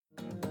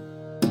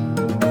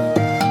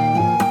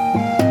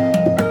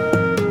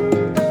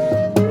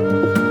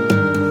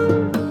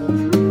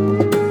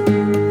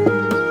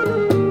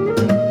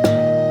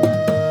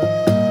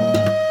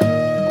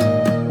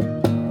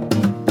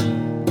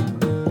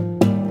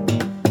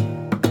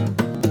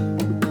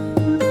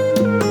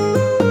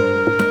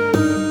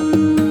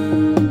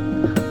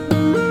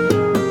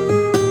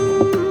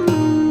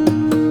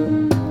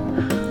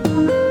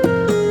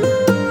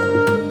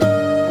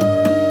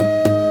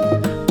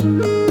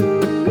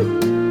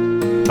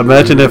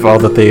Imagine if all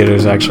the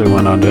theaters actually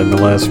went under and the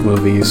last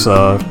movie you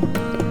saw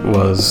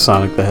was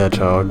Sonic the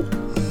Hedgehog.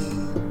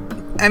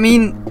 I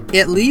mean,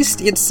 at least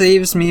it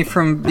saves me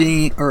from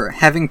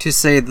having to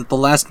say that the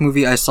last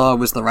movie I saw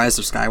was The Rise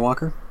of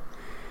Skywalker.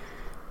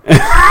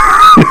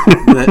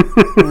 That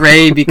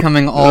Rey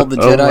becoming all the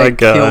Jedi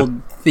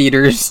killed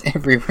theaters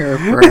everywhere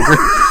forever.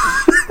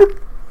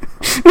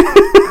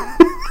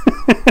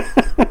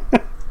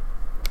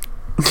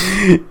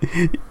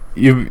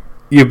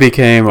 You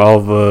became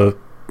all the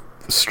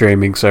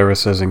streaming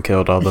services and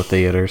killed all the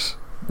theaters.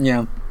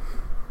 Yeah.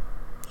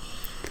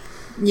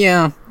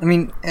 Yeah, I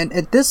mean,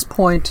 at this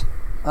point,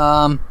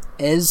 well,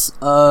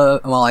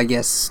 I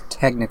guess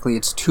technically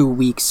it's 2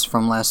 weeks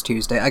from last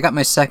Tuesday. I got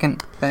my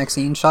second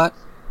vaccine shot,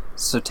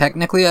 so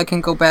technically I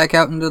can go back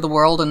out into the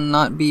world and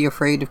not be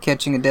afraid of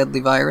catching a deadly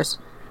virus.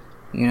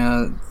 You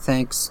know,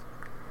 thanks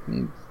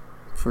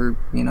for,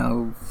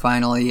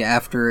 finally,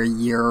 after a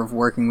year of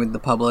working with the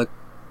public,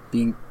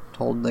 being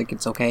told, like,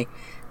 it's okay,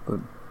 but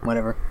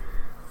whatever.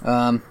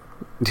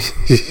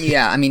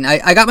 Yeah, I mean,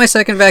 I got my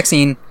second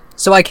vaccine,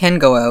 so I can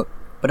go out,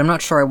 but I'm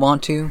not sure I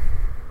want to,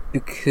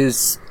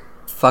 because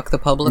fuck the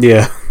public.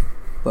 Yeah.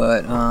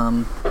 But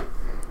I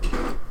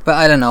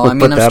don't know, I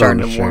mean, I'm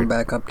starting to warm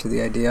back up to the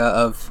idea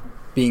of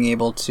being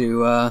able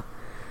to,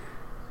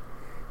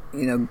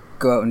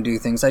 go out and do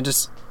things.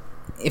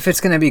 If it's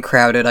gonna be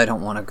crowded, I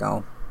don't want to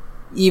go.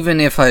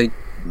 Even if I'm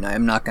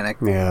not gonna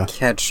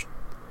catch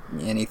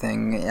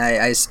anything,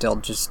 I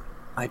still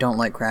I don't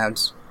like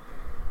crowds.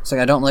 It's like,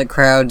 I don't like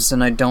crowds,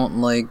 and I don't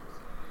like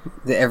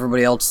that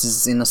everybody else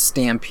is in a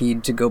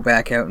stampede to go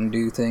back out and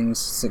do things.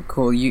 It's like,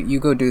 cool, you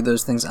go do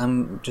those things.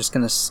 I'm just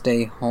gonna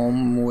stay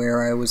home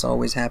where I was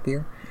always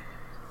happier.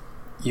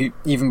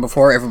 Even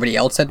before everybody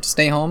else had to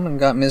stay home and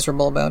got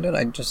miserable about it,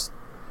 I just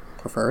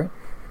prefer it.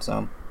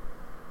 So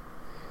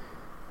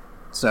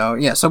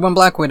when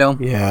Black Widow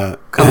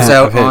comes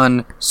out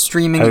on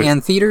streaming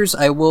and theaters,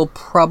 I will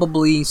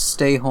probably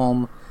stay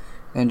home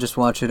and just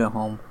watch it at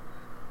home.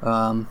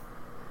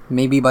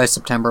 Maybe by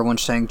September, when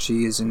Shang-Chi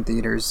is in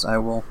theaters, I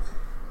will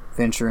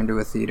venture into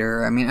a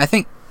theater. I mean, I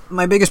think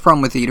my biggest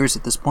problem with theaters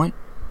at this point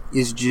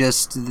is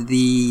just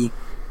the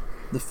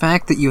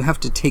fact that you have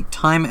to take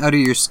time out of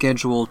your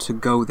schedule to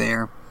go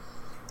there,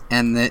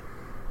 and that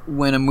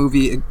when a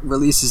movie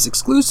releases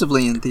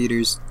exclusively in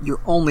theaters, your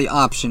only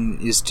option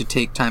is to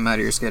take time out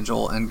of your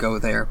schedule and go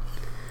there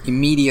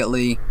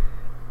immediately.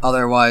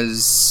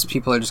 Otherwise,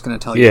 people are just going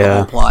to tell you the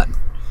whole plot.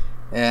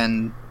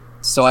 And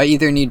so I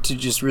either need to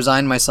just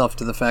resign myself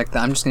to the fact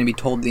that I'm just going to be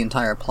told the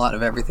entire plot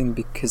of everything,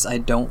 because I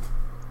don't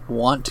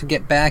want to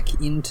get back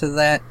into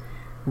that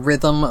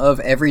rhythm of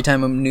every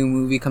time a new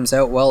movie comes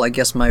out, well, I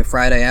guess my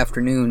Friday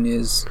afternoon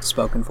is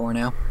spoken for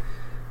now.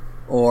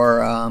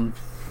 Or,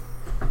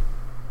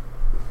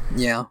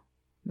 no,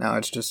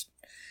 it's just,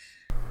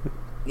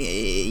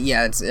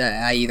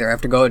 I either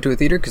have to go to a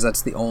theater because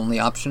that's the only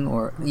option,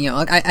 or,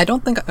 I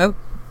don't think,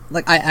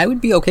 I would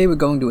be okay with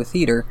going to a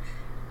theater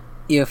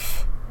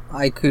if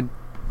I could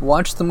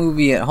watch the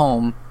movie at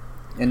home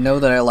and know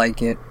that I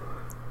like it,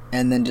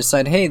 and then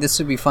decide, hey, this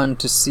would be fun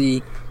to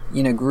see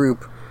in a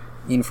group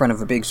in front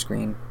of a big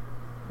screen,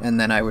 and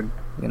then I would,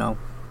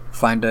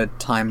 find a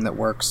time that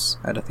works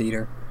at a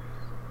theater.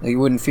 It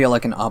wouldn't feel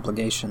like an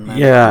obligation. Then.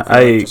 Yeah,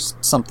 like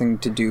just something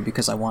to do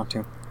because I want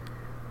to.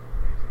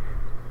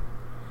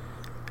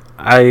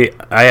 I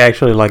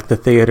actually like the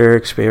theater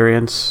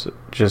experience,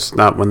 just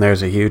not when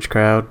there's a huge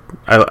crowd.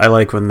 I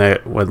like when I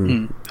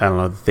don't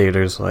know, the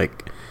theater's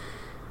like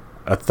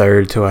a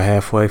third to a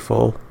halfway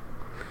full.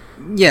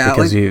 Yeah,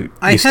 because like,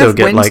 you still have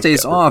get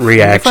Wednesdays like off.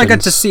 reactions. If I got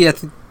to see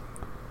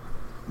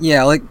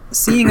like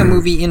seeing a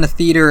movie in a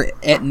theater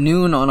at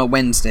noon on a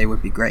Wednesday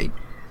would be great.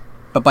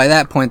 But by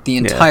that point, the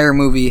entire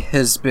movie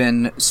has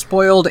been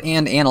spoiled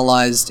and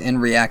analyzed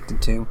and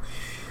reacted to,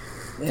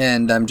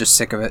 and I'm just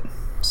sick of it.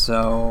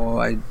 So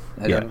I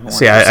don't want to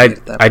see it at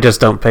that point. I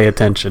just don't pay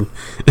attention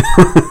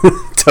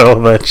to all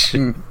that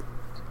shit.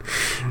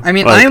 I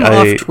mean, I'm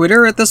off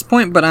Twitter at this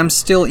point, but I'm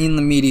still in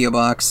the media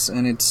box,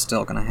 and it's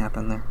still going to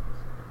happen there.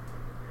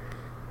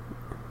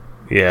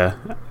 Yeah.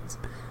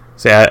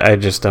 See, I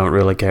just don't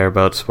really care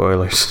about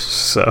spoilers,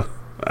 so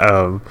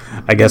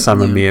I guess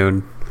I'm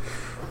immune.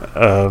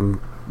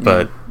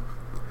 But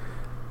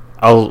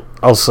I'll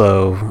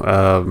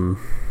also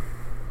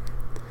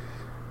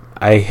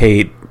I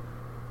hate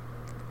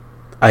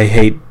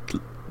I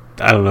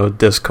don't know,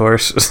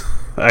 discourse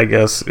I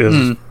guess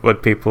is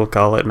what people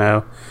call it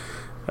now.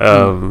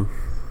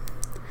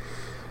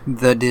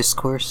 The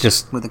discourse,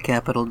 just with a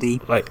capital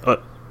D. Like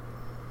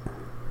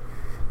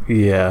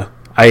yeah,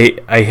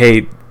 I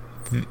hate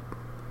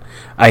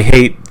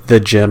the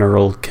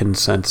general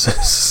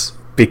consensus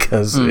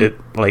because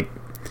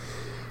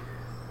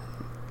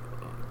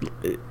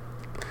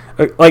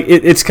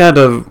it's kind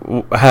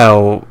of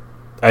how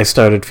I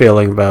started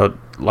feeling about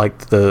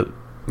like the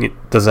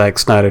Zack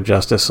Snyder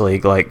Justice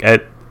League. Like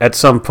at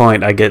some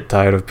point I get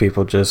tired of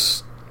people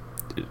just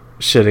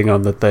shitting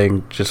on the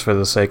thing just for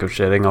the sake of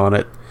shitting on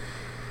it.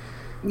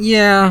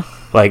 Yeah.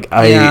 Like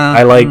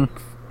I like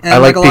And I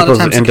like a lot of people's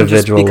times it can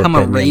just individual become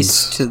opinions. a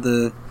race to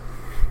the.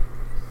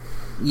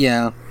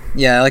 Yeah,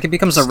 like it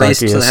becomes a race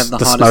to have the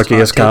hottest snarkiest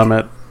hot take.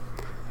 comment.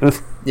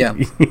 Yeah.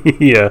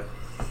 Yeah.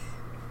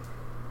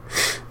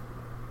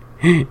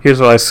 Here's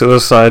why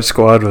Suicide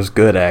Squad was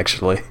good,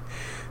 actually.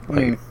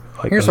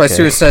 Here's why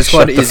Suicide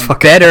Squad is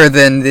better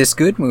than this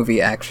good movie,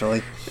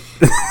 actually.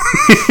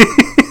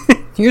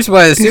 Here's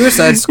why the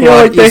Suicide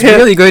Squad is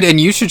really good, and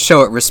you should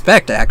show it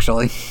respect,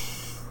 actually.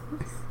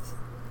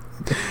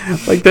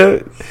 Like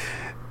that.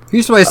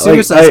 Here's why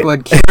Suicide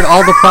Squad cured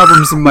all the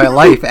problems in my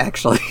life,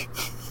 actually.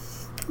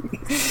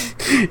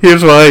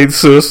 Here's why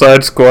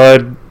Suicide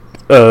Squad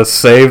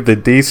saved the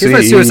DCEU. Here's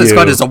why Suicide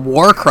Squad is a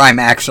war crime,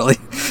 actually.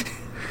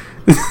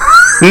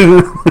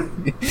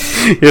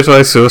 Here's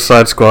why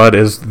Suicide Squad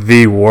is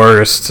the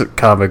worst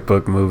comic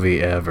book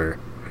movie ever.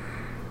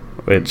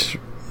 Which,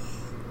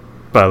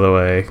 by the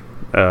way,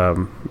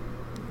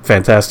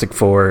 Fantastic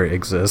Four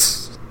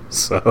exists,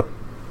 so...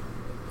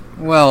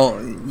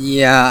 Well,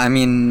 yeah, I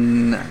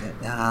mean...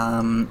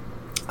 man.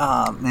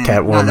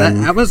 Catwoman.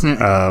 No, that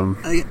wasn't...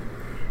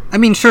 I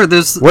mean, sure,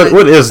 there's...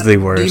 What is the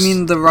worst? Do you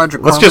mean the Roger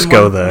Corman Let's just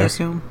go one, there. I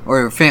assume?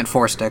 Or Fant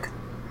Four Stick?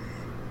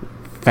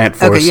 Fant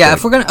Four Okay, Stick. yeah,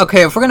 if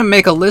we're gonna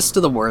make a list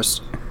of the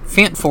worst,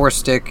 Fant Four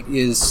Stick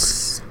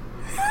is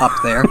up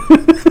there.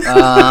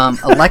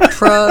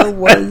 Elektra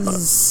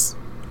was...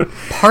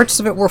 Parts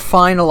of it were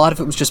fine, a lot of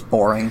it was just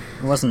boring.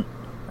 It wasn't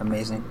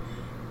amazing.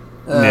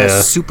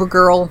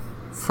 Supergirl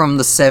from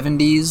the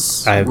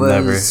 70s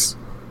was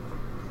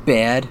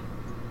bad.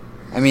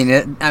 I mean,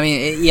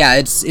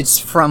 it's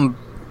from,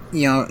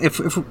 if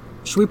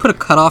should we put a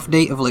cutoff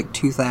date of like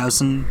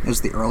 2000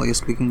 as the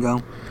earliest we can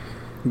go,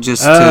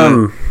 just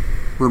to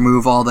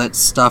remove all that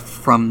stuff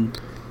from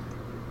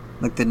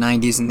like the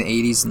 90s and the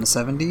 80s and the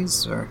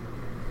 70s, or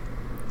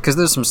because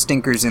there's some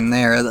stinkers in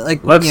there,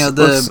 like let's have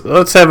the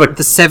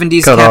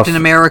 70s cutoff. Captain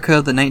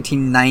America, the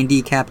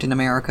 1990 Captain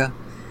America.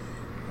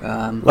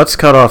 Let's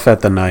cut off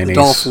at the 90s. The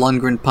Dolph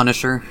Lundgren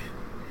Punisher.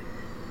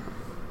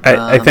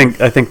 I think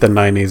the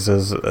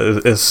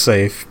 90s is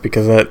safe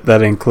because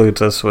that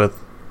includes us with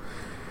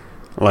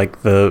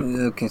like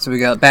the okay, so we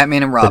got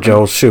Batman and Robin, the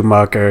Joel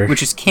Schumacher,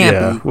 which is campy.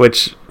 Yeah,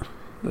 which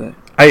but,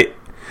 I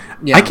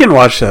can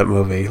watch that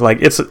movie. Like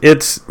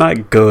it's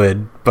not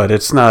good, but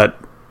it's not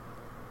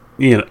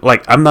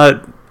like I'm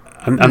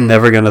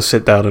never gonna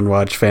sit down and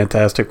watch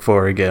Fantastic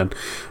Four again,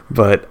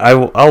 but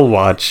I'll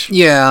watch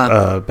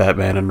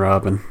Batman and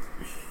Robin.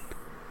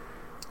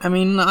 I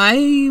mean,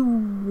 I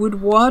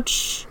would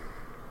watch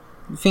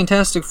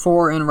Fantastic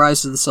Four and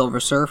Rise of the Silver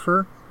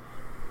Surfer.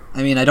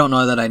 I mean, I don't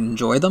know that I'd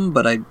enjoy them,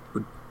 but I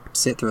would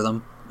sit through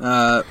them.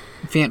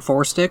 Fant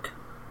Four Stick,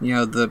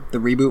 the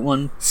reboot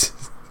one.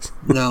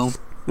 No,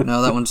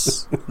 that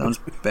one's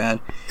bad.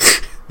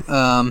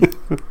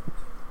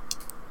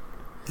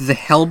 The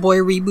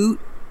Hellboy reboot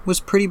was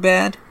pretty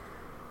bad.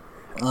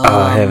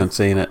 I haven't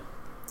seen it.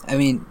 I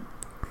mean,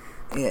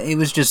 it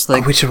was just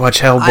like... we should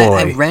watch Hellboy.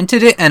 I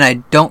rented it, and I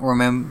don't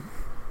remember...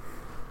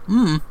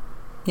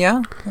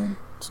 Yeah,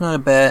 it's not a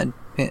bad...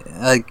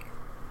 Like,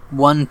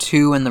 1,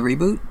 2, and the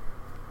reboot?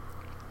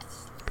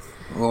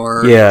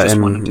 Or yeah, just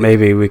and 1 and 2?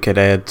 maybe we could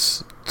add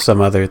some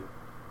other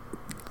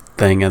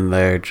thing in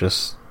there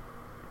just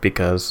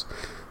because...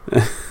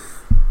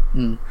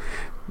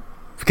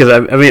 Because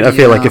I mean, I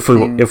feel like if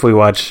we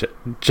watch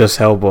just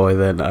Hellboy,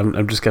 then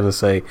I'm just gonna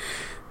say,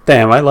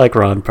 damn, I like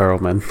Ron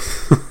Perlman.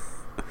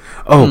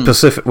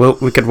 Pacific. Well,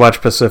 we could watch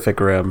Pacific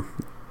Rim.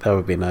 That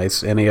would be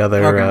nice. Any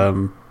other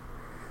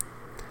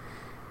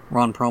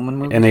Ron Perlman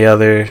movie? Any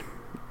other?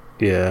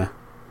 Yeah.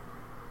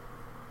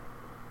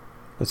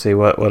 Let's see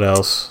what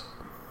else.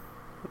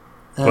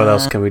 What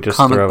else can we just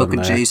comic throw book in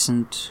there?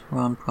 adjacent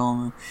Ron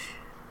Perlman.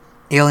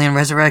 Alien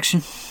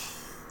Resurrection.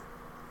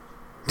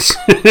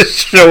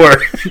 Sure.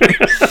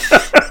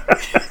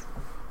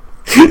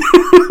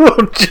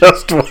 We'll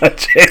just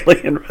watch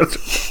Alien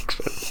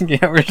Resurrection.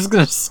 Yeah, we're just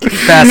gonna skip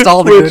past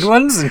all the good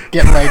ones and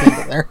get right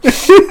into there.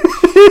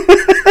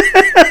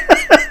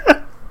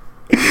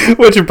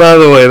 Which, by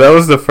the way, that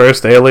was the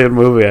first Alien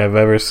movie I've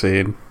ever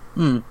seen.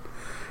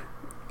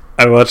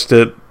 I watched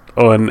it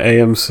on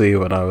AMC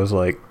when I was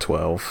like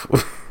 12.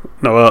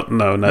 No,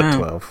 not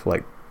 12.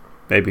 Like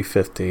maybe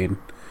 15.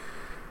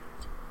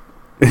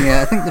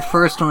 Yeah, I think the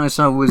first one I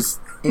saw was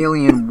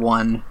Alien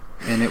 1,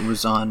 and it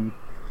was on...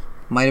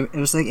 It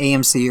was like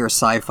AMC or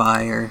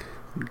Sci-Fi or,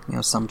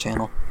 some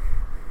channel.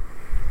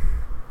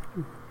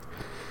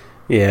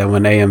 Yeah,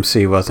 when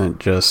AMC wasn't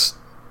just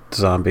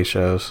zombie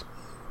shows.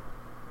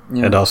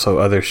 Yeah. And also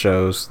other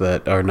shows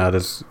that are not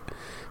as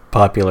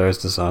popular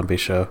as the zombie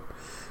show.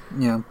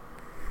 Yeah.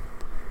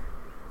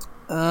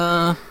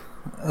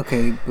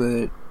 Okay,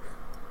 but...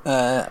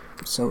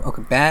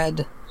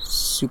 bad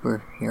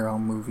superhero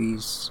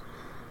movies...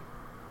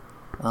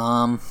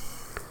 I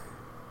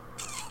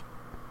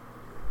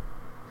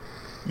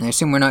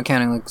assume we're not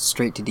counting like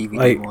straight to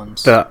DVD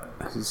ones,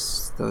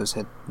 because those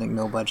had like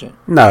no budget.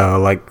 No,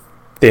 like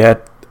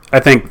I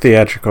think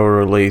theatrical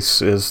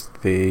release is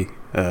the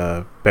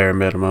bare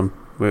minimum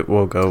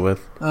we'll go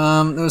with.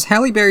 There was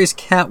Halle Berry's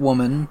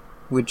Catwoman,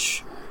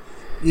 which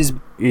is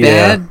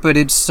bad, but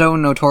it's so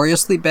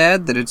notoriously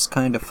bad that it's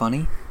kind of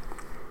funny.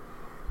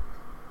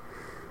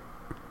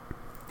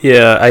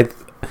 Yeah,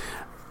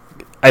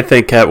 I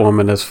think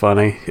Catwoman is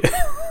funny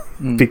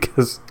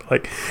because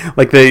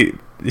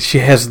she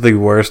has the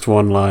worst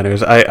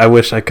one-liners. I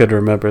wish I could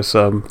remember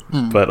some,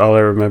 but all I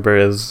remember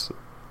is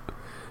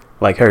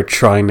like her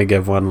trying to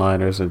give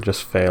one-liners and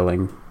just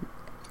failing.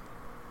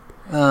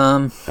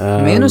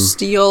 Man of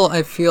Steel,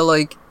 I feel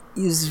like,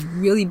 is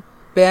really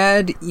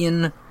bad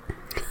in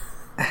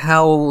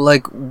how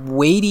like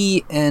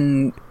weighty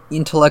and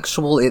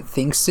intellectual it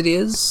thinks it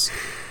is,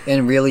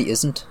 and really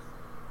isn't.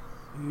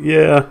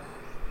 Yeah.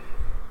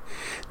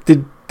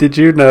 Did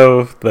you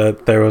know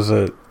that there was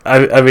a...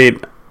 I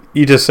mean,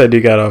 you just said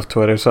you got off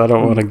Twitter, so I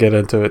don't want to get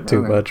into it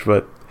too much,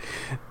 but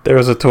there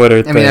was a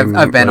Twitter thing... I mean,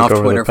 I've been off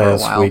Twitter for a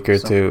while. Week or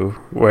two,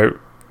 where...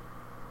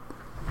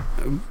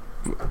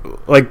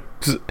 Like,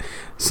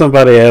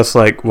 somebody asked,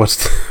 like, what's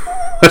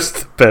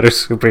the better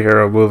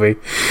superhero movie?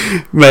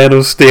 Man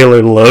of Steel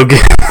or Logan?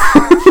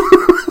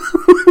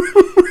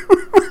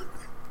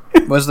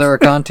 Was there a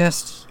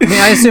contest? I mean,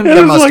 I assume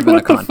there must have been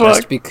a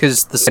contest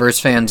because the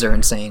Cyberverse fans are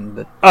insane.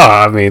 But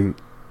I mean,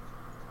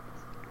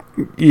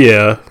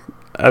 yeah,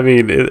 I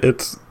mean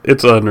it's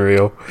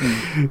unreal.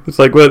 It's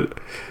like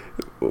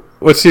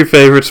what's your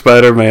favorite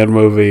Spider-Man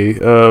movie?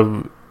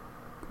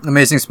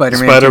 Amazing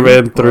Spider-Man.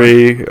 Spider-Man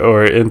 3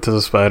 or Into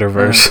the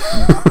Spider-Verse,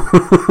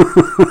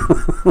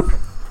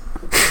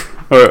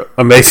 or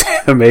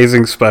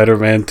Amazing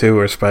Spider-Man 2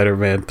 or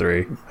Spider-Man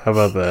 3. How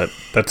about that?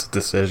 That's a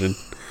decision.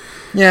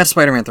 Yeah,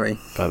 Spider-Man 3.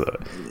 By the way,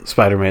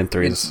 Spider-Man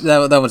 3 is...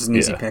 That was an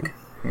easy pick.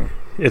 Yeah.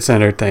 It's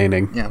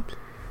entertaining. Yeah.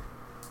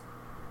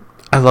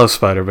 I love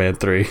Spider-Man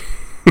 3.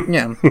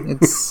 Yeah,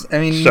 it's... I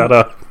mean... Shut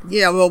up.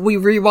 Yeah, well, we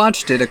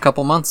rewatched it a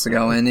couple months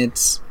ago, and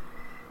it's...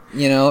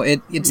 You know,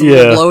 it's a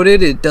little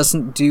bloated, it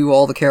doesn't do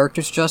all the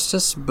characters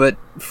justice, but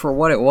for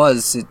what it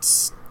was,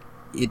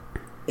 it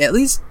at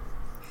least...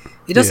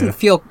 It doesn't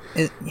feel...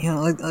 You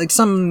know, like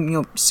some, you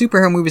know,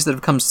 superhero movies that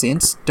have come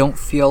since don't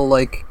feel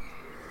like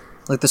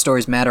the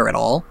stories matter at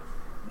all,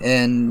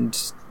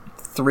 and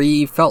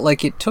 3 felt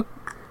like it took,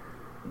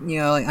 you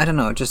know, like, I don't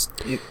know,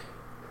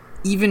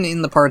 even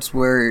in the parts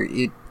where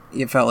it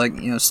felt like,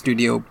 you know,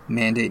 studio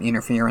mandate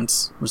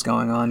interference was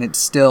going on, it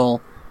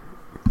still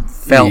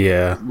felt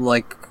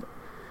like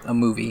a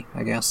movie,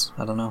 I guess.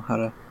 I don't know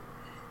how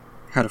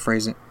to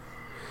phrase it.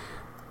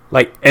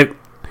 Like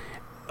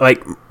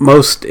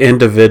most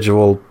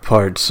individual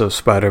parts of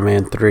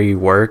Spider-Man 3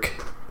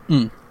 work.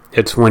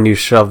 It's when you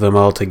shove them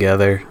all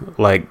together,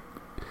 like...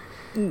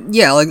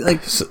 Yeah, like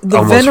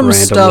the Venom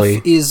stuff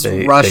is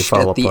rushed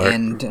at the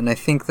end, and I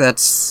think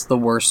that's the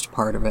worst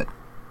part of it.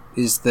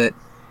 Is that,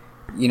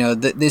 you know,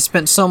 they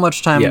spent so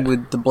much time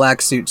with the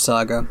Black Suit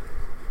saga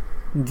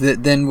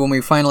that then when we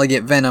finally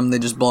get Venom, they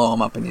just blow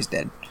him up and he's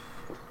dead.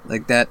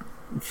 Like, that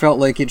felt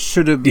like it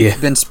should have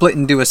been split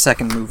into a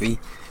second movie,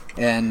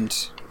 and,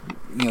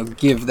 you know,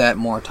 give that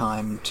more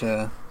time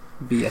to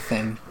be a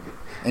thing,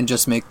 and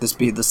just make this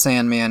be the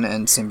Sandman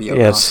and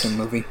symbiote costume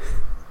movie.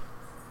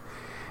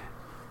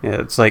 Yeah,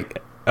 it's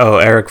like, oh,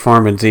 Eric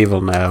Foreman's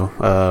evil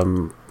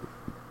now.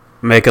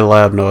 Make a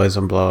loud noise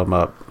and blow him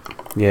up.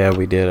 Yeah,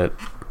 we did it.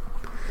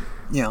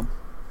 Yeah.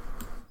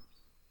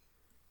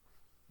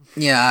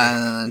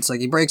 Yeah, it's like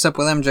he breaks up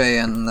with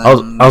MJ and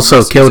then...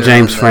 Also, kill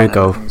James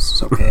Franco.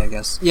 It's okay, I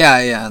guess.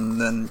 Yeah,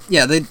 and then...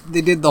 Yeah, they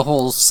did the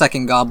whole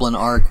second Goblin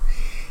arc,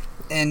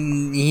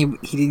 and he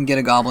didn't get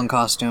a Goblin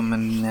costume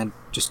and had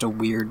just a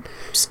weird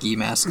ski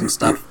mask and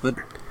stuff, but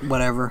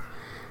whatever.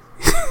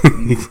 I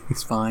mean,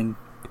 it's fine.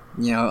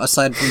 You know,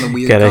 aside from the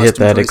weird gotta costume hit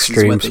that choices,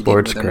 extreme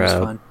sports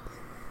crowd.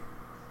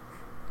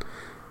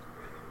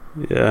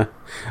 Yeah.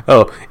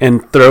 Oh,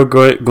 and throw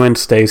Gwen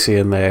Stacy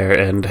in there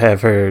and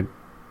have her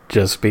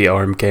just be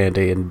arm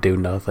candy and do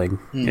nothing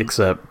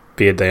except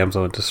be a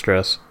damsel in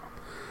distress.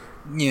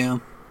 Yeah.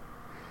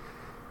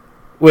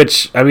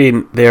 Which, I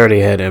mean, they already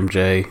had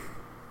MJ.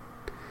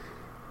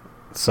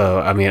 So,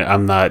 I mean,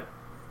 I'm not,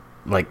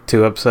 like,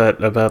 too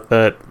upset about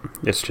that.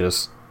 It's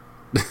just...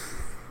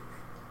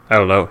 I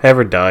don't know, have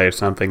her die or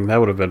something. That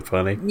would have been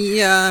funny.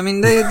 Yeah, I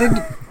mean,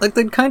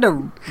 they'd kind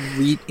of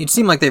it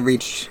seemed like they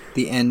reached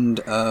the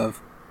end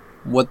of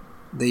what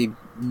they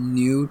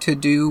knew to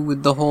do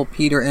with the whole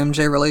Peter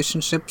MJ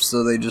relationship,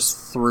 so they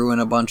just threw in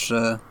a bunch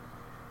of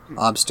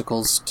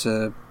obstacles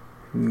to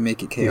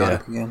make it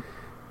chaotic again.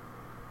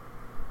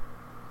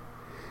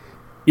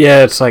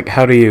 Yeah, it's like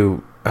how do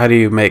you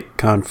make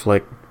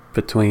conflict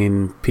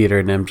between Peter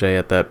and MJ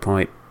at that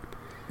point?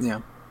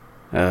 Yeah.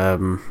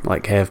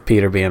 Like have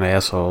Peter be an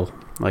asshole,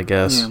 I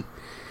guess,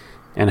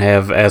 and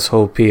have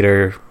asshole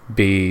Peter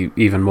be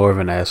even more of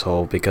an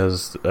asshole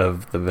because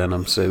of the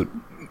Venom suit,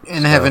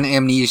 and have an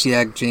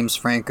amnesiac James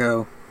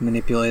Franco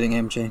manipulating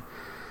MJ.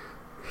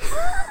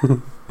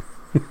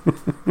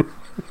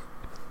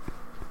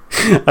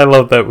 I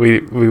love that we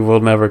will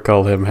never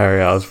call him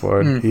Harry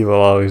Osborn. He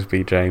will always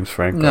be James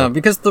Franco. No,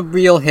 because the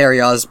real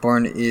Harry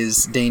Osborn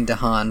is Dane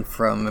DeHaan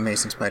from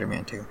Amazing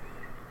Spider-Man 2.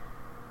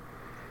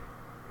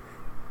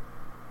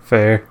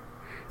 Fair.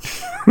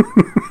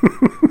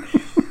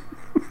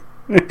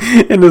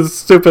 And his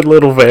stupid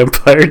little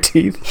vampire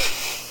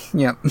teeth.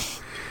 Yep.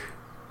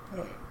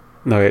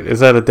 No, wait, is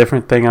that a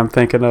different thing I'm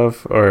thinking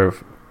of? Or...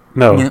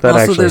 No, yeah. that also,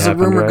 actually there's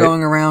happened, a rumor right?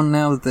 going around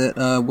now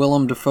that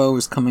Willem Dafoe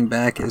is coming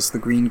back as the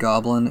Green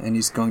Goblin, and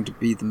he's going to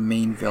be the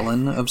main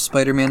villain of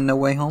Spider-Man No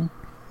Way Home.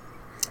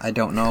 I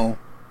don't know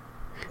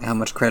how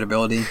much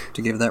credibility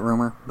to give that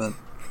rumor, but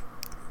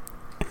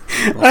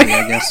we'll see,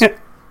 I guess.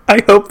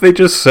 I hope they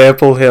just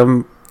sample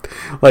him,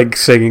 like,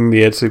 singing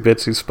the Itsy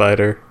Bitsy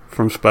Spider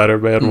from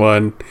Spider-Man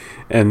 1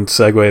 and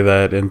segue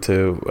that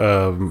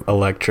into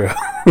Electro.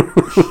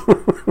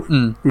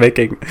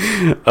 Making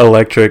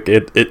electric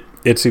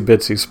Itsy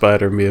Bitsy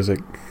Spider music.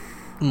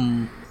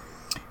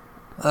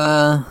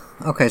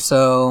 Okay,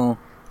 so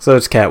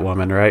it's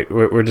Catwoman, right?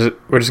 We're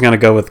just gonna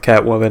go with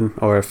Catwoman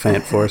or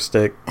Fant Four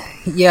Stick.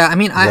 yeah, I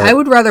mean, I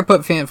would rather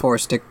put Fant Four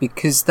Stick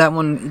because that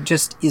one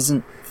just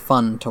isn't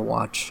fun to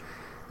watch.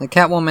 The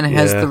Catwoman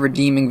has the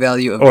redeeming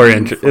value of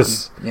being fun.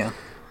 Yeah.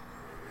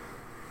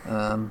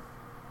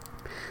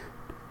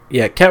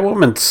 Yeah,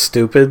 Catwoman's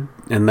stupid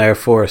and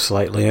therefore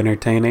slightly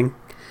entertaining.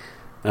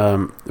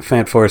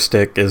 Fant Four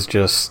Stick is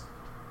just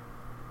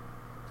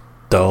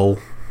dull,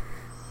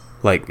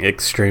 like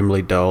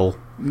extremely dull.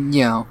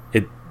 Yeah.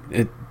 It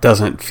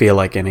doesn't feel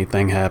like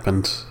anything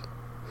happens.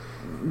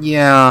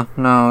 Yeah,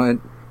 no.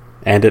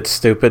 And it's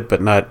stupid,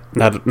 but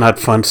not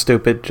fun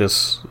stupid.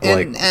 Just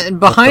and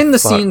behind the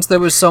scenes, there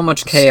was so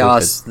much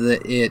chaos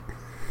that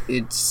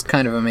it's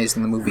kind of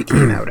amazing the movie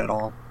came out at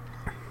all.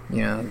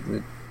 You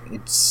know,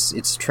 it's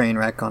a train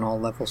wreck on all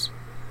levels.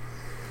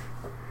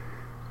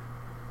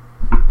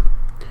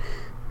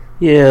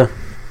 Yeah.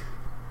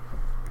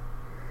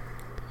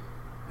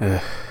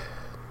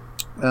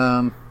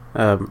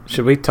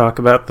 Should we talk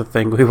about the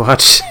thing we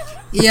watched?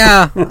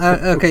 Yeah.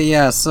 Okay.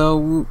 Yeah.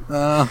 So,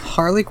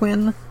 Harley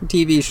Quinn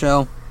TV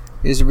show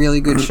is a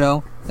really good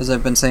show, as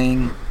I've been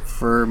saying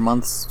for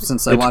months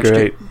since I watched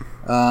it.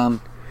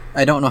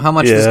 I don't know how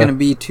much there's going to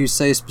be to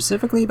say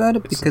specifically about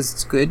it because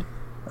it's good.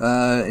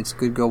 It's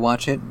good. Go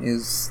watch it.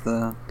 Is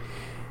the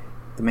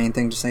main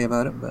thing to say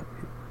about it, but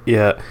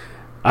yeah.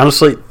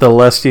 Honestly, the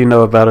less you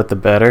know about it, the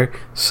better.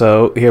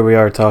 So here we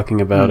are talking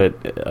about it,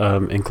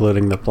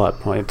 including the plot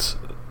points,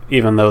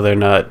 even though they're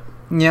not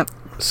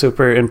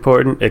super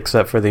important,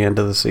 except for the end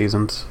of the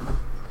seasons.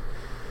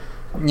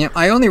 Yep,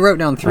 I only wrote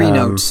down 3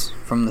 notes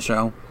from the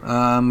show.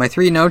 My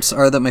 3 notes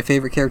are that my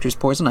favorite character is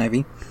Poison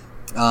Ivy,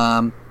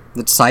 that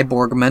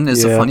Cyborgman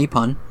is a funny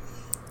pun,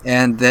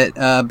 and that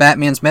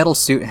Batman's metal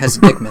suit has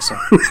a dick missile.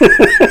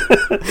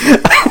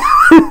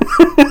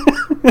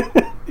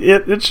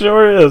 It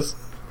sure is.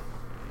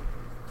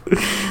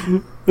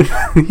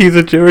 He's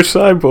a Jewish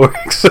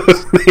cyborg, so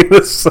his name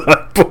is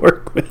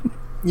Cyborgman.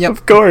 Yep.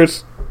 Of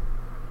course.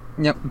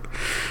 Yep.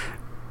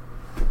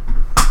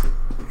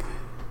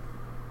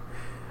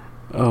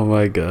 Oh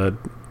my god.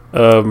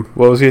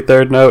 What was your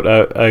third note?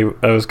 I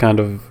was kind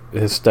of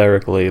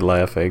hysterically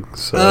laughing.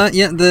 So.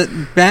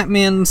 The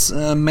Batman's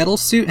metal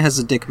suit has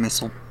a dick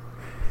missile.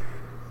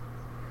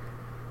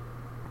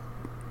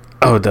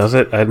 Oh, does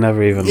it? I'd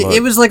never even looked.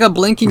 It was like a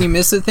blink and you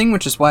miss it thing,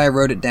 which is why I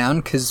wrote it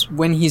down, because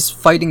when he's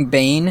fighting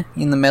Bane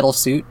in the metal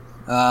suit,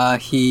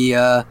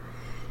 Bane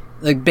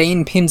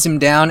pins him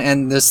down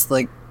and this,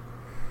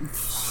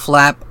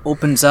 flap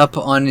opens up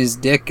on his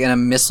dick and a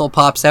missile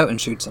pops out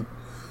and shoots him.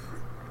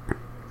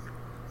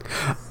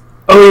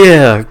 Oh,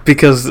 yeah,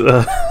 because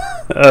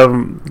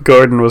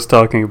Gordon was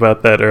talking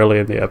about that early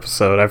in the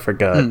episode. I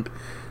forgot.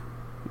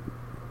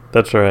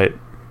 That's right.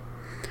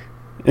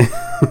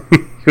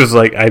 He was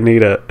like, I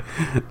need a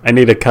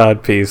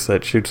cod piece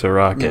that shoots a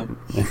rocket.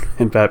 Yeah.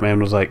 And Batman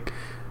was like,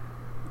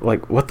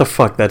 what the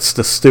fuck? That's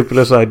the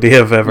stupidest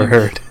idea I've ever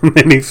heard. And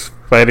then he's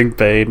fighting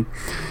Bane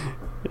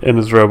in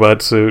his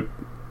robot suit.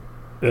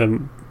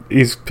 And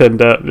he's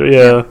pinned out.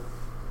 Yeah.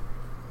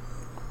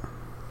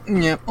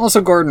 Yeah.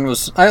 Also,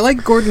 I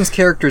like Gordon's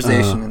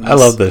characterization in this. I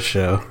love this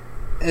show.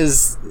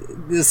 Is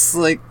this,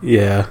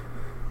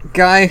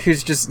 guy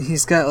who's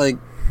he's got,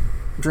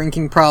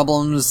 drinking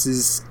problems,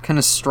 is kind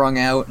of strung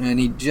out, and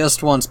he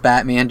just wants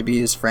Batman to be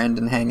his friend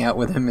and hang out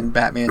with him, and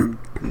Batman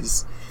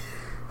is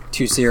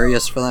too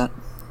serious for that.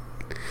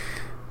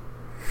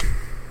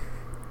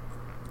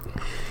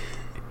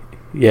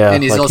 Yeah,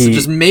 and he's also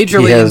just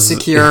majorly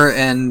insecure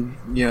and,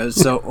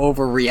 so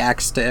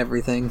overreacts to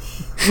everything.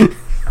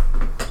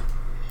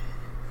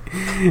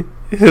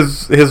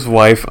 His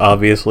wife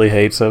obviously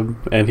hates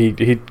him, and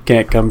he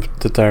can't come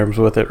to terms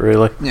with it,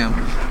 really.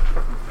 Yeah.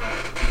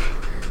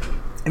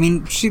 I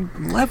mean, she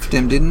left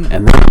him, didn't?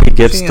 And then he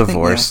gets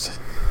divorced.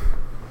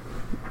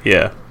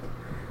 Yeah.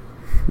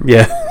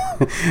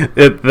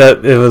 It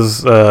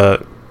was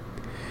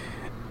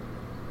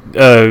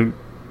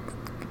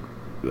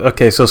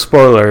okay, so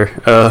spoiler.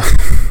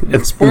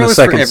 It's in the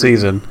second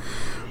season.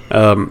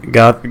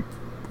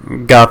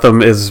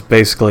 Gotham is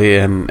basically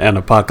in an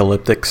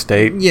apocalyptic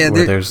state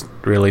where there's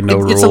really no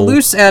rule. It's a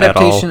loose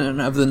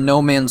adaptation of the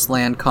No Man's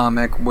Land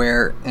comic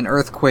where an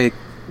earthquake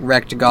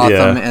wrecked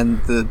Gotham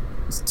and the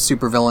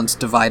supervillains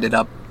divided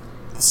up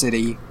the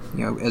city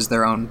as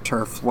their own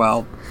turf,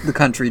 while the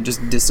country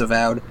just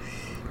disavowed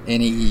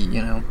any,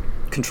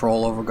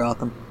 control over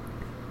Gotham.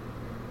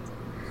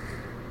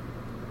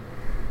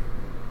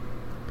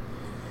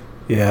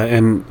 Yeah,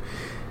 and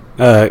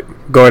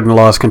Gordon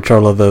lost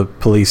control of the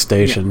police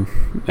station,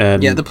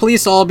 and the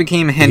police all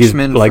became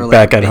henchmen. He's, for,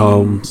 back at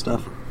home and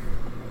stuff.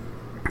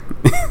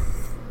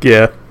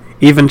 Yeah,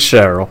 even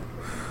Cheryl.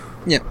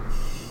 Yeah.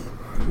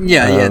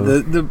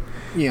 The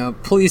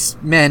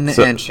policemen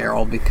and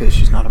Cheryl, because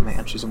she's not a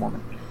man, she's a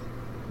woman,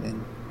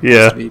 and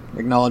has to be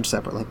acknowledged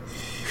separately.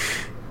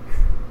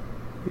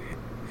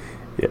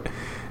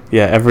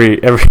 Yeah.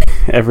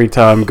 Every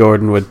time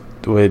Gordon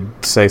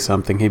would say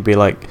something, he'd be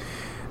like,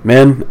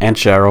 "Men and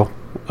Cheryl,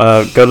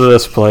 go to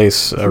this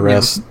place,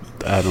 arrest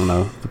I don't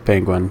know, the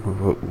Penguin,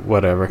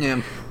 whatever."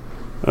 Yeah.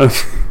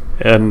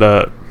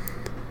 And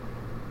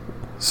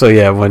so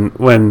yeah,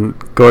 when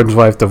Gordon's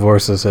wife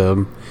divorces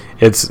him,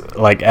 it's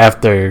like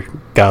after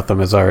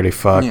Gotham is already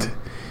fucked. Yeah.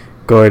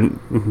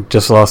 Gordon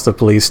just lost the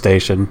police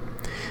station.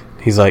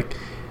 He's like,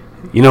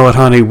 "You know what,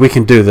 honey? We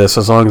can do this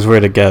as long as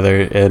we're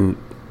together." And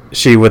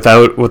she,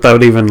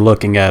 without even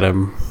looking at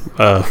him,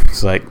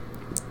 is like,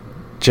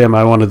 "Jim,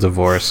 I want a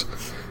divorce."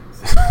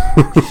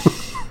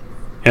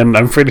 And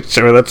I'm pretty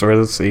sure that's where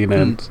the scene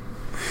ends.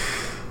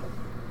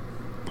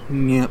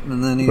 Yep,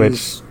 and then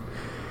he's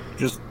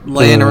just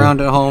laying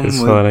around at home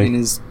in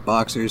his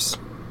boxers,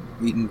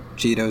 eating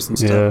Cheetos and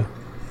stuff.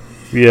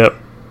 Yeah. Yep.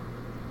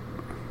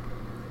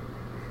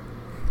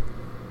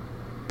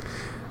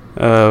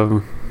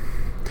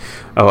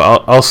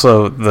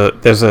 Also,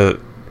 there's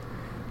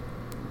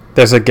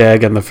a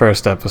gag in the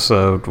first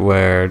episode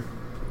where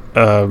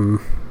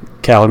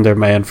Calendar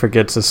Man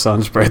forgets his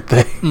son's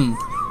birthday,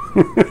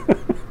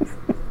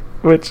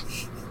 which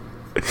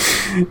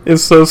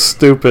is so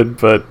stupid,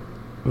 but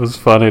it was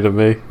funny to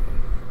me.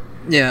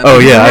 Yeah. Oh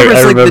yeah, I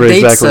remember the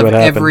dates exactly of what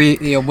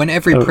happened. when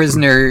every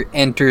prisoner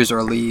enters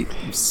or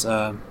leaves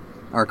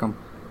Arkham,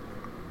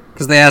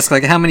 because they ask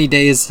how many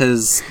days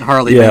has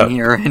Harley been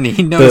here, and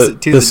he knows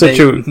it to the date.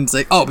 And he's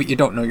like, "Oh, but you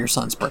don't know your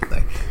son's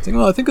birthday." It's like,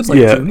 "Well, I think it's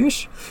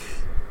June-ish."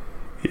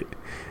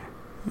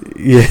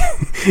 Yeah.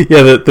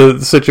 The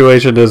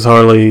situation is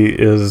Harley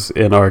is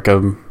in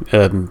Arkham,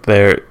 and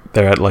they're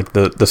at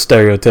the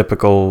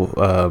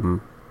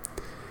stereotypical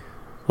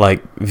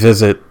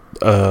visit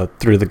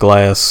through the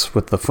glass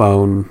with the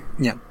phone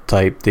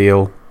type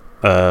deal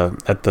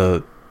at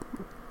the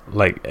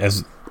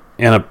as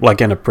in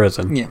a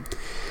prison. Yeah.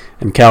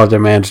 And Calendar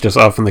Man's just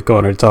off in the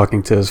corner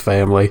talking to his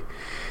family,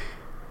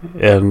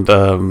 and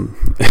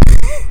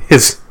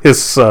his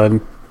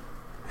son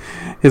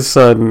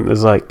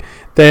is like,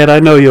 "Dad, I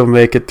know you'll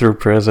make it through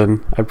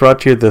prison. I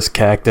brought you this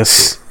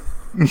cactus."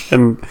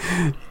 And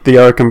the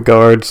Arkham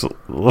guards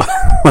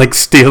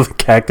steal the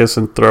cactus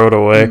and throw it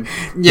away.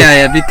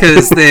 Yeah,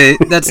 because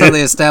that's how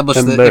they establish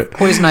that if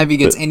Poison Ivy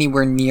gets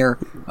anywhere near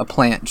a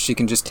plant, she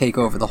can just take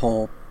over the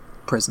whole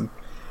prison.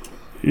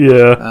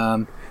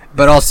 Yeah.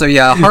 But also,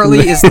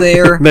 Harley is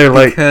there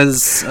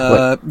because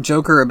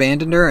Joker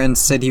abandoned her and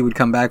said he would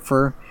come back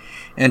for her.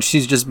 And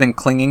she's just been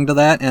clinging to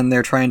that, and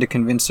they're trying to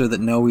convince her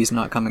that no, he's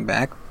not coming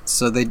back.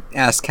 So they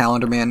ask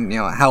Calendar Man,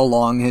 how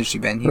long has she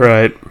been here?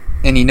 Right.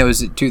 And he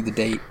knows it to the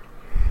date.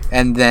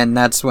 And then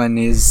that's when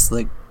his,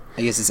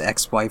 his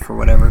ex-wife or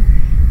whatever,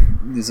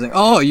 is like,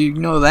 "Oh, you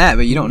know that,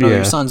 but you don't know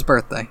your son's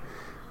birthday."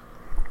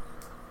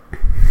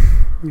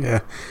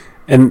 Yeah.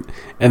 And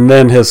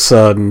then his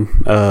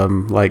son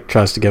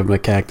tries to give him a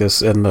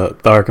cactus, and the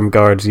Arkham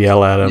guards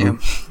yell at him.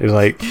 He's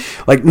like,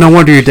 "No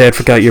wonder your dad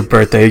forgot your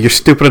birthday. You're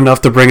stupid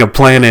enough to bring a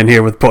plant in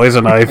here with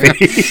poison ivy."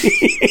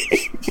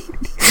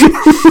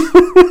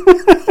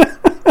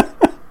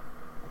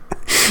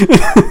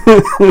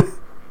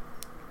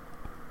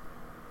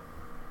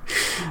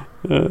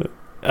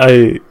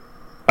 I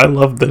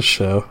love this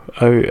show.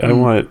 I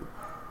want.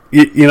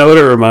 You know what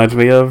it reminds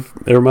me of?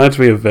 It reminds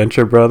me of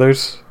Venture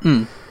Brothers.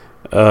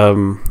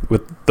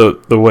 With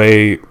the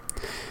way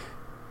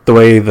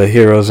the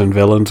heroes and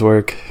villains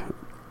work,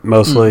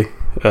 mostly,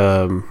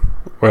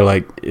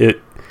 where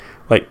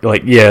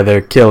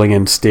they're killing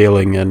and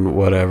stealing and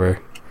whatever,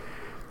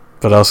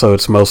 but also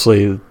it's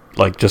mostly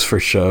just for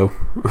show.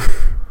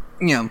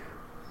 Yeah.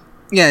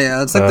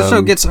 It's the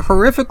show gets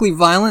horrifically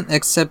violent,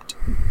 except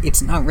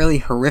it's not really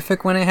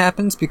horrific when it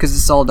happens because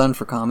it's all done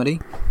for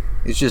comedy.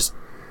 It's just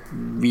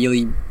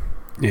really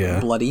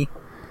bloody.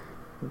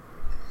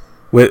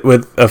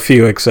 With a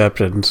few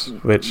exceptions,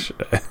 which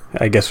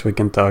I guess we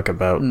can talk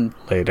about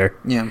later.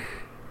 Yeah.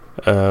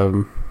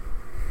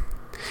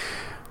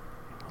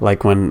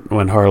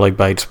 When Harley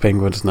bites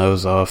Penguin's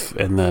nose off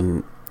and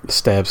then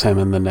stabs him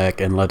in the neck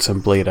and lets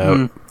him bleed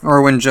out.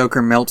 Or when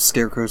Joker melts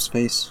Scarecrow's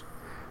face.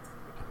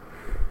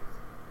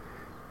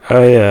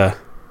 Oh, yeah.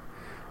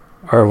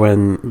 Or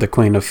when the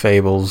Queen of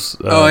Fables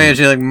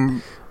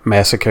she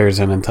massacres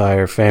an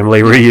entire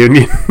family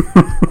reunion.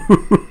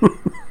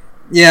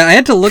 Yeah, I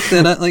had to look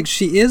that up.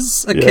 She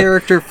is a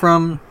character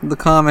from the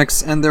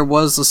comics, and there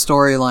was a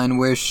storyline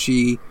where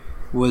she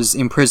was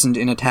imprisoned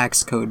in a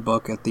tax code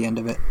book at the end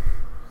of it.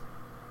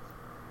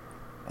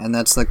 and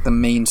that's like the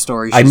main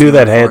story. I knew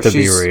that had to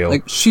be real.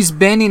 Like, she's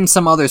been in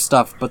some other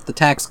stuff, but the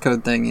tax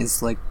code thing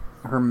is like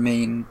her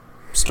main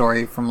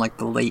story from like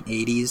the late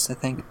 80s, I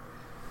think.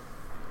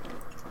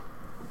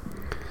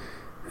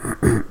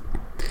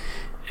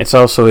 It's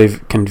also a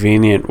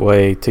convenient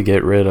way to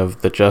get rid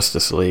of the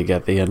Justice League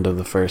at the end of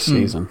the first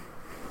season.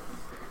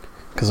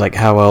 Because, like,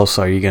 how else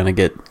are you going to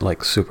get,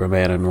 like,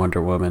 Superman and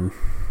Wonder Woman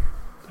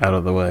out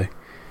of the way?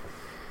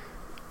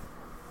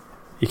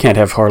 You can't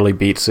have Harley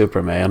beat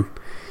Superman.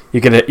 You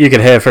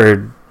could have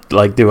her,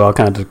 like, do all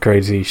kinds of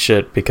crazy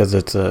shit because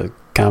it's a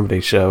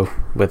comedy show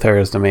with her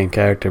as the main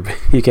character, but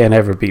you can't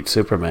have her beat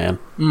Superman.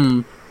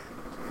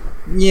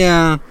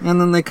 Yeah,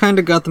 and then they kind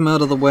of got them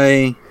out of the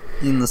way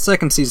in the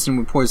second season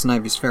with Poison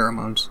Ivy's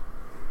pheromones.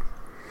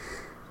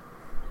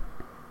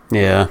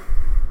 Yeah.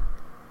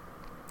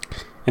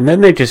 And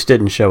then they just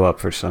didn't show up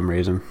for some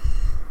reason.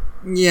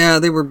 Yeah,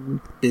 they were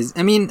busy.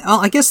 I mean,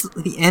 I guess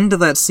the end of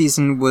that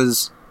season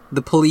was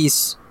the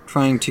police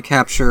trying to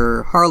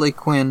capture Harley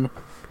Quinn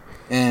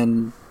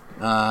and,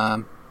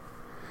 I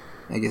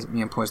guess,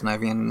 Poison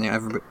Ivy and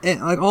everybody,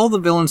 like all the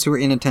villains who were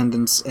in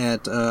attendance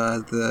at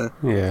the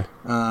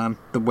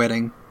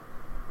wedding.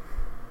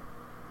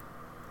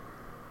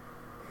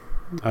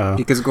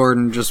 Because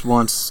Gordon just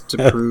wants to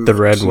prove the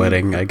Red to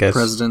Wedding, I guess, the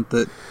president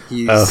that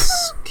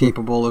he's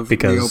capable of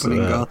reopening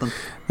Gotham.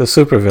 The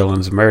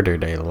supervillains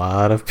murdered a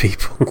lot of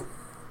people.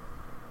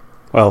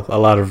 Well, a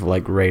lot of,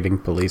 like, raiding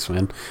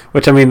policemen.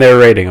 Which, I mean, they're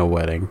raiding a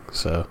wedding,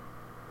 so,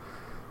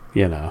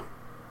 you know.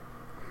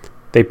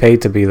 They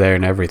paid to be there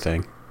and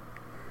everything.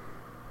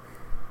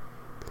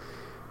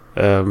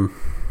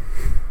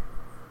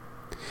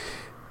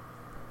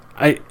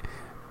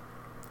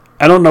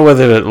 I don't know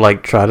whether to,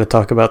 like, try to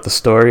talk about the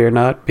story or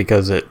not,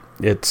 because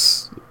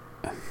it's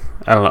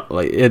I don't know,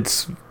 like,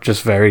 it's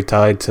just very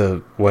tied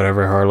to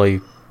whatever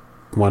Harley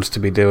wants to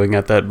be doing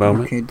at that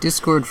moment. Okay,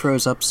 Discord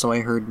froze up, so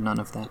I heard none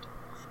of that.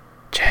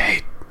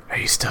 Jade, are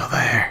you still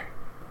there?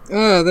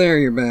 Oh, there,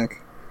 you're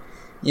back.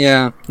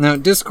 Yeah, now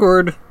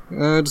Discord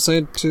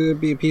decided to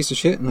be a piece of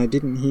shit, and I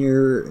didn't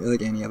hear,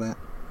 like, any of that.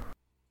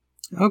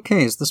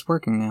 Okay, is this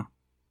working now?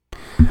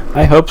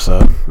 I hope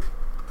so.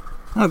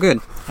 Oh, good.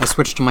 I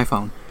switched to my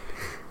phone.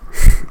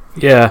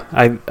 Yeah,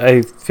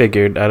 I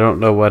figured. I don't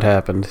know what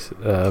happened.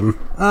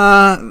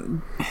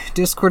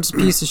 Discord's a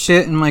piece of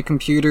shit, and my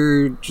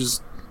computer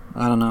just,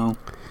 I don't know.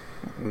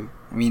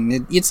 I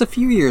mean, it's a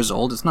few years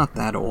old. It's not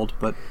that old,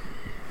 but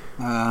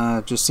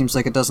it just seems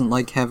like it doesn't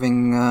like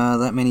having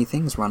that many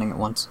things running at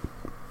once.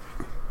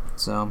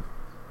 So,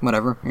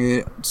 whatever.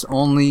 It's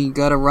only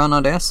got to run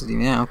Audacity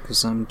now,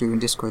 because I'm doing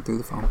Discord through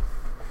the phone.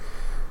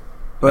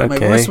 But my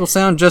voice will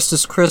sound just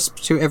as crisp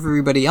to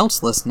everybody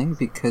else listening,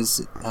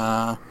 because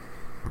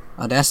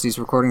Audacity's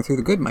recording through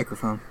the good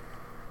microphone.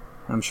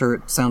 I'm sure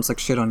it sounds like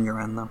shit on your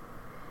end, though.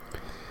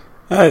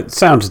 It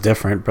sounds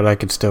different, but I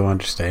can still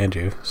understand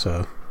you,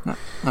 so... Oh,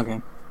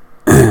 okay.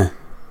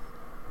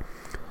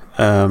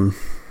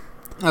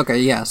 Okay,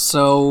 yeah,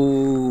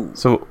 so...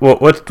 So,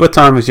 what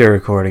time is your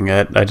recording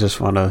at? I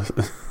just want to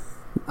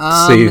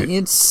see...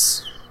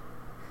 It's...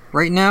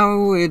 Right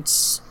now,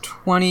 it's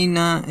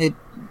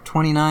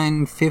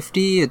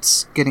 29:50.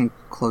 It's getting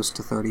close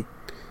to 30.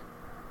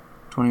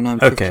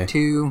 29:52. Okay.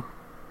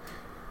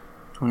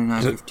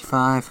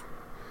 29:55.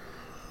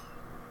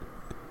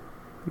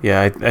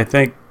 Yeah, I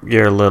think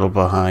you're a little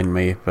behind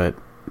me, but...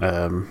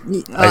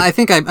 I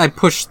think I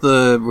pushed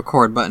the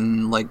record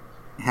button like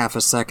half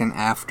a second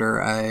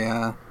after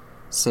I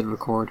said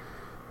record.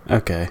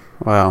 Okay,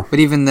 wow. But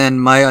even then,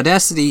 my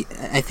Audacity,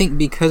 I think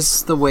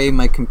because the way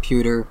my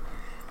computer,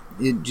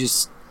 it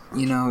just,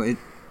 it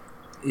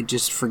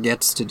just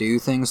forgets to do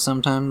things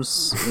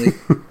sometimes. Like,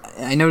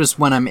 I notice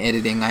when I'm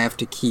editing, I have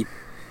to keep,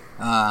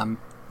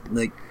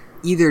 like,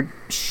 either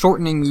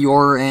shortening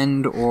your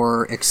end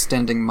or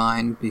extending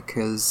mine,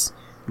 because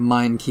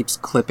mine keeps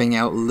clipping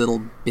out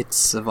little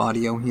bits of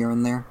audio here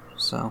and there,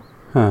 so...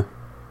 Huh.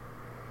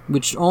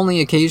 Which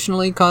only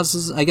occasionally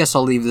causes... I guess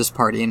I'll leave this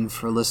part in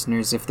for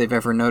listeners if they've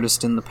ever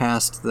noticed in the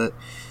past that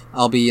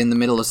I'll be in the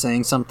middle of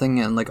saying something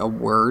and, like, a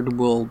word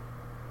will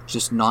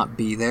just not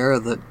be there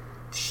that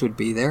should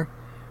be there.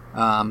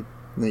 Yeah,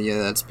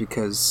 that's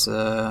because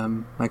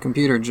my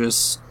computer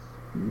just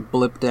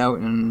blipped out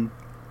and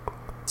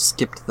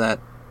skipped that,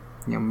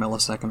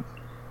 millisecond.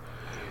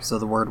 So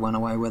the word went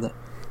away with it.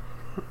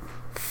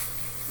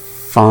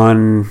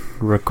 Fun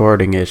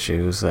recording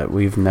issues that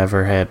we've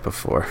never had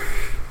before.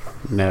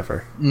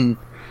 Never.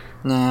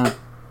 Nah.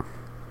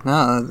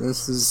 No,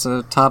 this is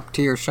a top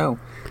tier show.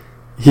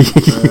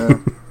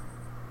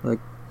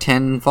 Like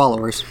 10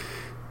 followers.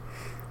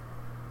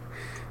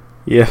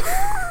 Yeah.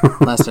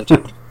 Last I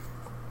checked.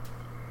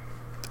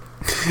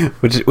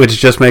 Which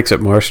just makes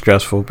it more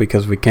stressful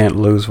because we can't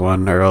lose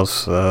one, or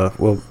else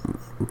we'll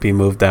be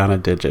moved down a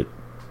digit.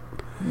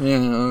 Yeah,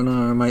 oh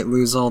no, I might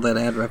lose all that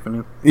ad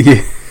revenue.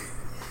 Yeah.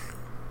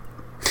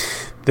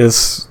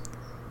 This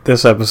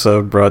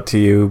episode brought to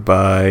you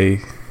by,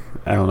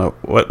 I don't know,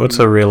 what's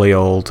a really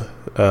old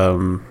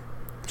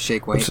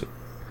Shake Weight.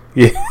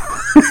 Yeah.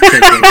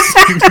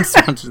 Shake Weight.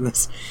 Sponsor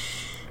this.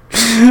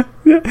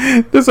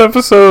 This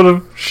episode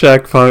of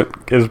Shack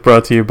Funk is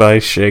brought to you by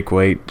Shake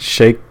Weight.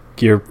 Shake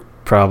your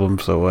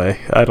problems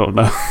away. I don't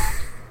know.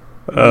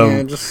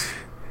 Just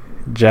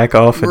jack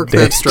off work and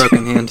dick. that stroke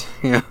in hand.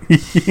 Yeah.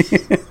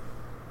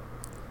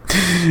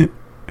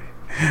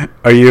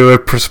 Are you a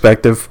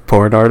prospective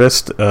porn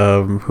artist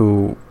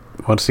who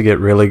wants to get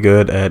really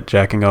good at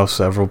jacking off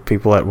several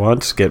people at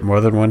once? Get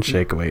more than one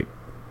shake weight.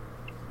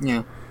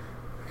 Yeah.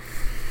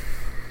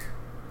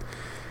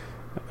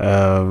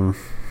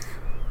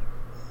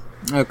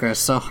 Okay,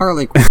 so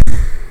Harley Quinn.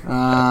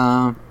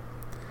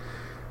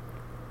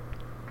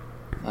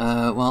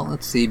 Well,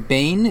 let's see.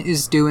 Bane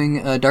is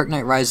doing a Dark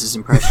Knight Rises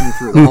impression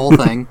through the whole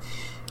thing.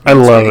 I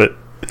love it.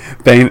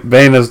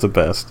 Bane is the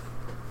best.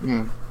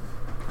 Yeah.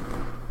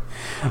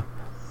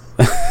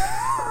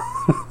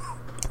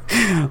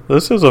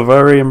 This is a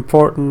very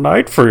important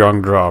night for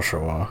young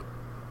Joshua.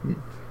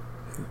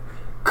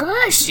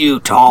 Curse you,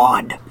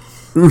 Todd!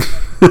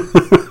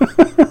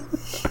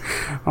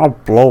 I'll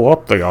blow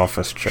up the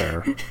office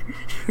chair.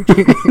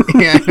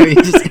 Yeah, he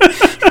just,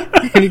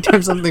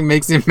 anytime something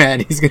makes him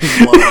mad, he's gonna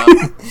blow it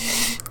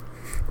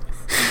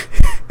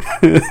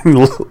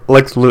up.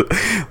 Lex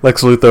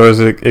Luthor is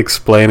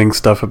explaining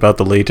stuff about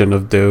the Legion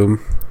of Doom.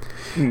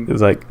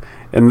 It's like,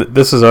 and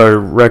this is our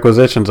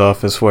requisitions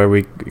office where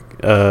we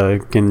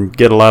can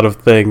get a lot of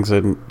things,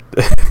 and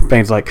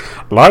Bane's like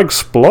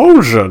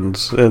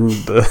explosions, and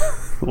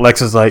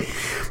Lex is like,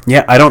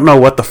 yeah, I don't know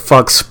what the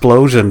fuck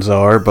explosions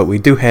are, but we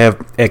do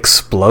have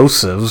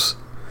explosives.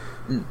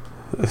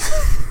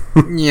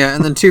 Yeah,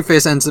 and then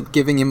Two-Face ends up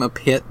giving him a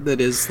pit that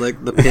is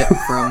like the pit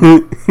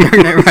from Dark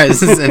Knight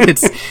Rises, and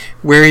it's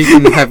where he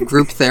can have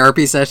group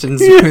therapy sessions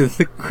with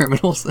the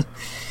criminals.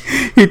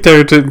 He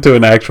turns it into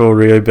an actual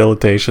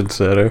rehabilitation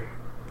center.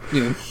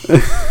 Yeah.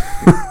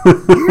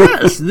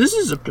 Yes, this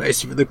is a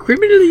place for the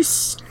criminally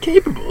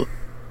capable,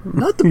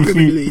 not the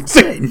criminally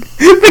insane.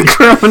 The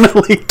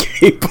criminally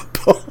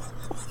capable.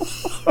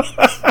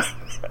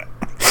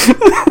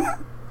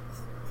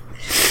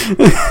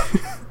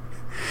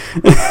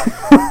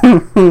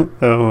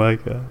 Oh my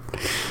god.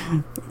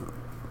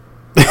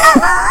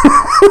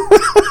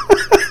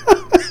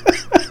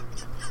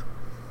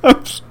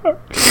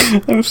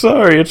 I'm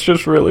sorry, it's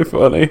just really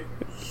funny.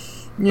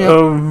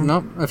 Yeah,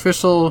 nope,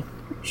 official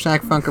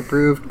Shack Funk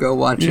approved, go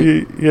watch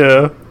it.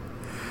 Yeah.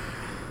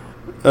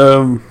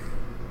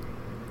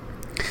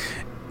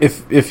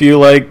 If you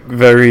like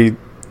very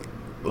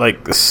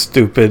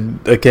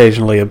stupid,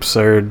 occasionally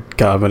absurd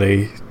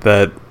comedy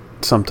that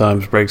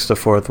sometimes breaks the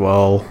fourth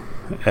wall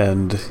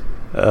and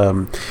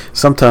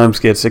sometimes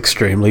gets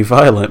extremely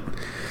violent,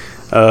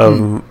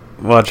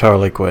 watch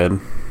Harley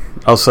Quinn.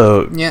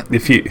 Also,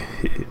 if you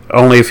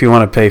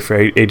want to pay for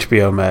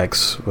HBO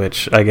Max,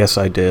 which I guess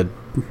I did.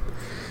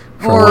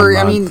 Or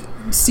I mean,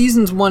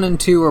 seasons 1 and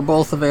 2 are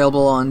both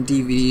available on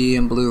DVD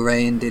and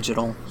Blu-ray and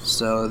digital,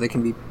 so they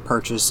can be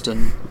purchased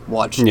and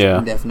watched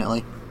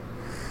indefinitely.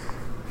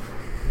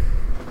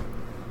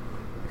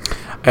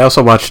 I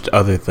also watched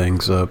other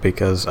things though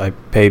because I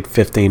paid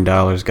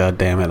 $15. God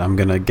damn it! I'm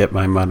gonna get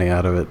my money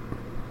out of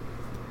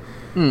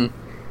it.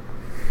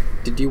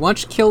 Did you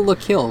watch Kill la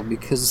Kill?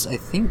 Because I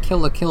think Kill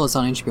la Kill is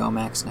on HBO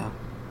Max now.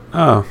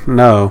 Oh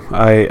no,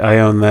 I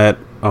own that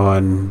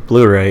on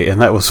Blu-ray,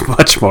 and that was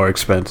much more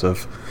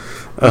expensive.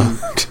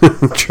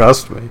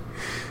 Trust me.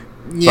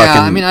 Yeah,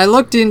 I mean, I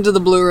looked into the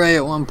Blu-ray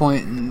at one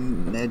point,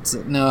 and it's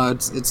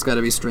got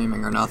to be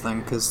streaming or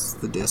nothing because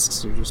the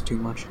discs are just too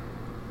much.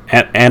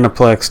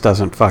 Aniplex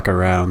doesn't fuck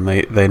around.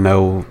 They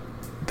know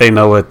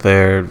what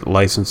their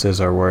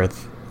licenses are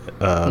worth,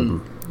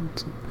 and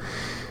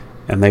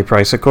they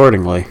price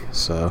accordingly.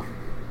 So,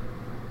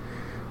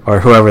 or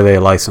whoever they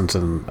license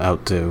them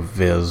out to,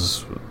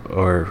 Viz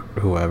or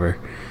whoever.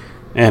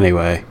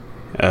 Anyway,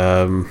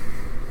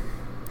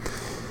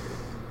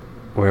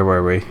 where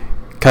were we?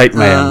 Kite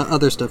Man.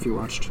 Other stuff you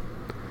watched.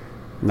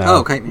 No.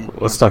 Oh, Kite Man.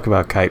 Let's talk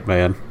about Kite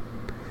Man.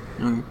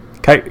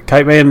 Okay.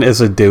 Kite Man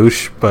is a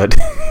douche, but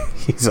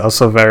he's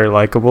also very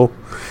likable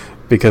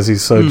because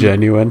he's so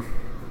genuine.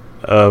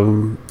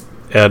 And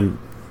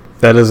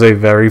that is a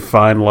very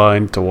fine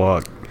line to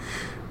walk,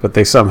 but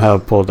they somehow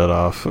pulled it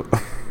off.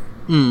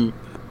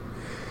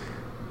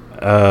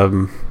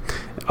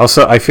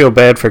 Also, I feel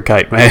bad for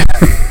Kite Man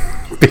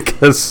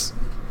because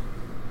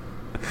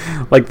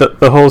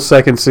the whole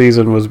second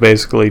season was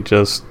basically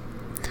just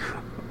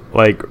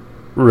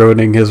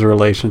ruining his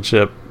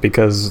relationship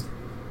because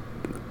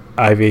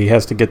Ivy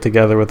has to get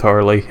together with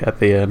Harley at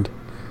the end.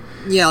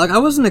 Yeah, I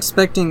wasn't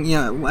expecting.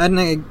 Yeah, when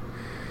I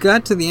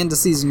got to the end of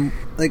season,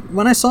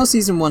 when I saw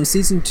season 1,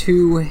 season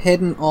 2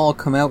 hadn't all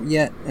come out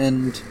yet,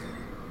 and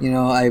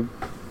I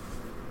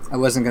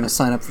wasn't going to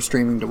sign up for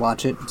streaming to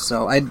watch it.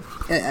 So I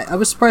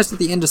was surprised at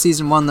the end of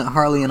season 1 that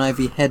Harley and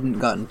Ivy hadn't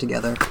gotten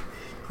together,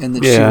 and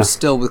that she was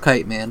still with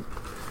Kite Man.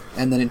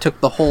 And then it took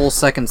the whole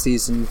second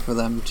season for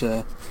them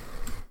to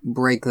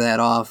break that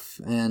off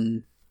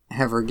and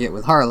have her get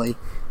with Harley,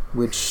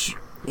 which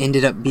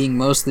ended up being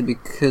mostly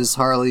because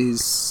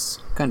Harley's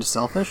kind of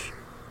selfish.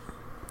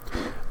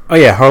 Oh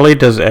yeah, Harley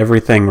does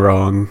everything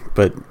wrong,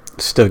 but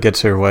still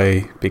gets her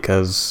way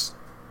because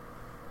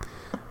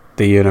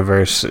the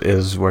universe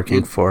is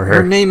working for her.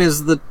 Her name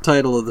is the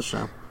title of the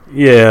show.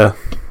 Yeah.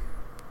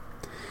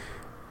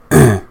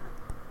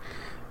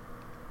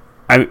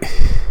 I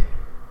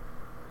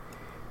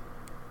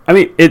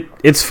mean,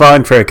 it's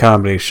fine for a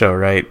comedy show,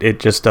 right? It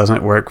just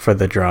doesn't work for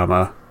the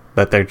drama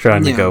that they're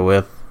trying to go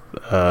with.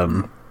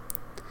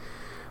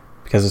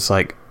 Because it's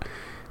like,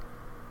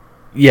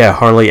 yeah,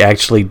 Harley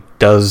actually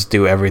does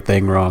do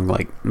everything wrong.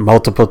 Like,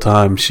 multiple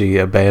times she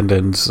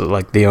abandons,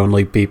 like, the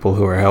only people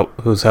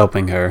who's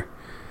helping her.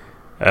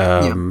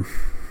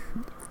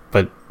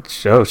 But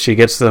she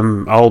gets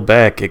them all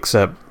back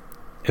except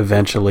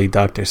eventually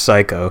Dr.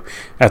 Psycho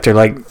after,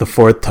 like, the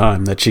fourth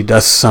time that she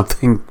does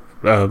something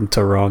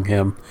to wrong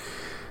him.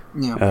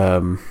 Yeah.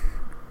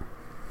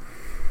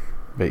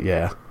 But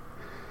yeah.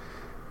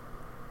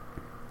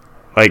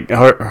 Like,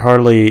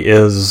 Harley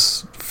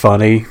is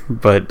funny,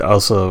 but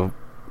also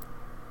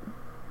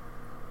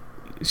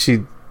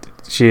she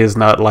is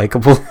not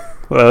likable.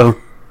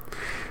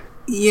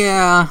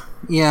 Yeah,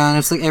 and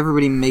it's like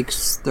everybody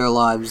makes their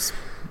lives,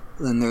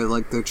 and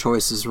their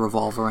choices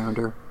revolve around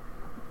her.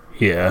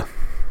 Yeah.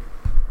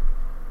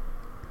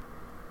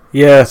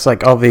 Yeah, it's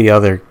like all the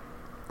other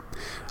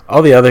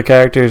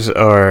characters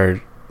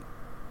are,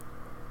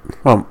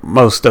 well,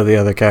 most of the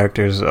other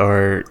characters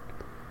are,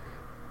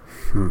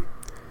 how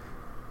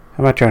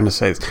am I trying to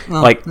say this?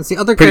 Well, like, there's the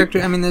other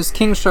character. I mean, there's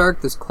King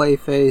Shark, there's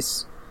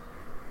Clayface.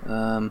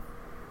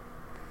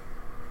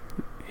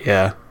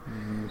 Yeah.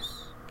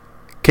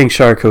 King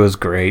Shark, who is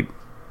great.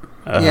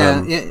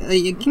 Yeah,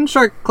 King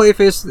Shark,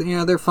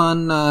 Clayface, they're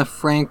fun.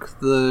 Frank,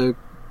 the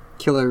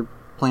killer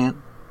plant.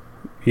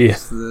 Yeah.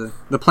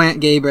 The plant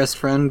gay best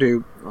friend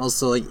who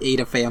also, like, ate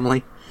a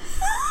family.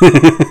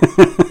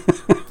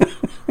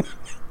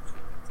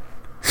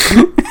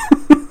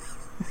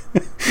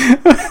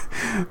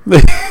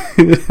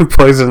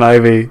 Poison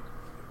Ivy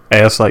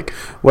asks, like,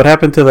 what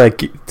happened to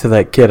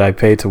that kid I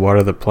paid to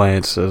water the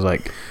plants? It was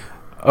like,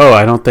 oh,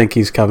 I don't think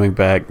he's coming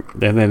back.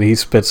 And then he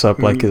spits up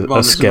like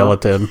a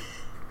skeleton.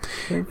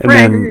 And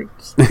then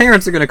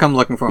parents are going to come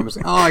looking for him and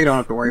say, oh, you don't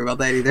have to worry about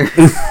that either.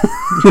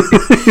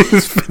 He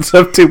spits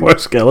up 2 more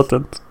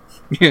skeletons.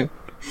 Yeah.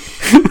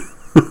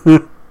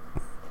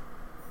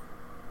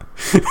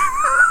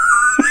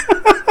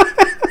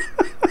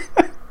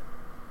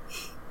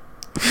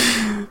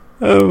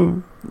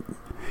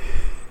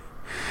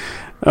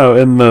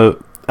 and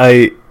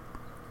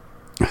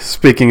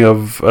speaking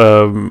of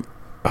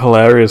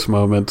hilarious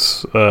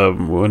moments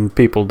when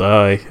people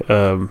die,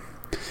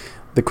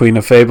 the Queen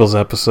of Fables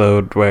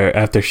episode where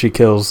after she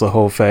kills the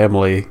whole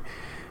family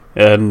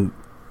and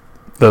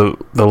the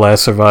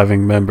last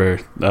surviving member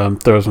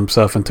throws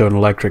himself into an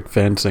electric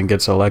fence and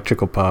gets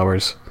electrical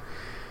powers.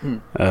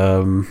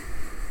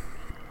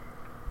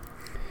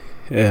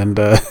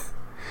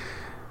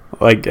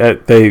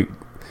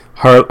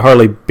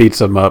 Harley beats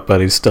him up,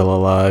 but he's still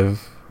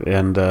alive,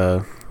 and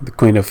the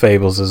Queen of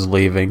Fables is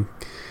leaving,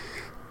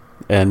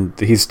 and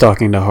he's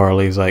talking to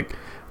Harley. He's like,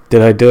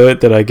 did I do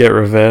it? Did I get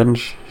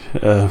revenge?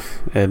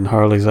 And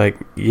Harley's like,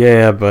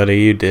 yeah, buddy,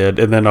 you did.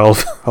 And then all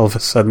of a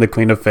sudden the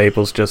Queen of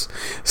Fables just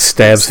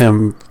stabs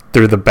him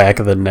through the back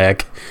of the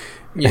neck.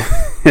 Yeah.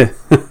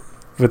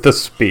 With a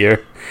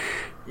spear.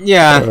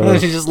 Yeah, and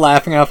she's just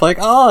laughing off like,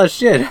 oh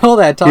shit, all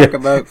that talk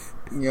about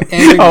ending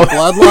the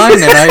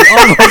bloodline, and I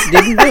almost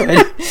didn't do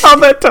it. All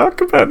that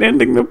talk about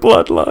ending the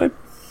bloodline.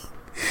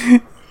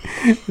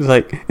 He's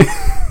like...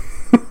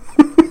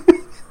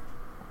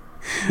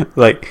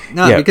 like,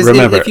 no, yeah, because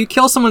remember, if you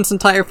kill someone's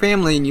entire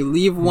family and you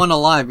leave one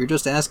alive, you're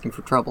just asking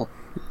for trouble.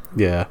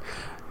 Yeah.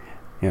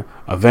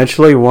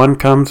 Eventually one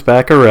comes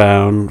back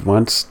around,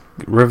 wants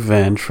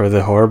revenge for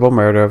the horrible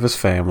murder of his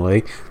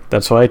family.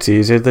 That's why it's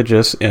easier to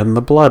just end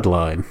the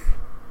bloodline.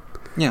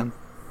 Yeah.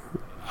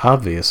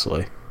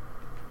 Obviously.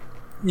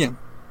 Yeah.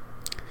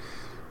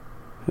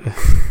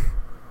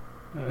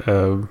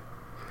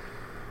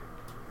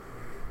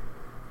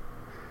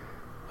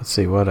 Let's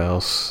see, what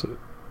else?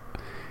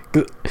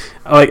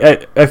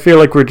 Like, I feel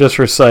like we're just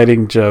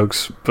reciting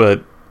jokes,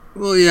 but...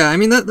 Well, yeah, I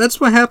mean,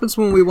 that's what happens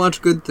when we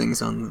watch good things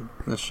on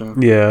this show.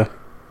 Yeah.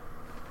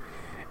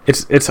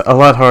 It's a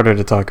lot harder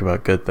to talk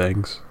about good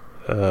things.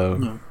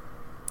 Yeah.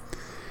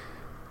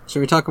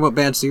 Should we talk about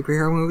bad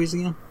superhero movies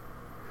again?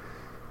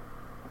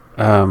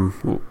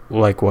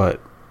 Like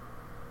what?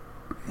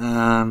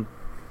 I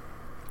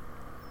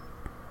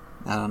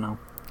don't know.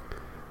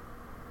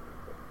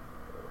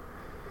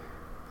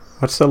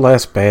 What's the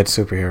last bad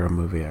superhero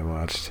movie I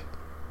watched?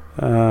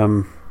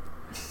 One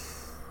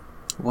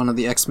of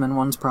the X-Men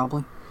ones,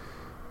 probably.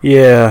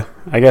 Yeah,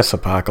 I guess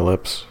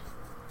Apocalypse.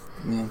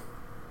 Yeah.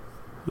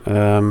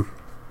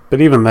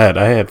 But even that,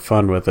 I had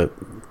fun with it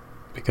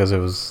because it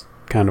was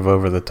kind of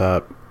over the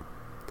top.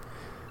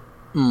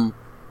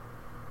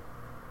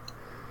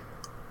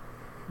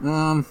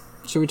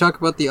 Should we talk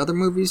about the other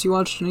movies you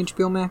watched on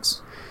HBO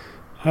Max?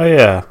 Oh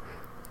yeah.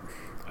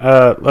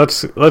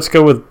 Let's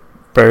go with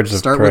Birds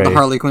of Prey. Start with the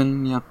Harley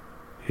Quinn, yeah.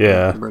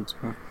 Yeah. Birds of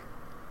Prey.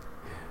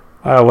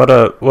 Wow,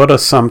 what a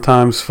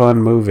sometimes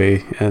fun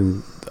movie,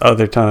 and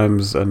other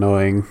times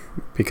annoying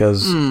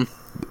because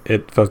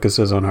it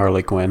focuses on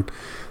Harley Quinn,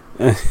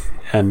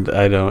 and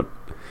I don't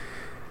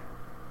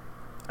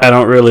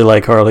really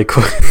like Harley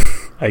Quinn.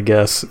 I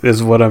guess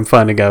is what I'm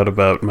finding out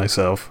about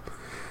myself.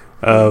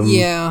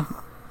 Yeah,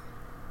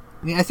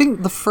 I mean, I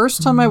think the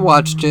first time I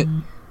watched it,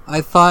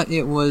 I thought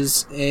it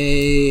was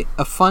a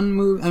fun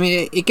movie. I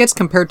mean, it gets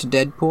compared to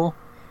Deadpool,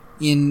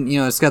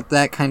 it's got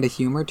that kind of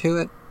humor to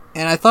it,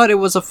 and I thought it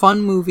was a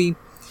fun movie.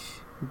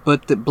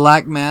 But the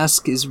Black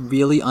Mask is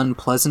really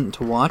unpleasant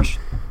to watch,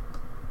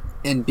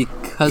 and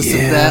because of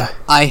that,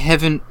 I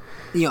haven't.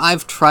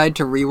 I've tried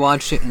to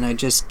rewatch it, and I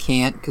just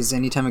can't, because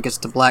anytime it gets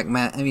to Black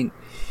Mask, I mean,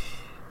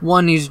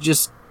 one, he's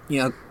just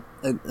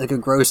like a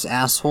gross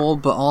asshole,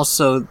 but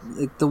also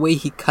like, the way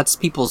he cuts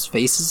people's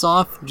faces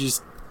off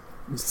just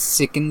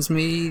sickens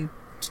me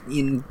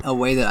in a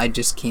way that I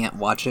just can't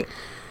watch it.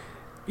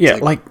 Yeah,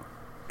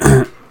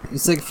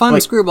 it's like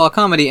fun screwball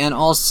comedy, and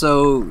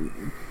also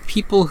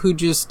people who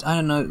just, I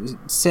don't know,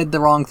 said the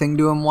wrong thing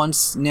to him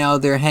once, now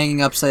they're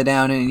hanging upside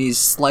down and he's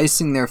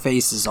slicing their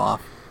faces off.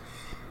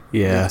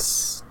 Yeah.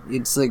 It's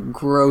like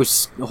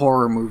gross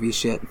horror movie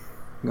shit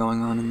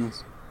going on in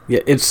this.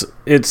 Yeah, it's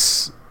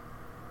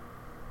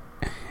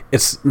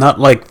not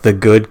like the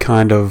good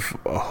kind of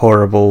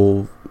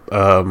horrible,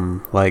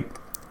 like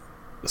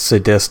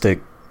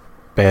sadistic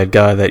bad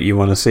guy that you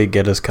want to see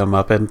get his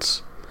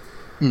comeuppance.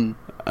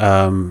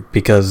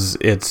 Because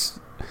it's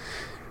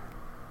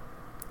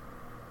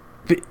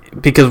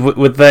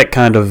with that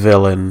kind of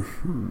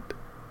villain,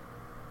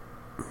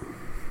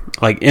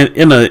 like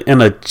in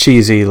a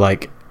cheesy,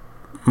 like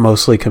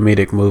mostly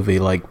comedic movie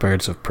like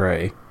Birds of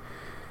Prey,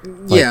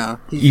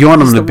 you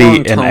want him to be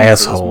an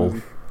asshole.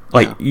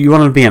 You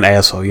want him to be an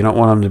asshole. You don't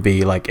want him to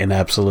be like an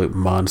absolute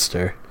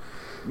monster.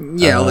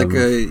 Yeah, like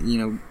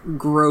a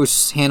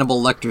gross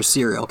Hannibal Lecter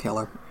serial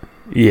killer.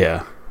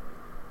 Yeah.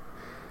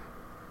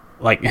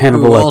 Like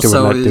Hannibal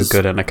Lecter would not do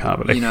good in a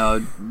comedy.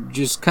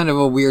 Just kind of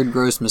a weird,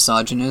 gross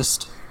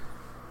misogynist.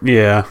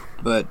 Yeah.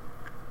 But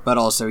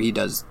also he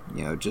does,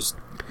 just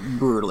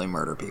brutally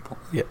murder people.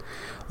 Yeah.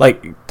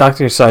 Like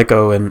Dr.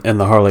 Psycho in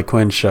the Harley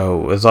Quinn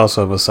show is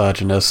also a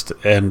misogynist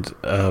and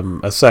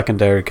a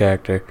secondary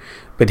character,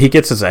 but he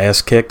gets his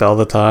ass kicked all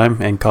the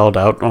time and called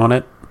out on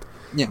it.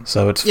 Yeah.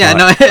 So it's fine.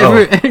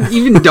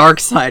 Even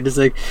Darkseid is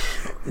like,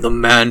 the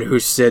man who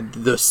said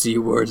the C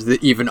words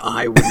that even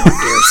I would not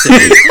dare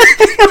say.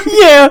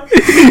 Yeah.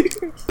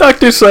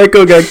 Dr.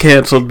 Psycho got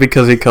canceled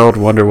because he called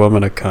Wonder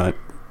Woman a cunt.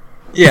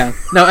 Yeah.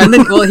 No, and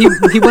then,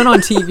 he went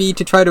on TV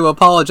to try to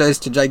apologize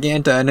to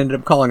Giganta and ended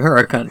up calling her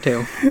a cunt,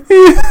 too.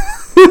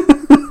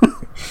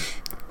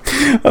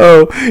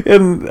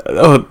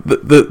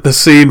 The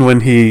scene when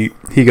he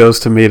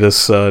goes to meet his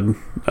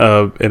son,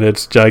 and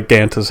it's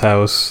Giganta's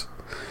house,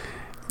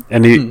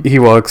 and he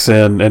walks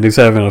in, and he's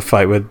having a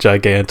fight with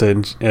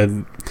Giganta,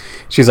 and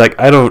she's like,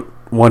 I don't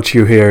want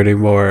you here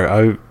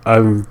anymore.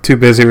 I'm too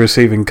busy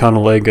receiving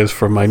cunnilingus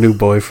from my new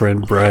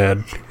boyfriend,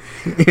 Brad.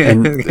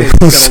 And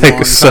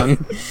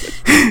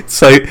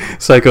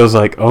Psycho's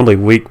like, only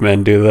weak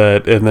men do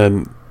that. And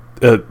then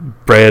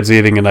Brad's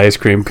eating an ice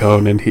cream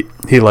cone, and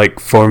he like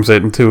forms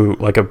it into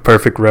like a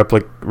perfect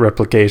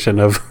replication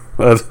of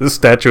the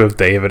statue of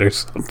David or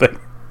something.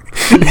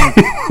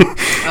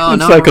 Oh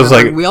no! Psycho's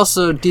like, we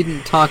also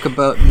didn't talk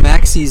about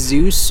Maxi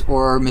Zeus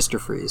or Mr.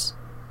 Freeze.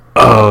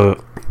 Oh,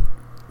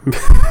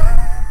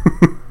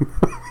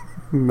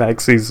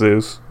 Maxi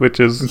Zeus, which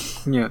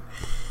is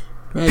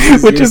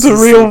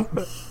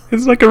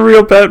it's like a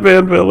real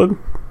Batman villain.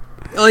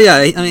 Oh yeah,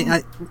 I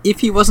mean, if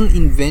he wasn't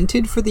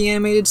invented for the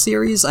animated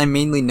series, I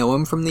mainly know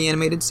him from the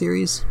animated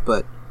series,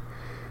 but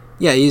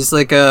yeah, he's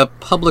like a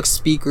public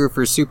speaker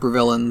for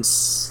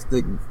supervillains,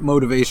 the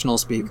motivational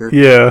speaker.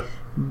 Yeah.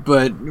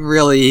 But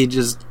really, he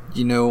just,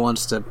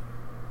 wants to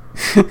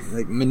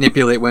like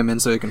manipulate women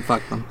so he can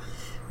fuck them.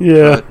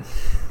 Yeah.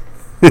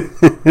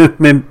 And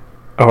then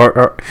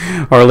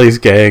Harley's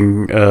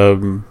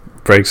gang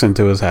breaks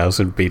into his house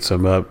and beats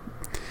him up.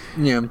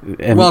 Yeah.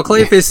 Well,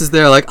 Clayface is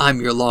there like,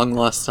 I'm your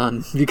long-lost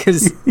son,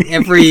 because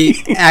every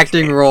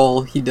acting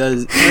role he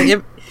does...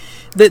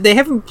 They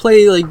have him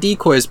play like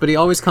decoys, but he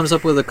always comes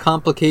up with a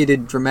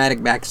complicated,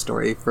 dramatic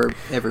backstory for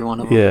every one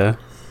of them. Yeah.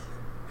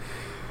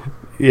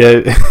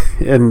 Yeah,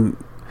 and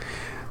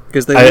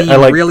because they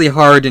lean really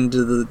hard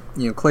into the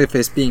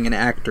Clayface being an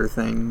actor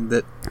thing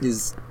that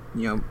is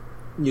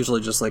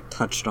usually just like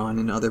touched on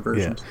in other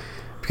versions. Yeah.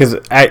 Because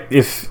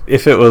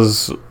if it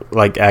was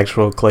like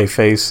actual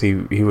Clayface,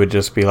 he would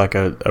just be like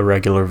a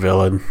regular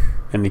villain,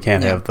 and you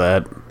can't have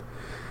that.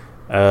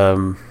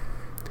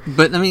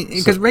 But I mean,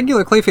 because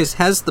regular Clayface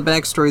has the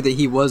backstory that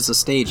he was a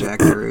stage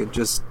actor. It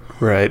just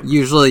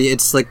usually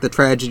it's like the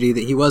tragedy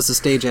that he was a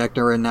stage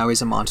actor and now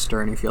he's a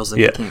monster and he feels like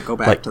he can't go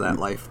back to that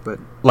life. But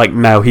like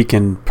now he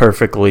can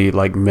perfectly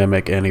like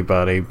mimic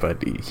anybody,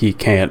 but he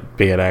can't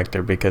be an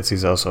actor because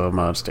he's also a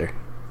monster.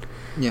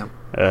 Yeah.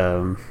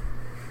 But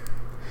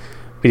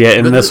yeah,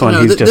 in this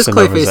one he's just an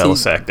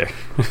overzealous actor.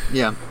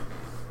 Yeah.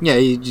 Yeah,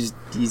 he's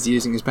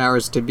using his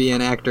powers to be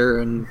an actor,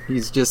 and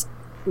he's just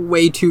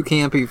way too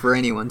campy for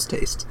anyone's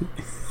taste.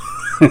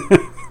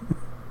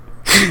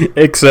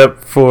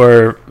 except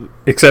for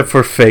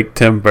fake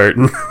Tim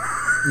Burton.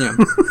 Yeah.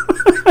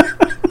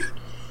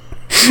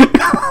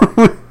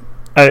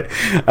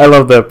 I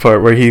love that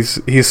part where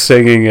he's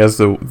singing as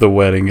the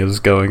wedding is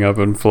going up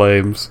in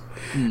flames,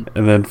 and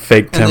then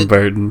fake Tim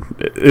Burton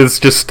is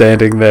just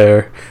standing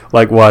there,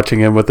 like watching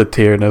him with a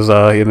tear in his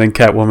eye, and then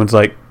Catwoman's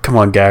like, "Come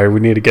on, Gary, we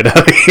need to get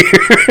out of here."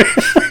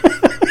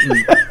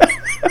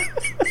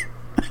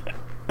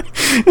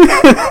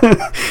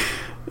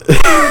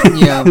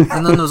 Yeah,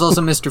 and then there's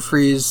also Mr.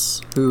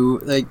 Freeze, who,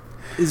 like,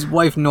 his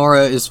wife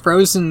Nora is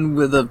frozen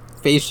with a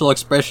facial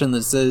expression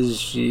that says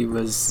she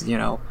was,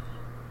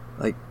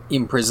 like,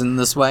 imprisoned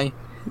this way.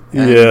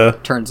 And yeah.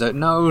 Turns out,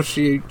 no,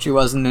 she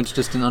wasn't. It's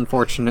just an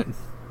unfortunate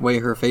way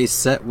her face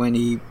set when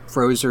he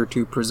froze her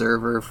to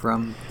preserve her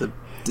from the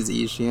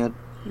disease she had.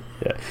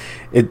 Yeah,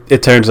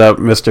 it turns out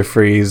Mr.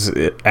 Freeze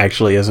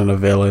actually isn't a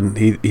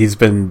villain. He's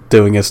been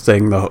doing his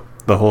thing the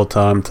whole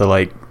time to,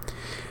 like,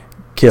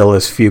 kill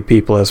as few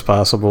people as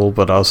possible,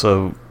 but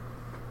also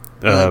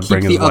bring his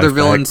keep the other wife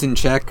villains back. in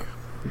check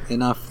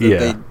enough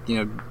that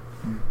they,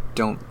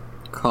 don't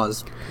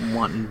cause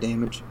wanton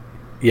damage.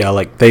 Yeah,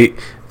 like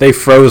they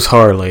froze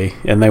Harley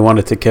and they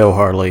wanted to kill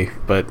Harley,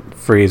 but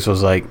Freeze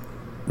was like,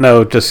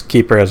 "No, just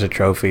keep her as a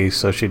trophy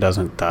so she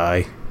doesn't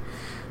die."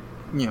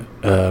 Yeah.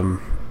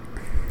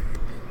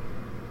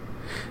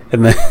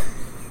 And then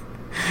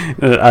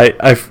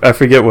I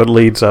forget what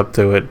leads up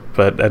to it,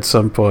 but at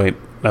some point,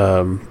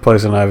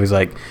 Poison Ivy's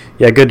like,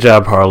 "Yeah, good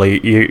job, Harley.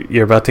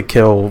 You're about to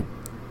kill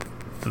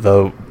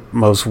the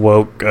most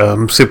woke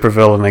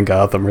supervillain in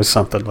Gotham," or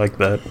something like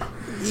that.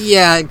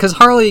 Yeah, because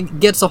Harley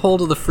gets a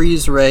hold of the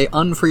freeze ray,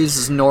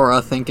 unfreezes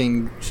Nora,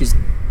 thinking she's,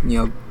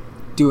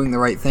 doing the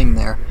right thing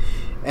there.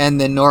 And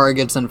then Nora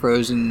gets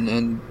unfrozen,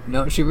 and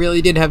no, she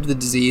really did have the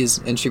disease,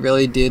 and she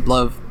really did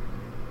love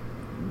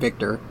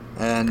Victor,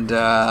 and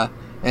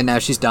now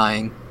she's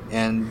dying.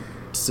 And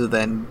so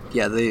then,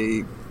 yeah,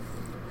 I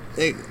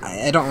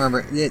don't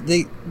remember.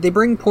 They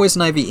bring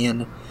Poison Ivy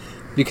in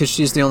because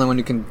she's the only one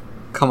who can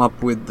come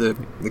up with the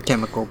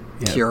chemical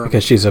cure.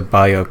 Because she's a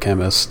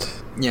biochemist.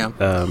 Yeah.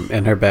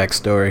 And her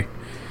backstory.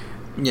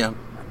 Yeah.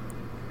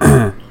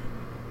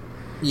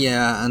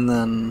 Yeah, and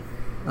then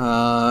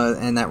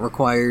and that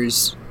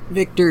requires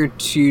Victor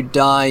to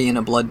die in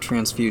a blood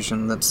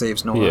transfusion that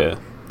saves Nora. Yeah.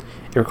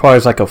 It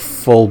requires like a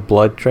full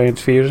blood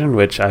transfusion,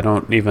 which I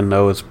don't even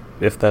know if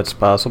that's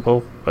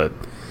possible, but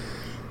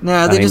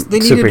nah, they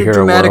needed a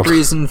dramatic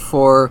reason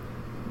for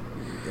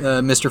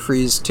Mr.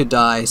 Freeze to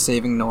die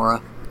saving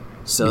Nora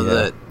so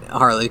that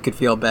Harley could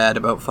feel bad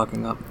about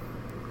fucking up.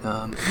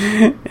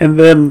 And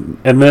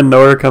then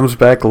Nora comes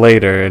back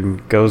later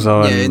and goes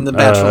on in the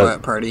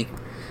bachelorette party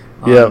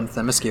on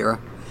Themyscira.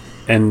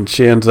 And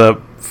she ends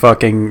up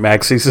fucking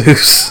Maxie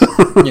Zeus.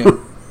 Yeah.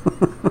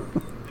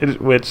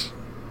 Which,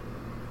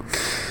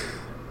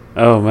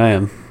 oh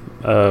man,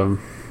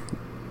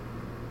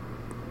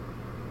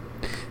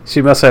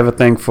 she must have a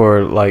thing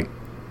for like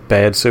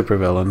bad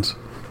supervillains.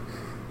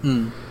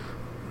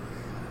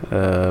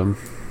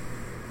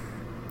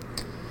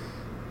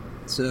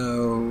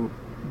 So,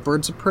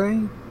 Birds of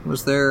Prey?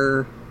 Was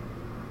there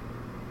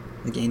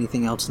like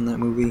anything else in that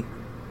movie?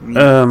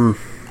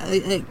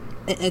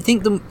 I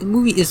think the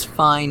movie is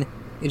fine.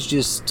 It's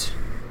just,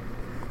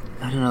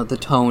 I don't know, the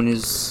tone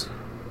is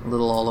a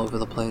little all over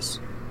the place.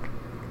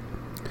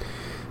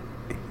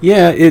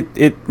 Yeah,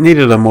 it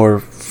needed a more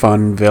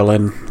fun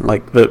villain.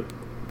 Like the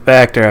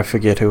actor, I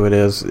forget who it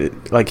is.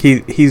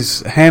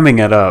 He's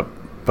hamming it up,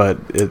 but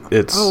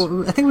it's.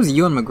 Oh, I think it was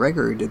Ewan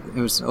McGregor who did.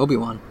 It was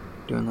Obi-Wan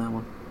doing that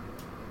one.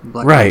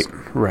 Right.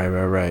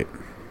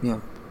 Yeah.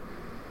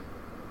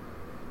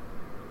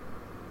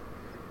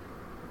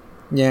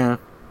 Yeah.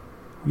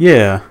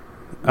 Yeah.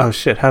 Oh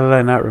shit! How did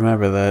I not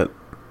remember that?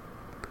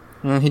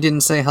 He didn't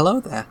say hello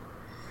there.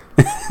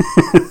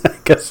 I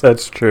guess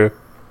that's true.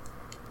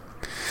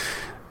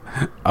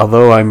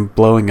 Although I'm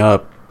blowing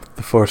up,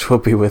 the Force will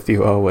be with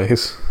you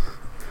always.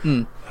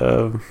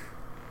 Hello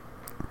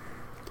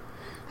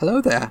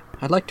there.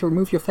 I'd like to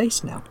remove your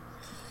face now.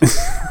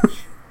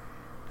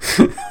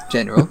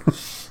 General.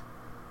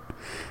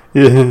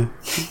 Yeah.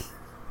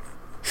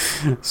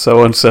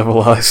 So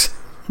uncivilized.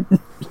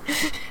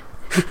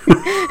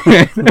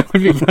 That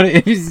would be funny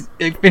if he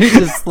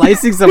finishes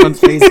slicing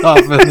someone's face off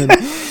and then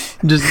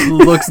just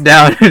looks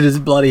down at his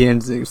bloody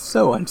hands and says,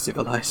 so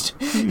uncivilized.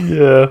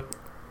 Yeah.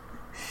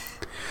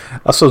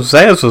 Also,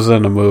 Zaz was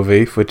in a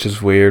movie, which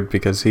is weird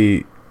because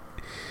he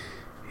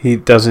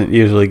doesn't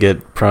usually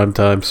get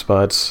primetime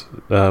spots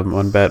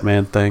on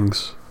Batman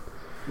things.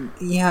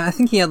 Yeah, I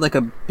think he had like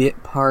a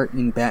bit part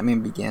in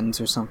Batman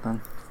Begins or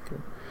something.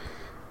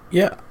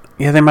 Yeah,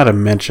 they might have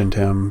mentioned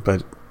him,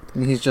 but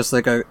he's just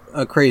like a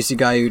crazy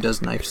guy who does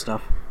knife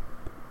stuff.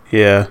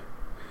 Yeah.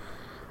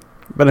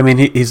 But I mean,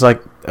 he's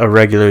like a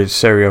regular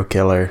serial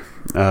killer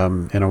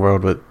in a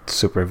world with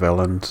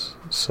supervillains,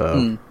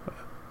 so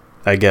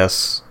I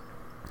guess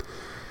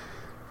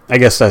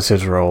that's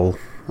his role.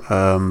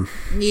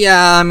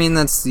 Yeah, I mean,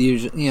 that's the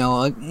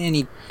usual.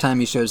 Any time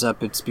he shows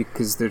up, it's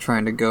because they're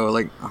trying to go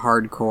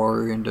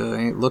hardcore into.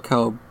 Hey, look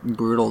how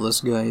brutal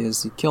this guy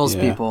is. He kills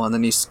people and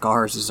then he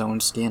scars his own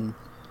skin.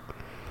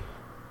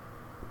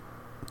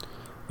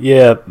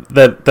 Yeah,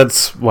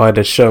 that's why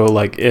to show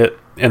it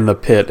in the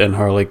pit in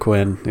Harley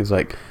Quinn. He's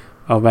like,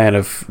 oh man,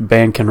 if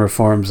Bane can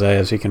reform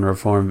Zaz, he can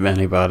reform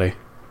anybody.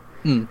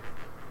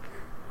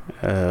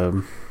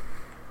 Oh,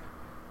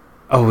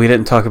 we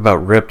didn't talk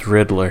about Ripped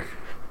Riddler.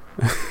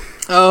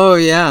 Oh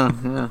yeah.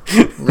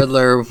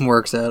 Riddler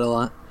works out a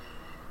lot.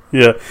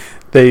 Yeah,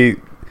 they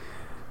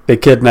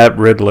kidnap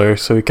Riddler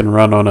so he can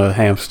run on a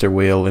hamster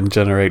wheel and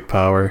generate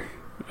power.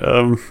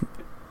 And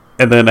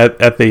then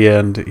at the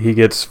end, he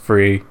gets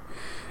free,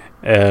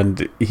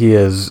 and he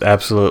is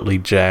absolutely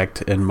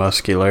jacked and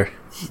muscular,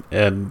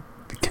 and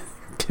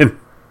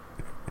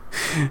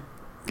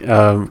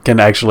can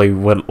actually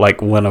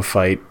win a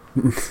fight,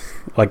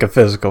 like a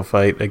physical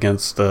fight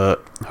against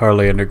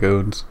Harley and her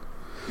goons.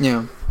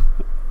 Yeah.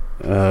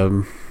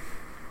 And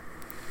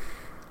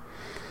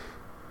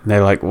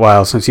they're like,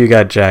 wow, since you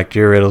got jacked,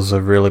 your riddles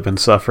have really been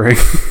suffering.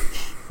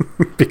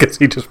 Because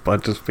he just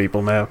punches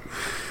people now.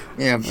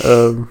 Yeah.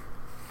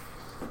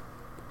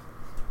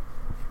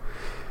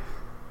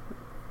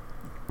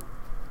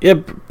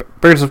 Yeah,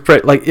 Birds of Prey,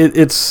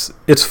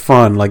 it's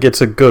fun.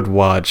 It's a good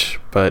watch,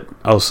 but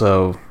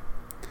also,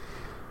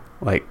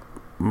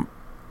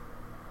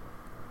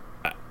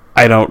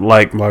 I don't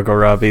like Margot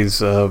Robbie's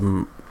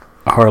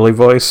Harley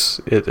voice.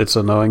 It's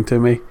annoying to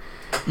me.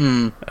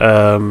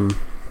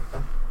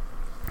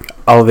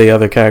 All the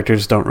other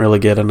characters don't really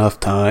get enough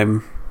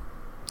time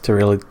to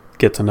really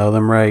get to know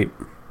them right.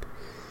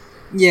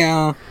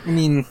 Yeah, I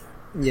mean,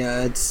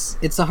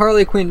 it's a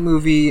Harley Quinn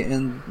movie,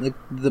 and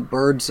the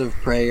Birds of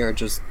Prey are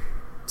just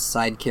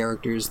side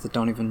characters that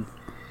don't even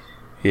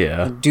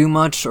do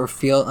much or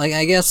feel.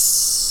 I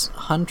guess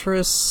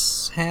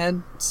Huntress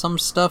had some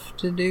stuff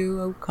to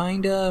do,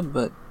 kinda,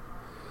 but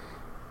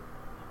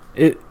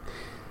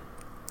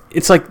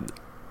it's like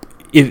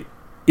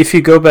if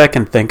you go back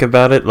and think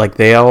about it,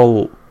 they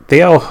all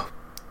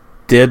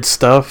did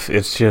stuff.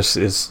 It's just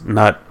it's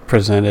not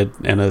presented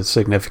in a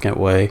significant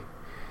way.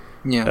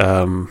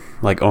 Yeah.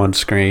 On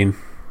screen.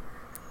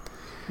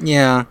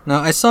 Yeah. Now,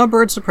 I saw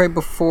Birds of Prey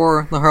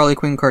before the Harley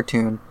Quinn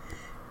cartoon,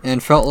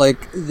 and felt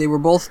like they were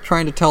both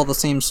trying to tell the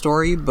same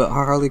story, but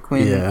Harley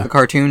Quinn, the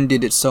cartoon,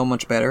 did it so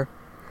much better.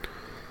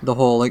 The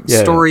whole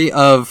story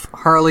of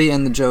Harley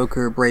and the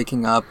Joker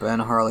breaking up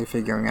and Harley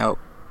figuring out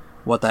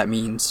what that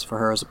means for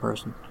her as a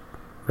person.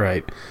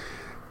 Right.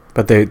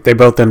 But they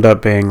both end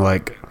up being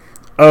like,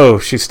 oh,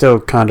 she's still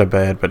kind of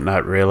bad, but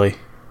not really.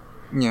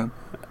 Yeah.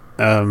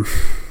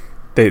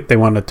 They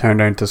want to turn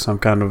her into some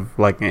kind of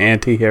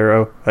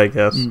anti-hero, I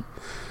guess.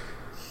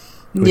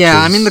 Yeah,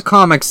 I mean the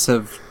comics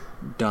have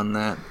done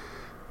that.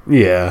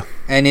 Yeah.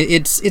 And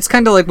it's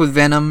kind of like with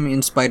Venom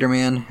in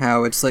Spider-Man,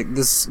 how it's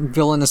this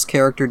villainous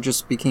character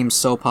just became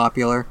so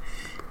popular,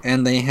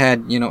 and they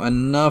had,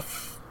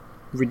 enough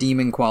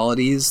redeeming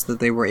qualities that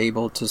they were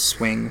able to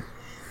swing,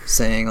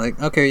 saying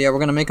okay, yeah, we're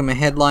going to make him a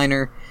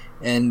headliner,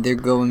 and they're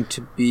going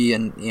to be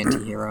an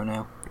anti-hero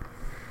now.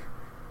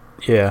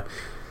 Yeah.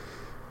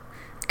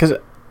 Because,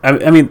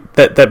 I mean,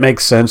 that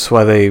makes sense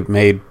why they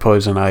made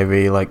Poison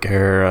Ivy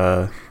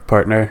her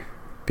partner,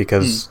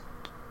 because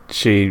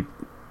she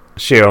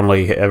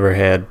only ever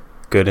had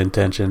good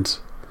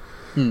intentions.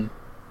 Even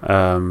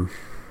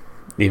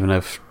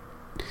if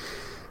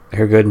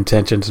her good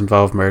intentions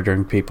involve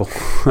murdering people.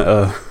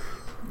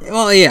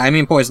 Well, yeah, I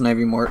mean, Poison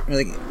Ivy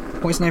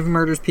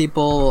murders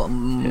people.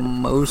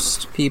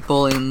 Most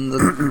people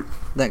in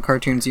that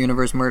cartoon's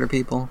universe murder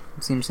people,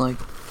 it seems like.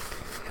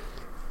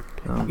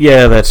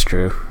 Yeah, that's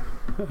true.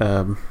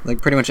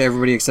 Pretty much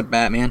everybody except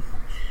Batman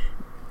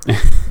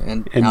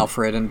and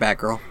Alfred and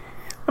Batgirl.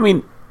 I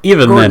mean,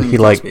 even Gordon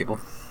then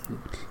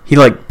he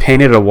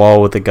painted a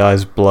wall with the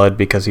guy's blood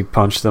because he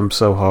punched them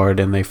so hard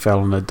and they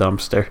fell in a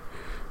dumpster.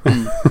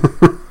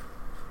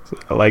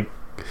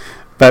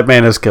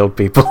 Batman has killed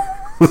people.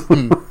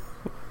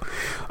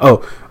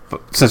 Oh,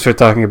 since we're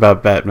talking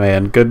about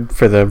Batman, good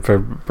for them for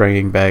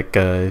bringing back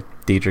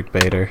Diedrich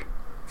Bader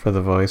for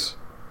the voice.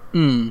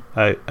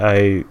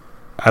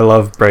 I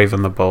love Brave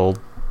and the Bold,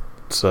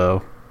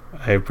 so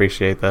I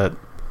appreciate that.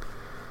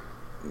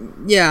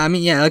 Yeah, I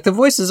mean, the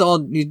voices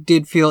all you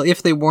did feel,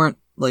 if they weren't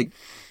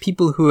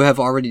people who have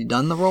already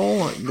done the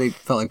role, they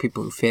felt like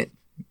people who fit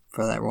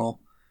for that role.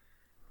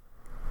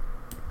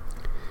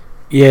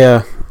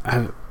 Yeah,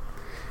 a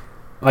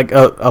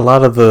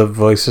lot of the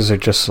voices are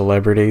just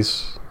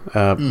celebrities,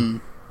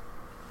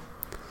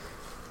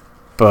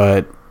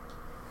 but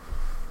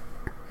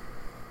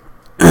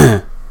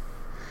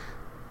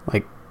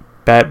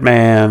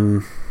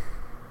Batman.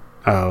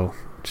 Oh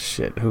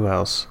shit! Who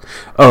else?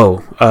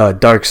 Oh,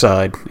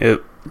 Darkseid.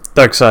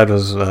 Darkseid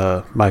was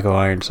Michael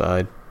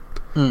Ironside,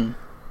 who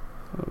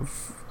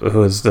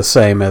is the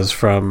same as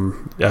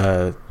from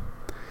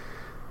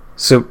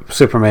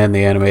Superman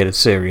the Animated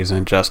Series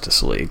and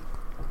Justice League.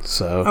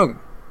 So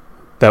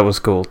that was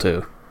cool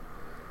too.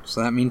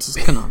 So that means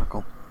it's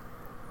canonical.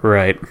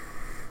 Right.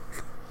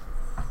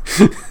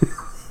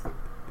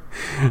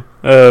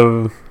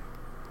 um.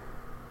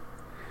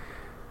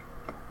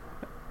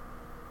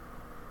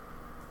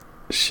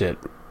 Shit.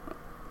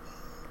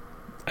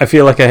 I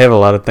feel like I have a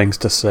lot of things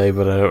to say,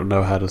 but I don't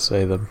know how to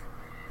say them.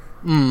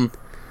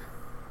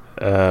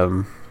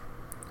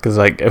 Because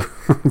like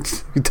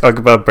we talk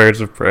about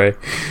Birds of Prey,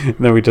 and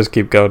then we just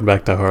keep going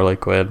back to Harley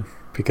Quinn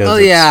because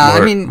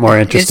more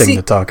interesting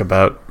to talk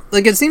about.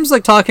 Like, it seems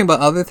like talking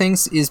about other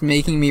things is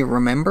making me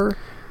remember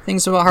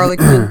things about Harley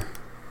Quinn.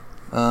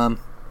 Because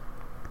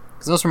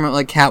I also remember,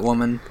 like,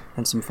 Catwoman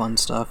and some fun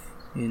stuff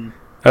in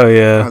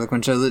Harley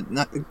Quinn show.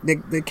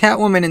 The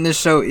Catwoman in this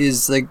show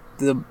is, like,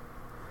 the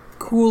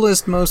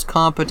coolest, most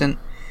competent,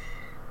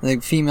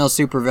 like, female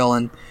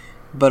supervillain,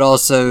 but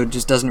also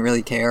just doesn't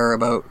really care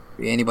about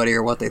anybody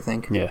or what they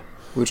think. Yeah.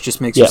 Which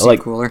just makes her seem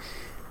cooler.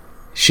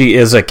 She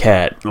is a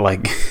cat.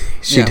 Like,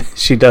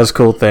 she does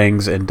cool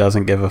things and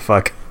doesn't give a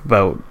fuck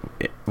about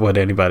what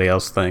anybody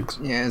else thinks.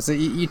 Yeah, so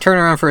you turn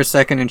around for a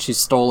second and she's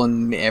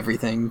stolen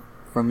everything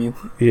from you.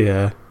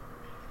 Yeah.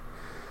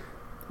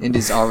 And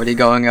is already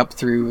going up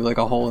through, like,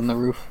 a hole in the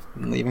roof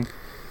and leaving.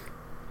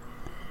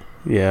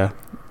 Yeah.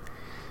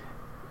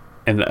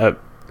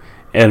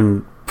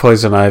 And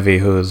Poison Ivy,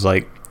 who is,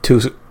 like,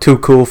 too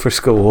cool for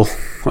school.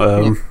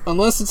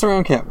 Unless it's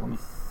around Catwoman.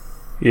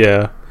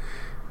 Yeah.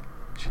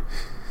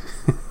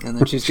 And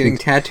then she's getting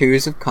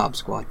tattoos of Cop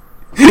Squad.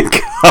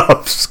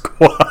 Cop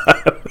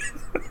Squad.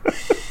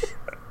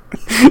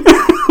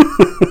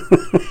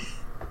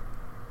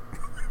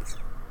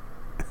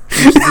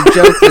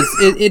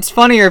 It's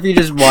funnier if you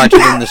just watch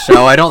it in the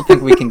show. I don't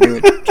think we can do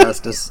it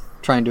justice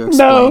trying to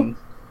explain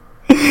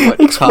what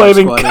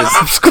explaining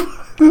Cop Squad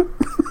is.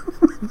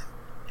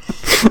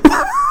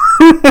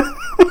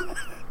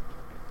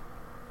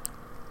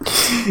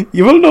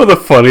 You want to know the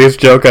funniest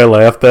joke I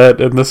laughed at,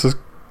 and this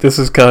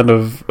is kind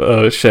of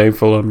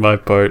shameful on my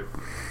part.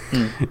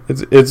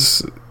 It's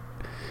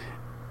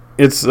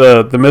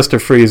the Mr.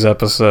 Freeze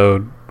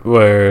episode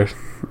where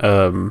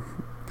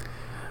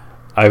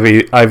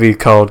Ivy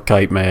called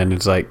Kite Man.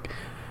 It's like,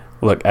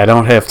 look, I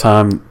don't have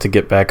time to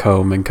get back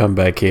home and come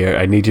back here.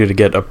 I need you to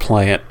get a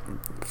plant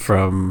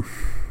from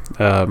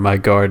my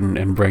garden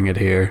and bring it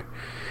here.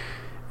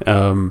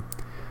 So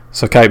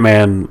Kite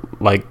Man,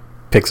 like,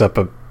 picks up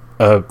a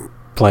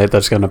plant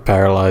that's going to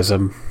paralyze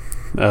him,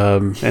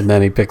 and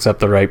then he picks up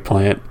the right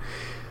plant.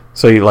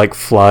 So he, like,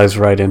 flies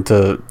right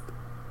into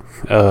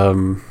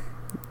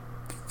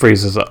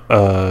Freeze's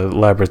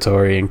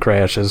laboratory and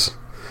crashes.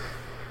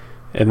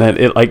 And then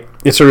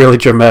it's a really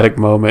dramatic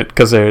moment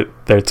because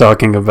they're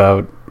talking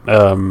about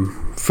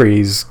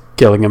Freeze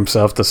killing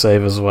himself to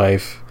save his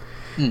wife,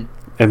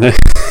 and then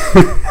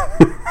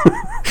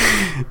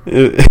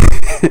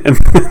and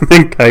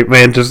then Kite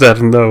Man just out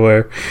of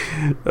nowhere,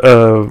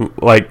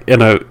 like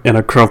in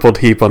a crumpled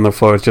heap on the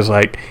floor, it's just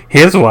like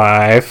his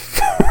wife.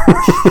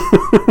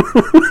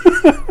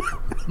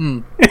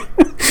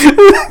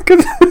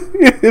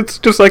 It's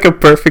just like a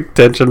perfect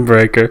tension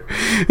breaker.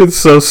 It's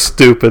so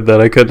stupid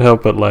that I couldn't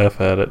help but laugh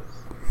at it.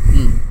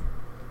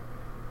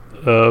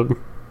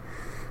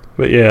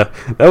 But yeah,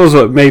 that was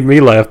what made me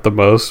laugh the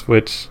most,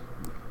 which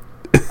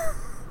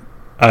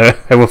I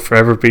will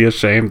forever be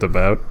ashamed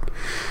about.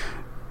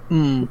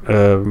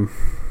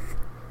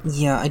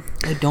 Yeah, I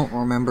don't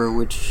remember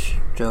which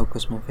joke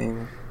was my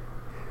favorite.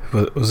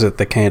 Was it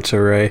the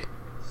cancer ray?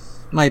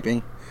 Might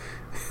be.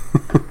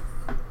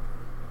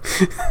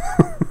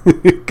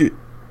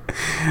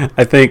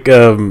 I think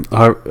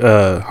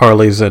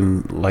Harley's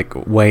in, like, a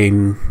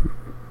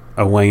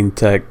Wayne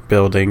Tech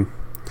building.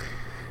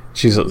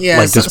 She's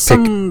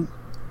some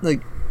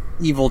like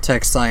evil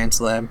tech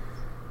science lab.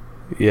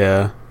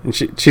 Yeah, and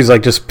she's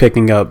like just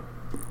picking up,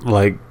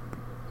 like,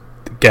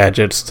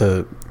 gadgets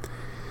to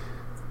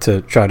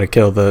try to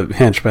kill the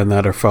henchmen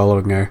that are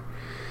following her.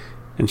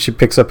 And she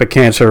picks up a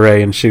cancer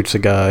ray and shoots a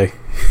guy.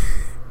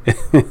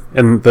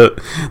 And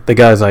the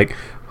guy's like,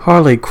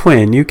 Harley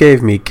Quinn, you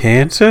gave me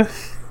cancer?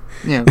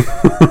 Yeah.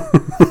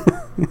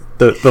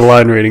 The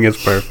line reading is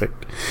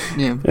perfect.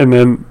 Yeah. And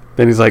then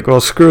he's like,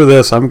 well, screw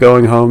this, I'm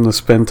going home to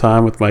spend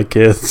time with my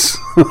kids.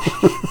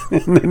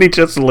 And then he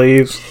just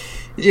leaves.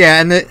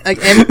 Yeah, and the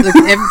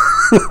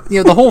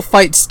whole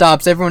fight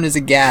stops. Everyone is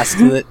aghast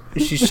that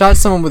she shot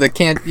someone with a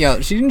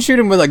she didn't shoot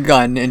him with a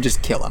gun and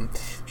just kill him.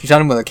 She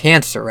shot him with a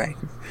cancer ray.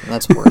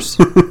 That's worse.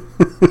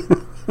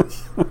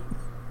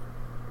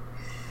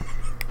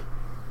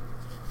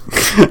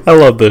 I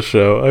love this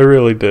show. I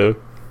really do.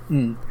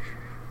 No,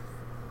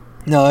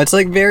 it's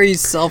like very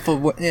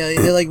self-aware.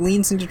 It like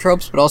leans into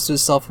tropes, but also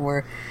is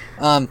self-aware.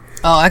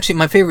 Actually,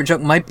 my favorite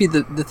joke might be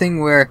the thing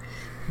where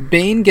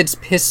Bane gets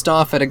pissed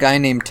off at a guy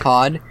named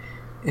Todd,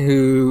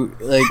 who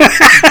like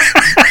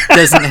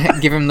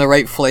doesn't give him the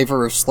right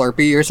flavor of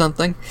Slurpee or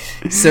something.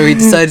 So he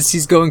decides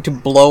he's going to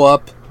blow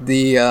up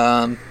the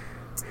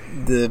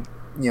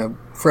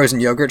frozen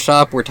yogurt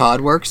shop where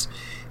Todd works,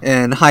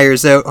 and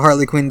hires out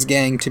Harley Quinn's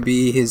gang to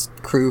be his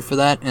crew for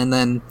that. And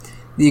then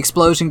the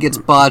explosion gets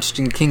botched,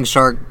 and King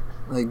Shark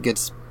like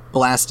gets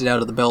blasted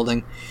out of the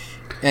building,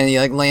 and he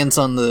like lands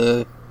on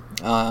the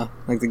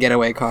like the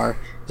getaway car.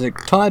 He's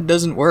like, Todd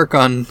doesn't work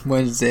on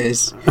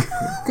Wednesdays.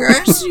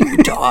 Curse you,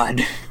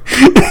 Todd.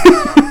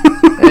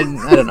 And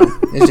I don't know.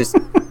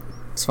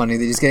 It's funny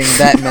that he's getting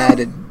that mad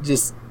at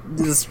just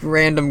this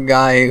random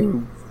guy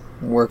who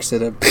works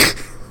at a,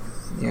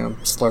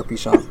 Slurpee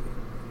shop.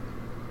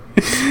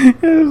 Yeah,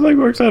 it's like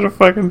works at a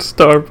fucking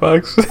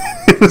Starbucks.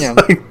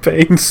 It's like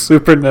Bane's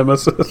super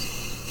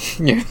nemesis.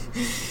 Yeah.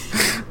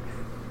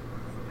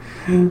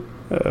 And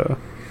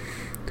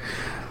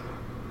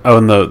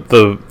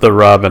the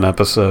Robin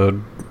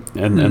episode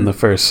in the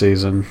first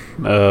season,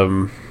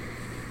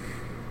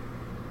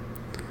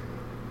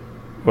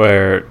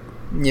 where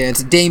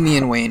it's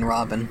Damian Wayne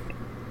Robin.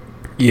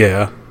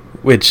 Yeah,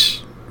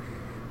 which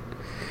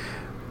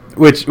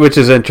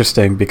is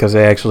interesting because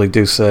they actually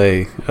do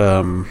say,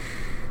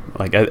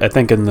 like I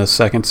think in the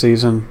second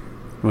season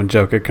when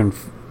Joker it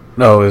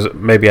was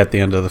maybe at the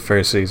end of the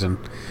first season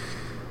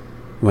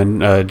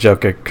when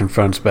Joker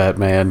confronts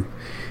Batman.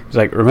 He's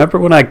like, remember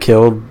when I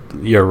killed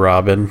your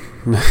Robin?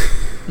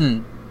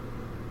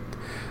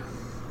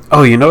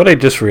 Oh, you know what I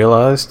just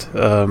realized?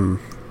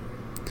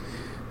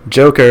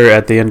 Joker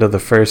at the end of the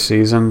first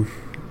season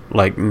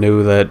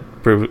knew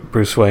that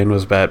Bruce Wayne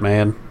was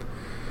Batman,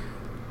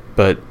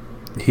 but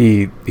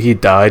he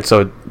died,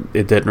 so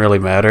it didn't really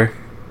matter.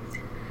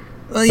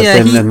 Well,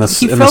 yeah, he fell in the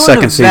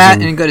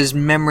vat and got his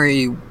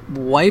memory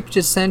wiped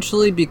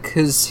essentially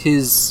because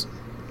his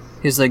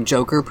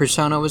Joker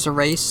persona was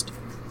erased.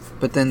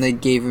 But then they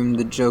gave him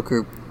the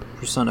Joker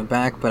persona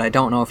back, but I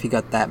don't know if he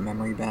got that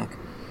memory back.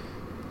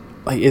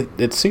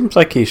 It seems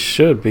like he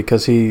should,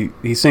 because he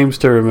seems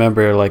to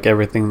remember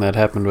everything that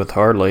happened with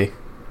Harley.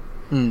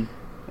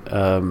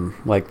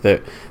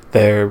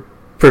 Their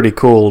pretty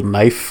cool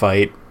knife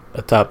fight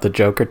atop the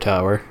Joker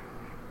Tower.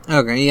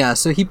 Okay, yeah,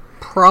 so he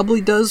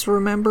probably does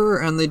remember,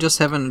 and they just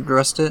haven't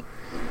addressed it.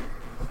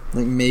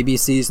 Maybe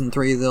season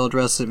 3 they'll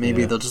address it,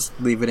 maybe they'll just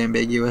leave it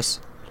ambiguous.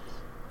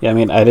 Yeah, I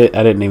mean, I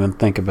didn't even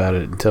think about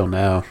it until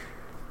now.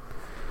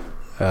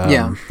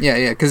 Yeah,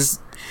 because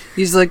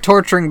he's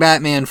torturing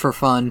Batman for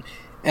fun,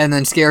 and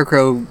then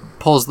Scarecrow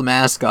pulls the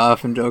mask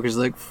off, and Joker's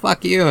like,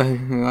 fuck you,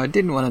 I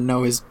didn't want to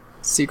know his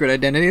secret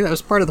identity, that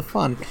was part of the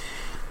fun.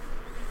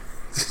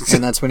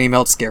 And that's when he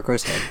melts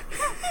Scarecrow's head.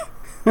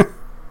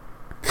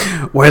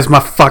 Where's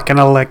my fucking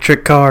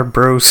electric car,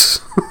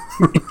 Bruce?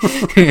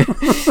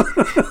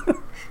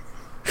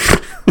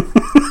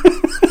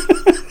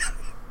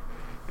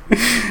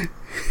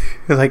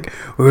 We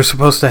were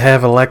supposed to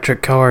have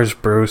electric cars,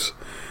 Bruce.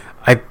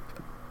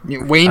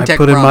 Wayne Tech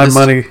put in promised.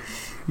 my money.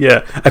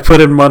 Yeah, I put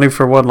in money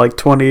for one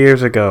 20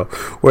 years ago.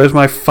 Where's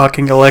my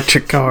fucking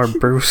electric car,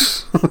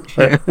 Bruce?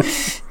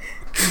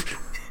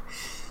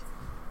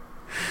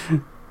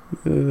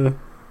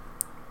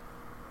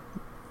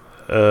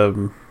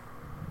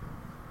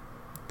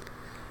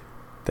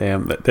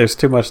 Damn, there's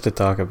too much to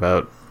talk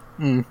about.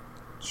 Should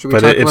we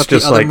talk about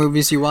the other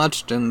movies you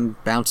watched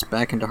and bounce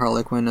back into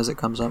Harley Quinn as it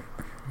comes up?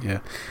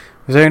 Yeah.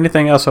 Is there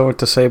anything else I want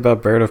to say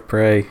about Bird of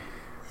Prey?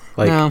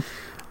 No.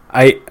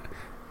 I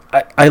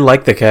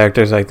like the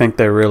characters. I think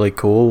they're really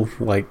cool.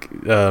 I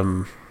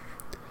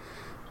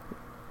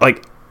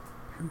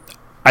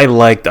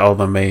liked all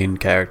the main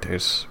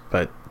characters,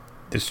 but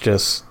it's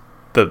just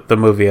the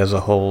movie as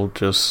a whole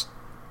just...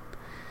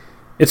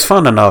 It's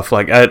fun enough.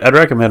 I'd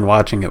recommend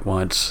watching it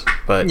once,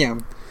 but... Yeah.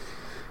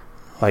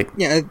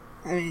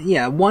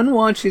 One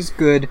watch is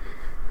good,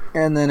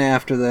 and then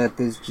after that,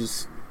 there's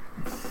just...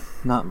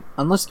 not...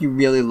 Unless you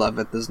really love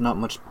it, there's not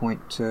much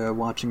point to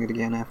watching it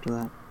again after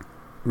that.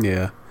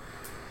 Yeah.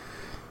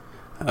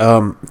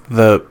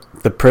 The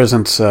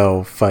prison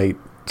cell fight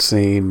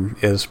scene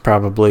is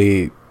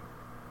probably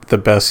the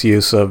best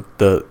use of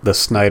the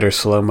Snyder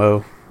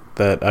slow-mo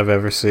that I've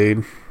ever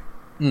seen.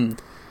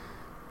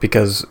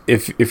 Because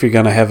if you're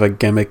gonna have a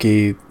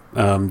gimmicky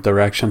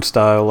direction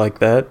style like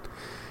that,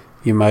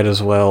 you might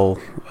as well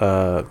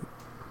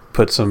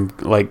put some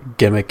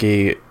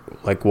gimmicky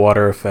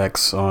water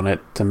effects on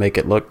it to make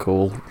it look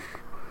cool.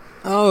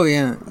 Oh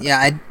yeah.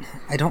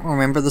 I don't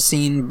remember the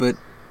scene, but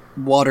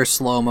water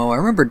slow-mo. I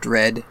remember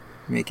Dredd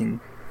making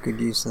good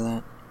use of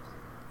that.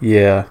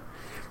 Yeah.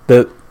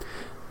 The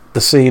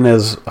scene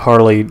is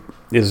Harley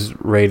is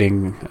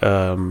raiding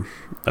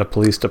a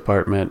police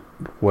department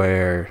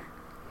where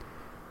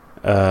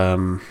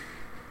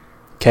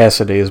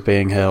Cassidy is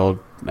being held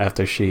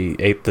after she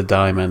ate the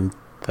diamond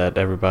that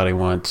everybody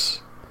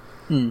wants.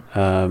 Was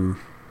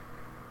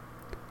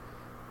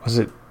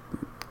it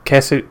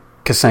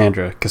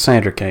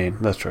Cassandra Cain,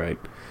 that's right.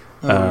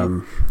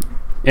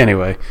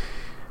 Anyway,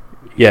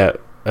 yeah,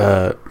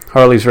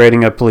 Harley's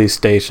raiding a police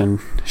station.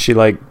 She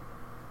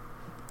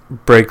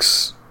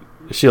breaks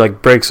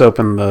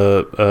open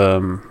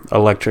the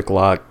electric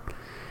lock,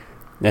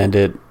 and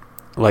it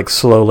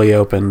slowly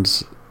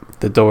opens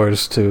the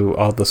doors to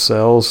all the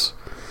cells,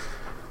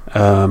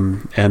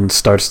 and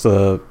starts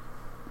the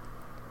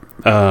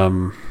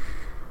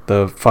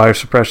fire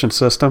suppression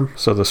system,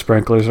 so the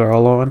sprinklers are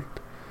all on.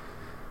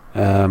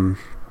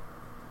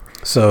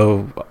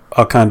 So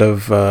all kind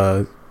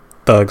of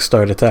thugs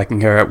start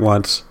attacking her at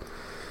once.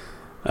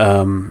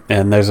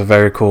 And there's a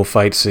very cool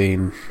fight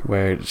scene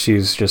where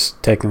she's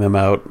just taking them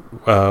out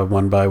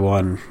one by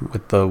one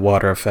with the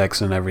water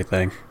effects and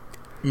everything.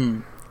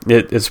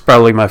 It's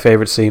probably my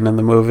favorite scene in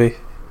the movie.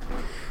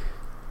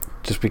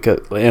 Just because,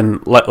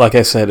 and like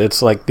I said,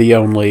 it's like the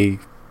only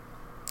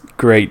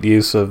great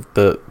use of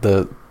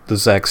the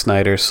Zack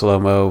Snyder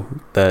slow-mo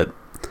that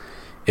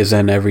is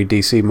in every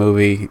DC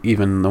movie,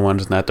 even the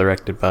ones not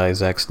directed by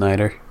Zack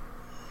Snyder.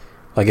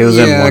 Like, it was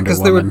in Wonder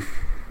Woman.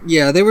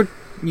 They were,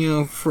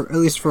 for at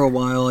least for a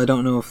while, I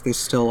don't know if they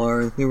still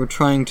are, they were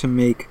trying to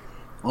make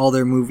all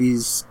their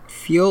movies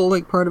feel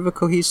like part of a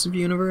cohesive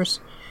universe,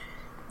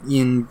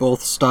 in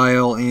both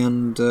style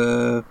and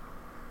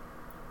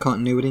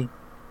continuity.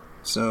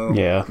 So,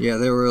 yeah,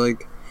 there were,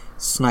 like,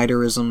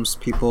 Snyderisms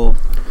people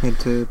had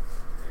to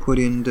put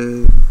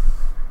into...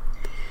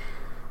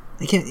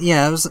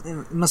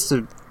 it must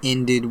have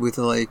ended with,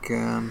 like,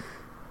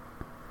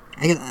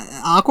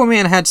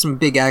 Aquaman had some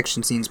big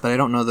action scenes, but I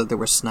don't know that they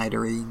were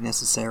Snydery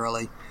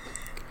necessarily.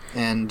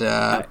 And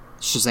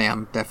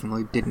Shazam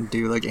definitely didn't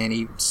do, like,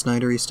 any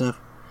Snydery stuff.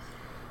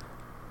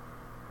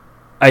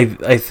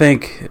 I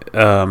think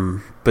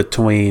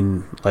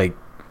between, like,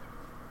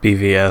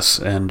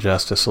 BVS and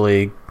Justice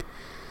League,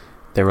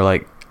 they were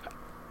like,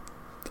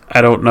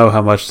 I don't know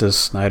how much this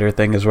Snyder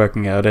thing is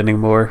working out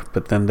anymore,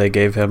 but then they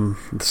gave him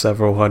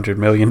several $100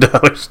 million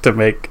to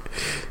make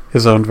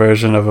his own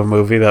version of a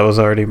movie that was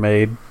already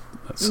made.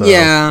 So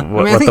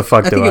what the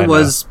fuck do I know? I think it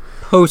was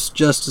post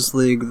Justice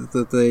League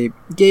that they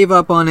gave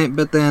up on it,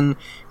 but then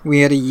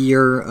we had a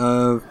year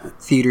of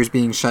theaters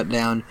being shut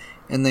down,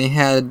 and they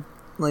had,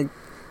 like,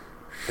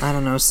 I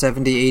don't know,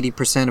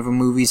 70-80% of a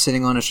movie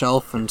sitting on a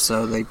shelf, and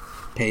so they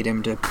paid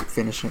him to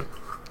finish it.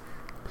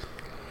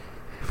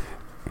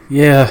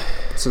 Yeah.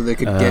 So they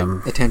could get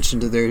attention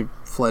to their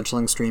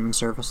fledgling streaming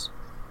service.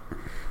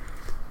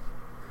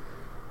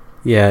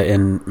 Yeah,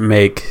 and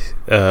make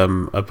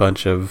a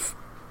bunch of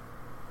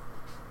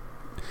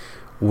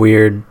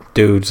weird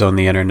dudes on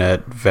the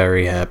internet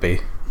very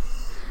happy.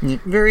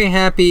 Very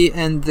happy,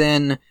 and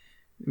then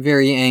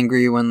very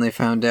angry when they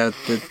found out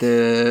that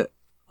the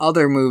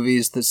other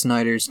movies that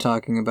Snyder's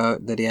talking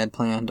about that he had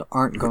planned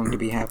aren't going to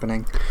be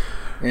happening.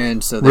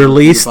 And so they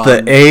release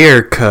the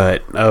Ayer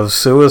cut of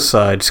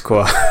Suicide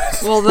Squad.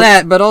 Well,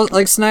 but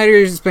like,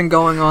 Snyder's been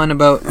going on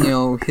about,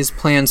 his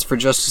plans for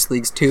Justice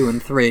Leagues 2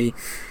 and 3.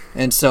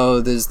 And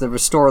so there's the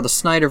Restore the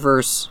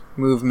Snyderverse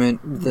movement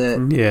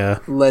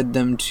that led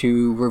them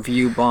to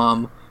review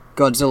bomb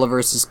Godzilla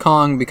vs.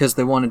 Kong because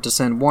they wanted to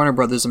send Warner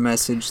Brothers a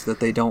message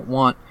that they don't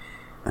want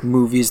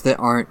movies that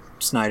aren't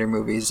Snyder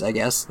movies, I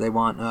guess. They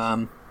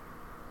want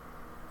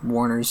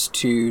Warner's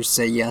to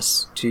say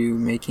yes to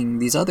making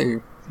these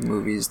other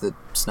movies that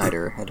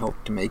Snyder had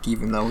hoped to make,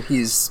 even though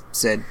he's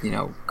said,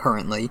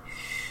 currently,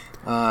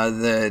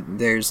 that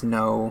there's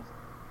no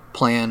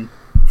plan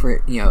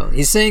for,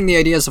 he's saying the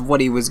ideas of what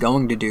he was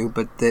going to do,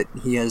 but that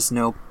he has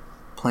no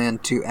plan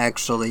to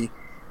actually,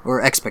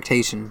 or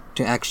expectation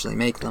to actually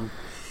make them.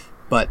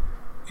 But,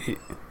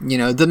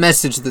 the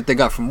message that they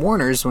got from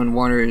Warner's when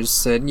Warner's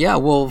said, yeah,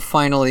 we'll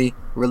finally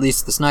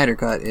release the Snyder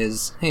Cut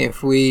is, hey,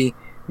 if we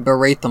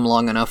berate them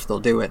long enough, they'll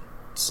do it.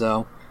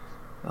 So,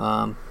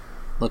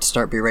 let's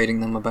start berating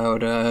them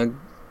about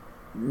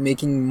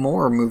making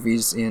more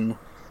movies in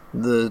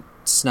the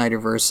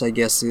Snyderverse, I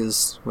guess,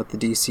 is what the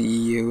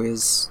DCEU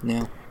is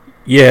now.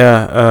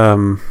 Yeah,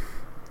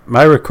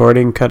 my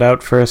recording cut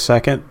out for a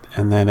second,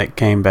 and then it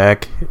came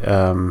back,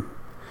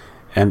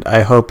 and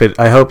I hope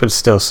it's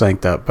still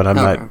synced up, but I'm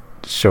not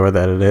sure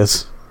that it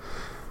is.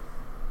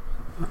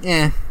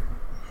 Yeah,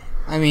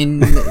 I mean,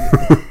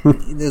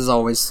 there's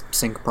always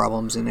sync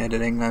problems in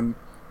editing.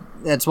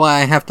 That's why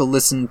I have to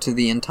listen to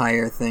the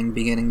entire thing,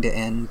 beginning to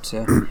end,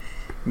 to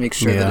make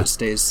sure that it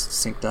stays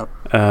synced up.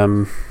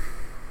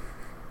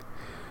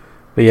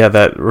 But yeah,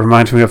 that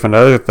reminds me of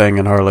another thing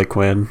in Harley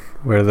Quinn,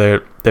 where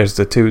there's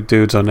the two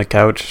dudes on the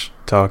couch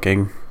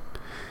talking,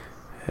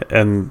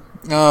 and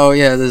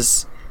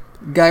this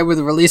guy with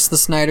Release the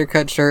Snyder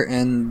Cut shirt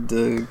and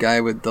the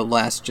guy with the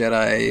Last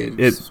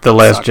Jedi. The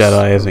Last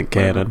Jedi isn't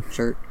canon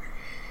shirt.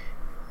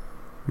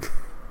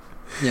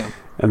 Yeah,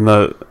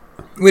 and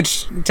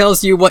which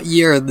tells you what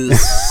year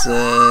this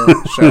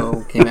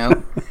show came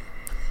out.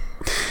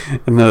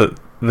 And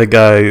the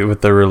guy with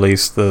the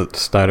Release the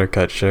Snyder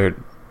Cut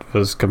shirt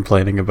was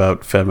complaining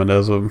about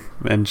feminism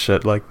and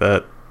shit like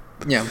that.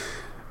 Yeah.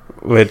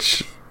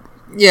 Which...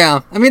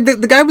 Yeah, I mean,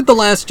 the guy with the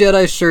Last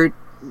Jedi shirt,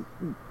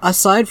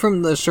 aside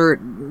from the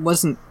shirt,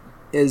 wasn't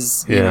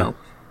as,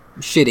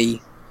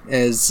 shitty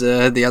as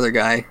the other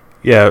guy.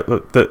 Yeah,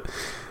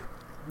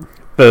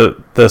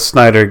 the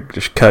Snyder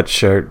Cut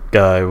shirt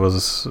guy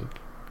was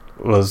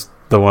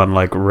the one,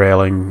 like,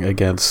 railing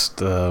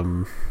against,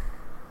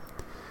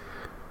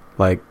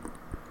 like,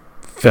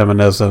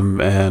 feminism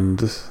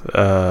and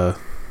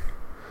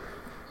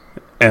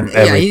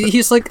everything.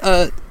 He's like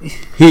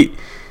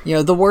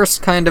the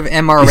worst kind of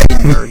MRA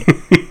nerd.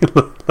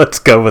 Let's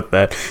go with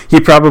that. He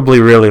probably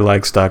really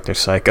likes Dr.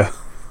 Psycho.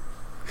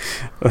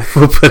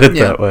 We'll put it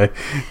that way.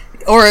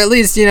 or at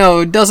least,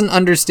 doesn't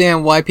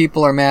understand why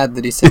people are mad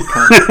that he said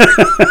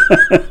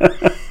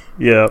cunt.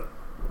 Yeah.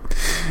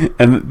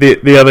 And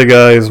the other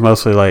guy is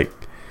mostly like,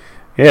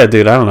 yeah,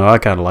 dude, I don't know, I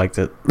kind of liked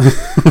it.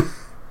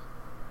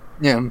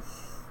 Yeah.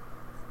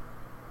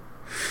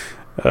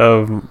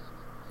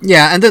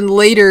 Yeah, and then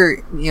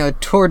later,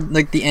 toward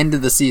like the end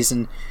of the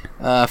season,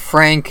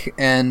 Frank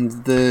and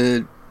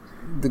the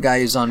guy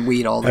who's on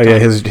weed all the time. Yeah,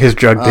 his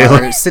drug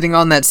dealer. Are sitting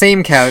on that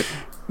same couch.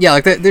 Yeah,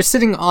 like they're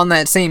sitting on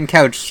that same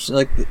couch.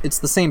 Like it's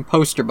the same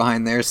poster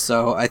behind there.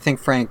 So I think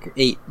Frank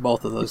ate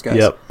both of those guys.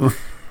 Yep.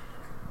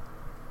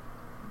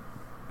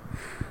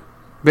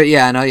 But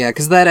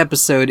because that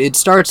episode, it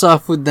starts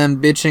off with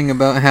them bitching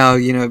about how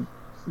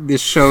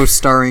this show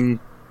starring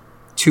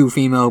 2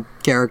 female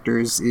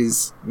characters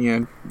is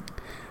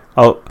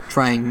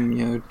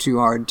trying too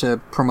hard to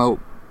promote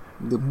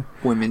the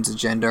women's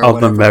agenda or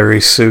whatever. The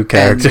Mary Sue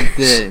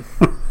characters.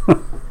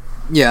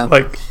 Yeah.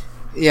 Like,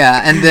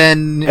 yeah, and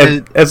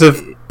then as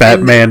if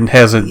Batman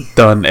hasn't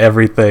done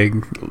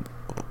everything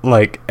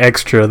like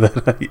extra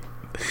that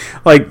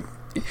like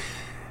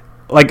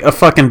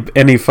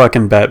any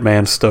fucking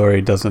Batman story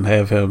doesn't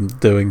have him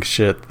doing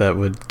shit that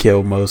would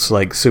kill most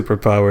like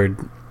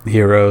superpowered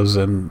heroes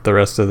and the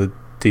rest of the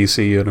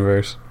DC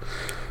universe.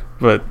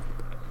 But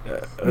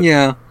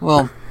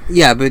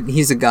but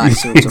he's a guy,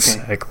 so it's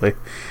okay. Exactly.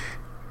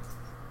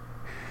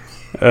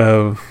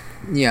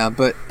 Yeah,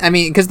 but I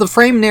mean, because the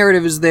frame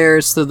narrative is there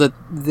so that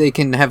they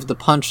can have the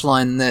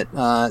punchline that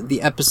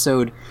the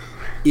episode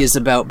is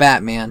about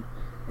Batman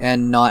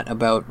and not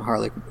about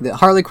Harley.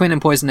 Harley Quinn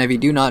and Poison Ivy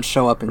do not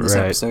show up in this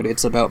episode.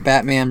 It's about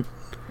Batman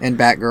and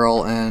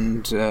Batgirl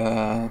and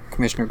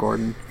Commissioner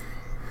Gordon,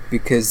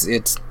 because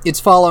it's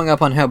following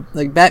up on how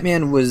like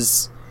Batman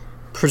was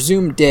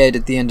presumed dead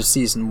at the end of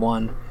season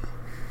 1,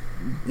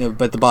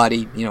 but the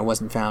body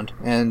wasn't found,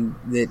 and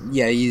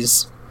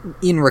he's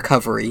in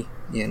recovery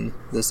in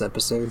this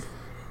episode.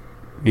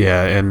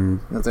 Yeah, and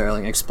they're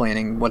like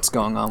explaining what's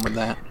going on with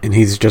that. And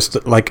he's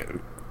just like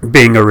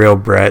being a real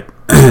brat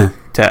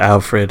to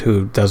Alfred,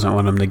 who doesn't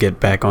want him to get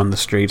back on the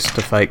streets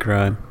to fight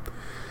crime.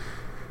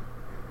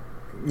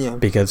 Yeah.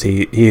 Because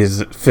he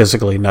is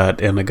physically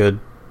not in a good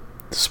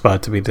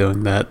spot to be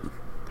doing that.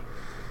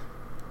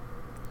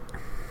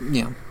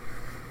 Yeah.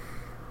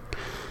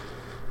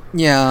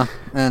 Yeah,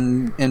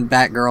 and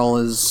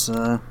Batgirl is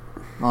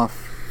off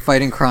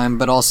fighting crime,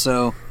 but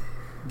also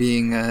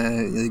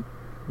being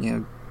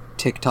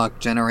TikTok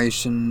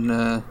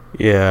generation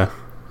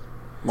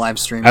live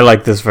stream. I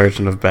like this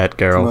version of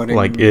Batgirl.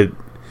 Like it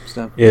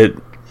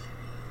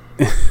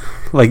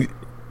like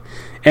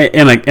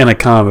in a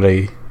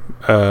comedy,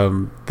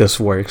 this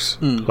works.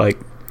 Like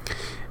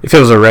if it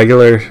was a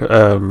regular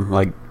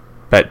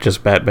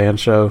just Batman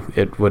show,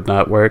 it would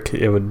not work.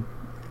 It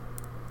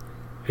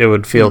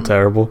would feel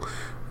terrible,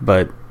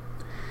 but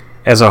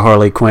as a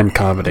Harley Quinn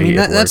comedy,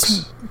 it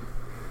works.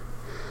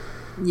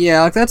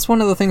 Yeah, that's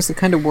one of the things that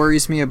kind of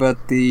worries me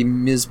about the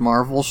Ms.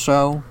 Marvel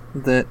show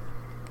that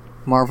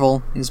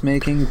Marvel is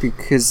making,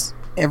 because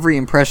every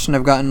impression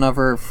I've gotten of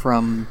her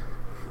from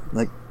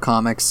like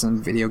comics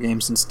and video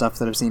games and stuff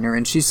that I've seen her,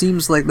 and she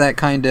seems like that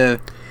kind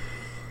of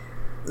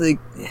like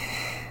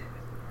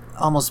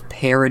almost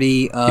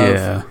parody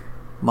of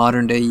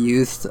modern day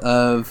youth,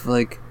 of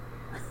like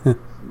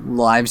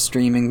live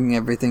streaming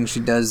everything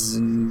she does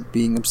and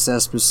being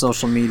obsessed with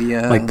social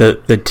media, like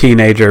the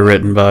teenager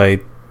written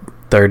by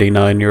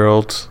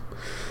 39-year-olds.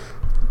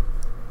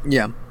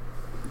 Yeah,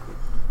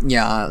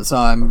 so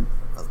I'm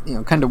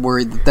kind of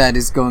worried that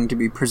is going to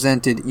be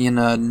presented in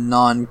a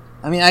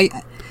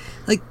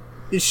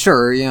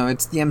sure,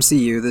 it's the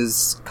MCU,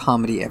 there's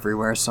comedy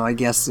everywhere, so I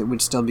guess it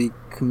would still be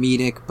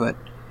comedic, but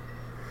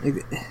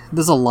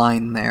there's a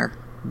line there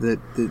that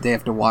they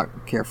have to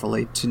walk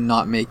carefully to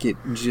not make it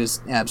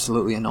just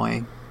absolutely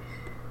annoying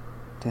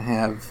to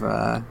have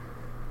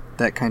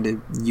that kind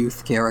of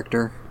youth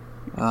character.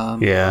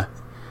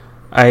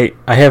 I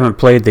haven't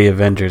played the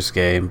Avengers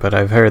game, but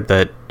I've heard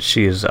that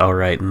she's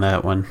alright in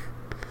that one.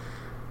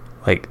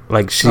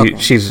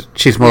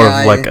 She's more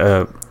of like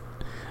a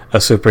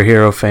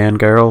superhero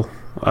fangirl,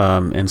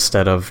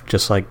 instead of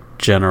just like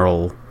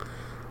general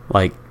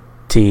like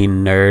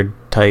teen nerd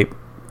type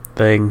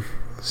thing.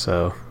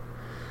 So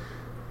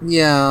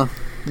yeah,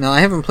 no, I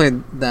haven't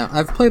played that.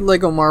 I've played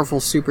Lego Marvel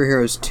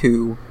Superheroes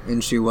 2,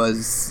 and she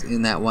was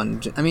in that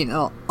one. I mean,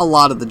 a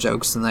lot of the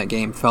jokes in that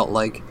game felt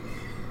like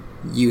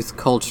youth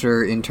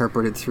culture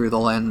interpreted through the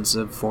lens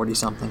of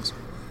 40-somethings.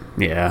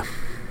 Yeah.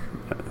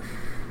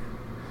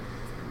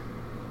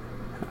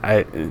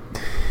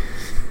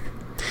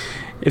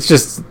 It's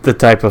just the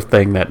type of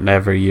thing that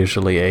never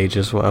usually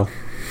ages well.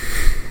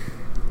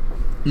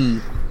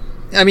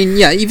 I mean,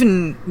 yeah,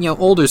 even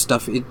older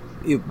stuff, it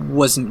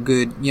wasn't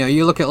good.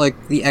 You look at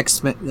like the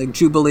X-Men, like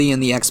Jubilee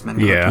and the X-Men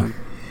cartoon.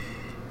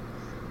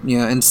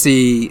 And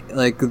see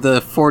like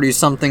the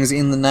 40-somethings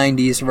in the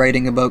 90s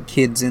writing about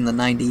kids in the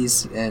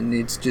 90s, and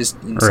it's just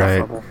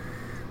insufferable. Right.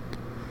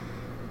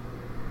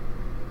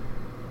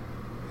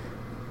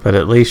 But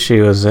at least she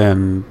was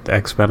in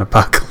X-Men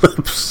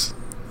Apocalypse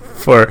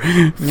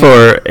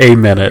for a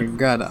minute.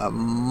 Got a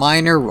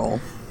minor role.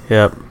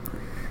 Yep.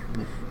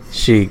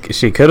 She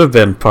could have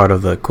been part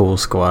of the cool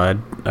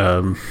squad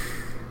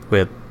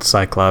with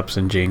Cyclops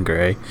and Jean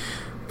Grey,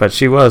 but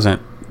she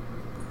wasn't.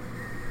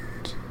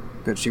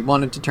 But she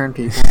wanted to turn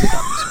people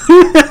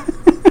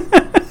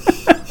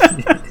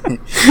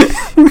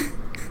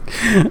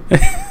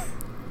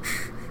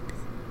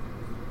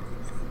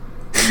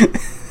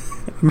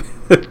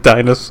into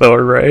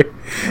Dinosaur Ray.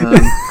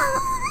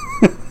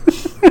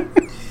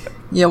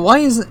 Yeah, why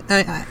is it...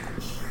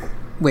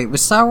 Wait,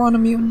 was Sauron a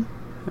mutant?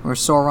 Or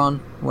Sauron?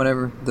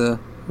 Whatever,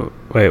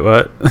 Wait,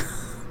 what?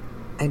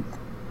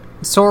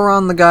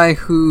 Sauron, the guy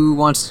who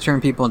wants to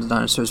turn people into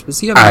dinosaurs, was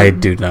he a I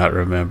mutant? do not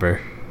remember.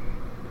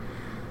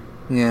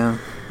 Yeah.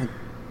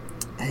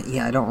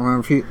 I don't remember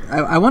if he...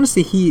 I want to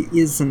say he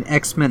is an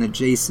X-Men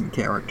adjacent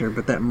character,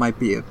 but that might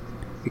be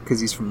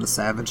because he's from the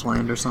Savage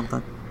Land or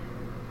something.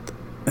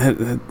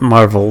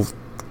 Marvel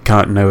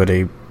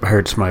continuity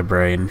hurts my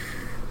brain.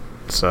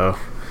 So...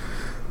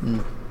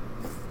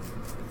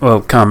 Well,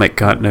 comic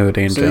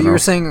continuity in general. So you were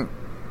saying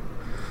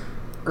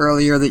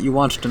earlier that you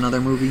watched another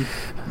movie?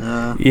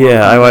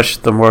 Yeah, I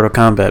watched the Mortal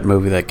Kombat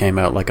movie that came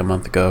out like a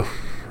month ago.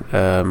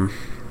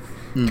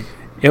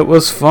 It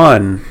was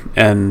fun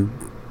and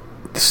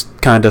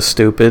kind of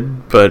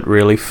stupid, but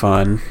really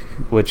fun,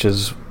 which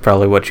is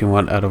probably what you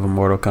want out of a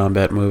Mortal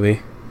Kombat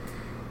movie.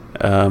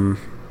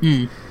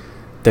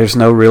 There's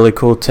no really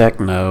cool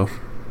techno,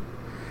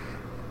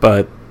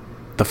 but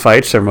the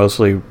fights are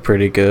mostly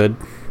pretty good.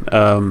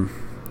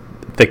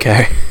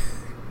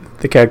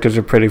 The characters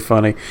are pretty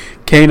funny.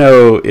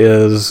 Kano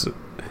is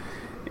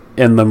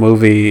in the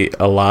movie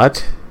a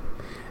lot,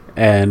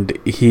 and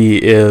he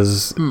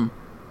is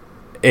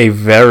a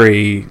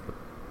very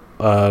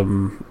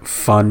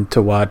fun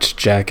to watch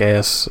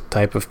jackass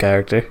type of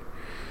character.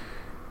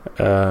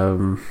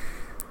 The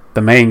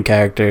main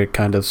character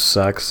kind of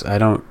sucks.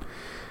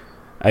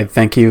 I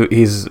think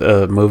he's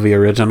a movie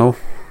original.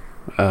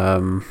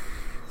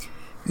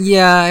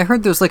 Yeah, I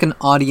heard there's like an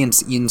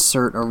audience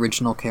insert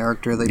original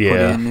character they put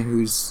in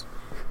who's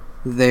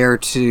there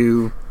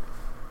to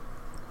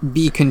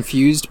be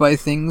confused by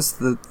things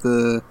that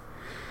the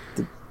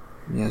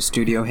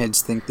studio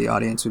heads think the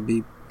audience would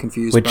be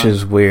confused by. Which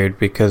is weird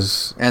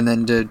because... And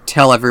then to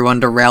tell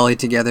everyone to rally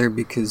together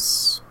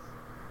because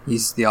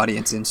he's the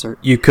audience insert.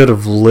 You could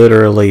have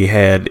literally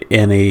had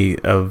any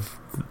of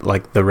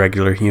like the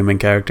regular human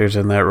characters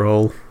in that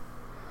role.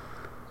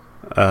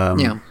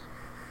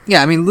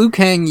 Yeah, I mean, Liu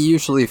Kang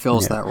usually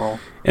fills that role.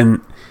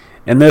 In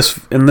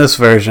this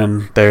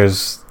version,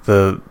 there's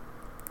the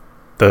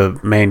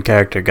main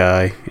character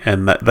guy,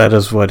 and that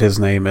is what his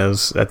name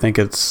is. I think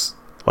it's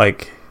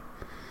like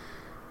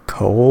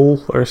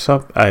Cole or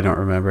something. I don't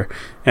remember.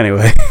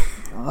 Anyway.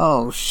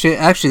 Oh shit!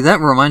 Actually, that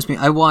reminds me.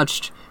 I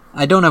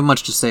don't have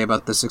much to say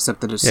about this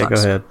except that it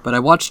sucks. Go ahead. But I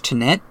watched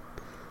Tenet,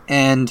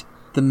 and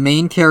the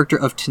main character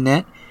of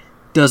Tenet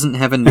doesn't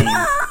have a name.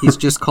 He's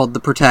just called the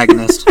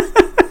protagonist.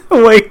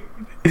 Wait.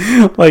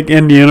 Like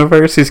in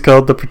universe, he's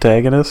called the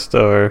protagonist,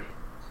 or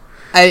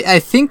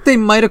I think they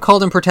might have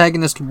called him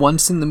protagonist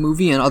once in the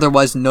movie, and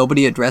otherwise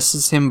nobody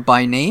addresses him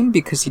by name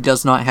because he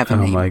does not have a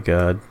name. Oh my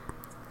god!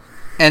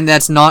 And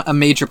that's not a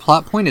major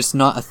plot point. It's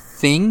not a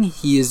thing.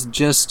 He is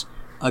just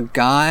a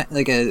guy,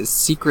 like a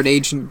secret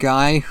agent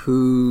guy,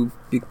 who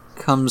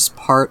becomes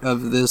part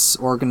of this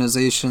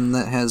organization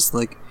that has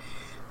like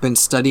been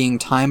studying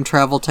time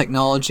travel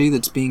technology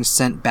that's being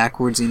sent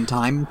backwards in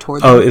time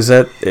toward them. Oh, is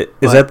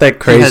that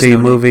crazy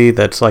movie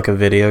that's like a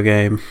video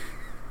game?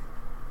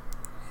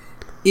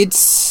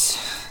 It's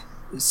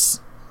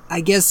I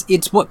guess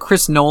it's what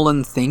Chris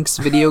Nolan thinks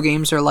video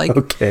games are like.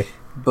 Okay.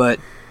 But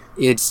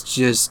it's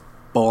just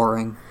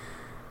boring.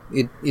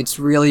 It's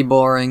really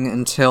boring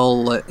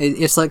until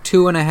it's like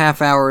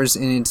 2.5 hours,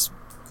 and it's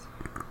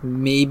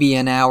maybe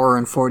an hour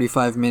and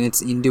 45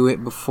 minutes into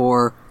it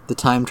before the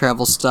time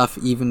travel stuff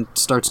even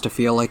starts to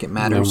feel like it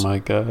matters. Oh my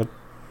god.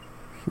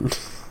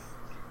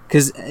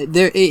 Because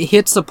it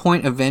hits a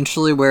point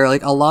eventually where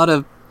like a lot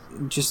of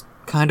just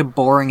kind of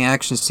boring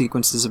action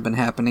sequences have been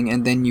happening,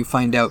 and then you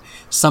find out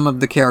some of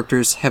the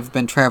characters have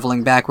been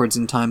traveling backwards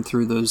in time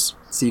through those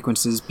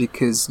sequences,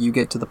 because you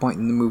get to the point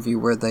in the movie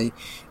where they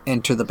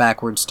enter the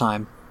backwards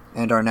time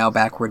and are now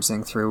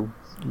backwardsing through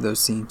those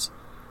scenes.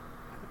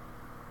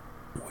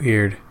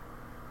 Weird.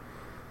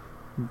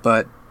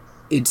 But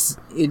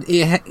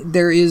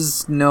there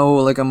is no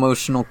like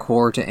emotional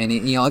core to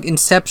any, like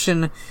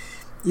Inception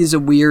is a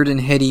weird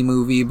and heady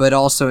movie, but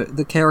also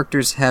the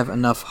characters have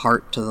enough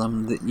heart to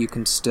them that you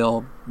can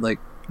still like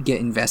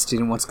get invested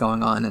in what's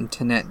going on, and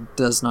Tenet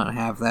does not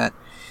have that.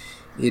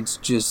 It's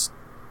just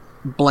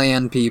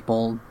bland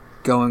people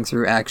going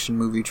through action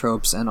movie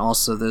tropes, and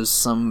also there's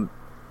some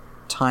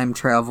time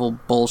travel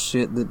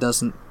bullshit that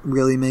doesn't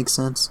really make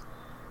sense.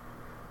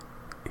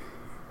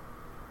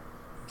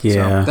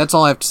 Yeah. So that's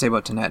all I have to say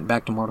about Tenet.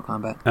 Back to Mortal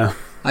Kombat.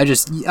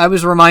 I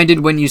was reminded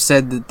when you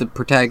said that the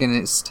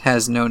protagonist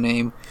has no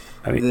name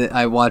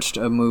I watched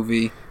a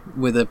movie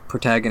with a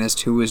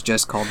protagonist who was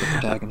just called the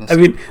protagonist. I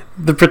mean,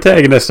 the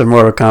protagonist of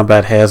Mortal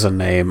Kombat has a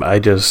name. I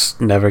just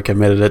never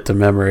committed it to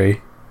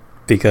memory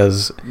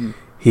because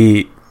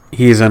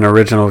he's an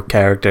original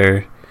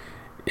character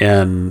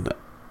in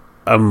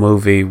a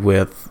movie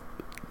with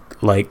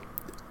like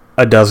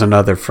a dozen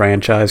other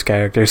franchise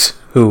characters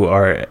who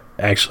are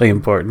actually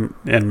important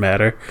and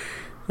matter.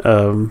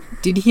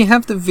 Did he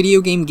have the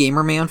video game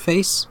gamer man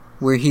face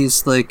where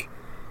he's like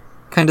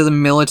kind of the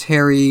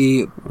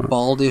military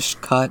baldish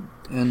cut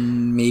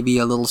and maybe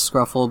a little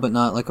scruffle, but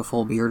not like a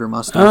full beard or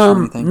mustache or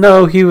anything?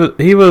 No, he's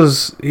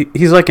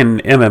like an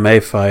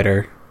MMA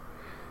fighter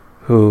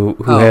who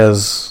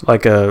has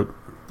like a,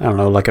 I don't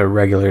know, like a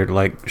regular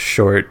like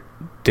short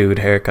dude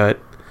haircut.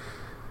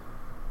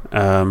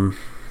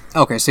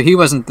 Okay, so he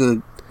wasn't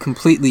the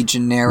completely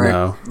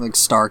generic like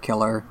Star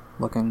Killer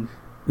looking.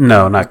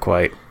 No, not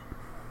quite.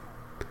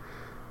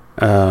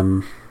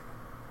 But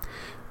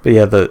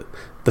yeah, the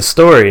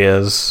story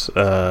is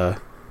the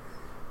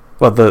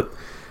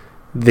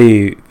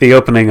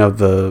opening of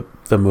the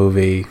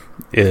movie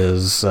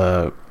is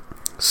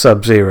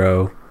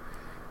Sub-Zero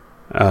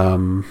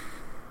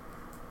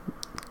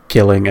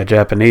killing a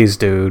Japanese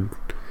dude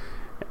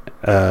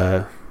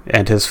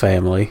and his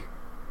family,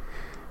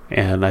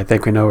 and I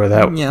think we know where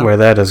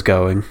that is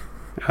going.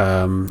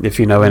 If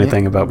you know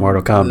anything about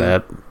Mortal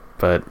Kombat,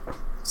 but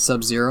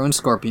Sub-Zero and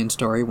Scorpion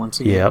story once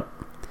again. Yep.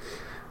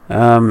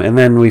 And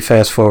then we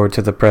fast forward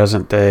to the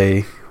present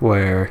day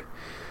where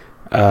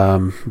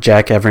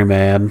Jack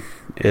Everyman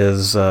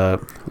is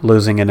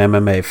losing an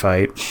MMA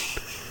fight.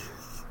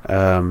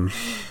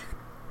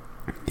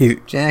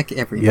 Jack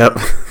Everyman. Yep,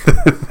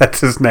 that's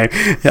his name.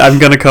 I'm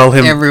gonna call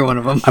him every one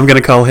of them. I'm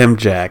gonna call him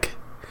Jack.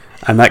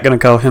 I'm not gonna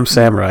call him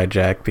Samurai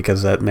Jack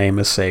because that name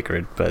is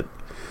sacred. But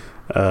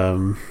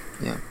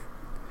yeah.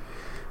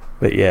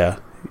 But yeah,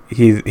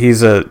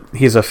 he's a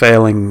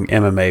failing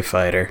MMA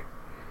fighter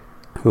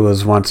who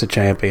was once a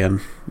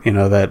champion. You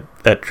know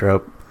that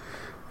trope.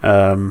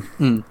 And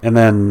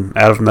then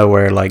out of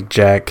nowhere, like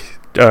Jack,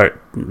 or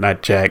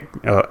not Jack.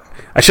 Oh,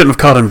 I shouldn't have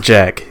called him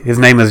Jack. His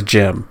name is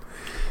Jim.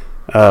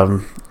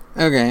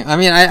 Okay, I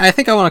mean, I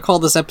think I want to call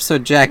this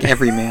episode Jack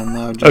Everyman,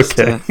 though. Just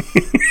okay.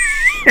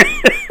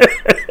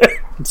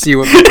 See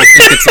what people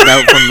think it's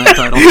about from that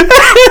title.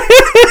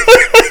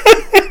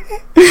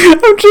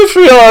 I'm just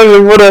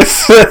realizing what I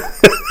said.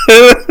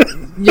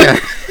 Yeah.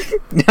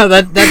 No,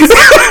 that's...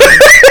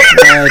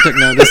 I took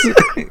notice.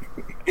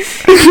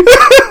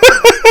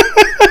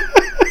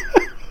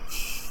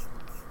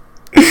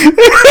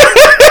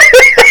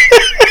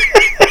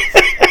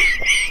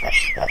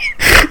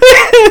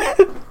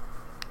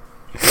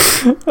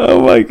 Oh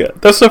my god,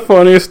 that's the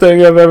funniest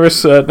thing I've ever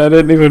said, and I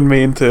didn't even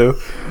mean to.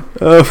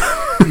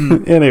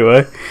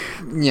 Anyway.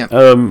 Yeah.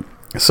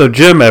 So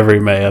Jim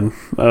Everyman.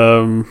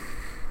 Yeah.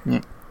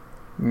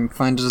 You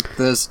find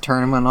this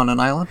tournament on an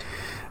island?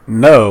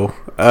 No.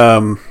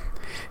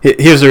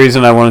 Here's the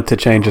reason I wanted to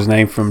change his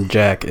name from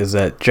Jack, is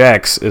that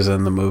Jax is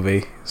in the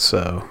movie,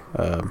 so...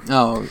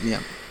 oh, yeah.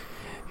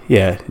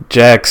 Yeah,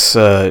 Jax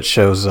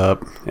shows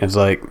up and is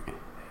like,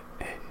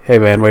 hey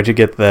man, where'd you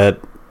get that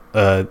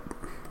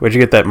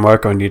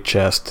mark on your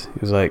chest?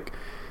 He's like,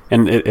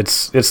 and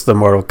it's the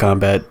Mortal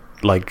Kombat,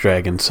 like,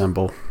 dragon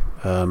symbol.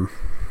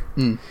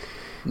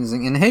 He's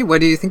like, and hey,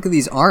 what do you think of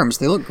these arms?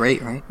 They look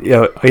great, right?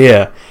 Yeah.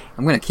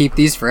 I'm gonna keep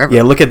these forever.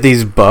 Yeah, look at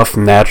these buff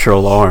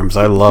natural arms.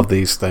 I love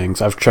these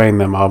things. I've trained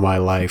them all my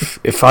life.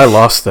 If I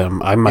lost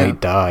them, I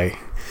might die.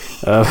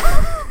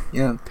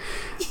 Yeah.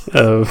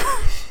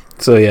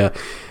 So yeah,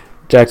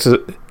 Jax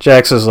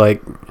is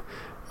like,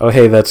 oh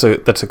hey, that's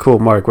a cool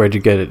mark. Where'd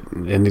you get it?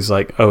 And he's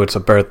like, oh, it's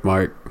a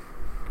birthmark.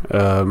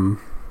 And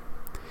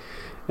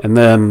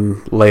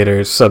then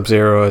later,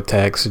 Sub-Zero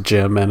attacks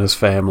Jim and his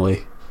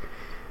family.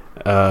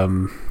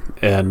 And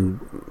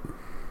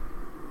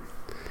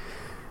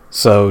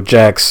so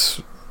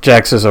Jax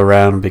is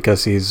around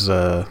because he's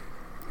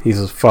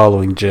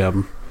following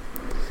Jim.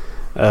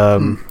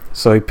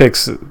 So he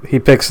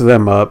picks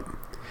them up,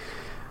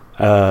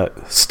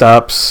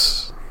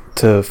 stops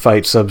to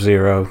fight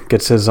Sub-Zero,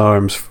 gets his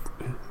arms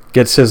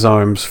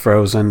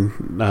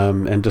frozen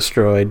and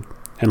destroyed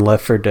and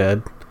left for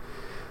dead.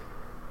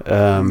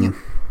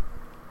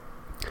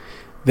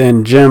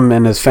 Then Jim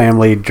and his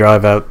family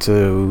drive out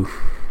to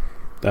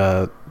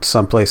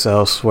someplace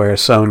else where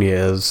Sonya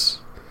is.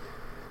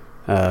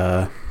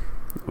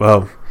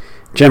 Well,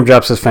 Jim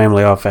drops his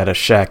family off at a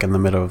shack in the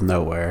middle of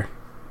nowhere,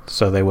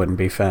 so they wouldn't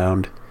be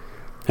found.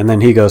 And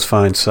then he goes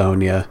find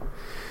Sonya.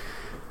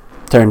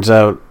 Turns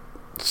out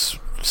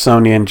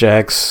Sonya and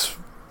Jax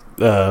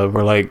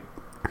were like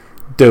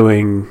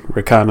doing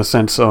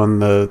reconnaissance on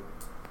the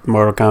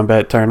Mortal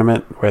Kombat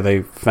tournament where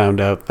they found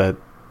out that,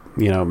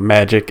 you know,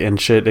 magic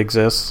and shit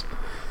exists.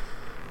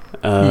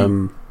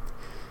 So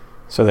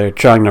they're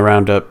trying to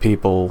round up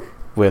people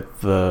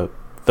with the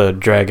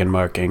dragon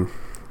marking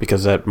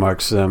because that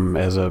marks them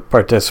as a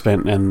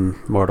participant in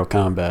Mortal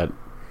Kombat.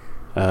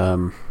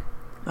 Oh,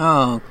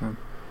 okay.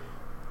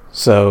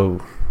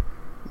 So,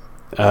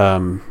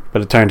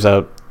 but it turns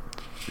out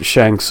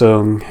Shang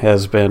Tsung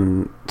has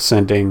been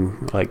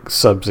sending like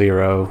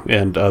Sub-Zero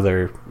and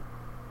other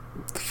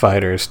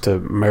fighters to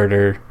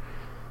murder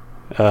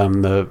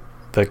the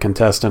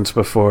contestants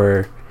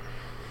before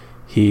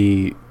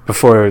the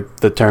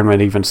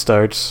tournament even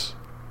starts.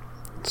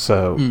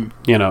 So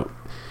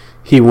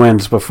he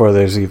wins before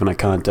there's even a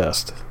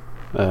contest.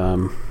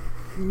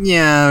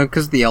 Yeah,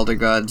 because the Elder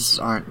Gods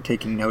aren't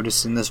taking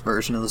notice in this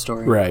version of the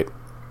story. Right.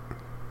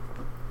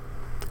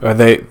 Or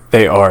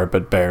they are,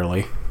 but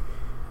barely.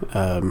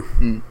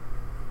 No,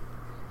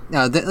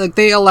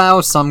 they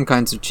allow some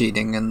kinds of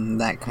cheating, and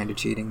that kind of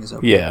cheating is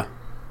okay. Yeah.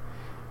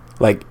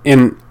 Like,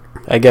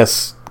 I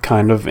guess,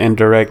 kind of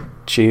indirect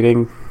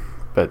cheating,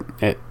 but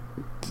the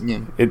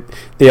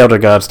Elder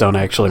Gods don't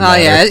actually matter.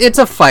 Oh, yeah, it's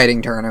a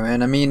fighting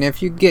tournament. I mean,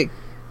 if you get,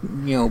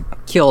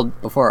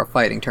 killed before a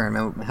fighting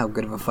tournament, how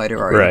good of a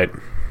fighter are you? Right.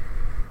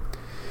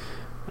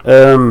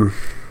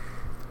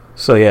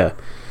 So, yeah.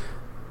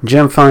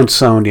 Jim finds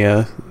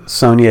Sonya.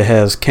 Sonya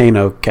has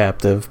Kano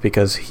captive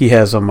because he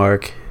has a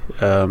mark,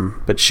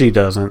 but she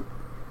doesn't.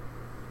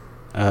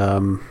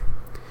 And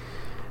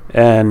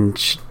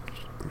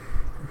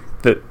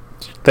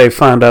they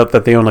found out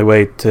that the only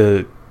way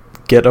to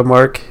get a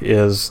mark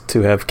is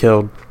to have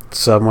killed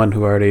someone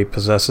who already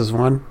possesses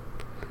one.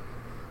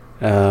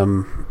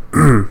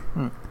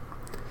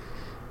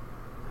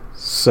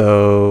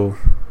 So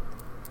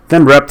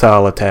then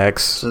Reptile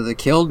attacks. So they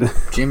killed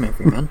Jim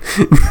Everyman.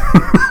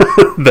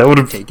 That would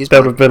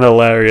have been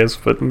hilarious,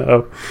 but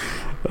no.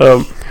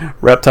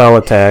 Reptile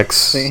attacks.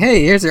 Say,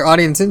 hey, here's your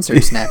audience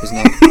insert. Snap his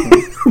neck.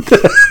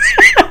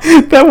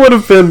 That would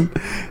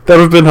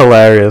have been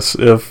hilarious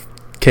if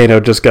Kano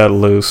just got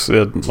loose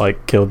and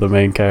killed the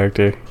main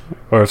character,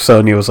 or if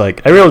Sonya was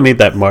like, "I really need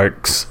that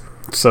marks."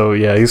 So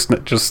yeah, he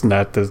just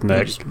snapped his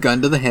neck. Just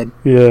gun to the head.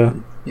 Yeah.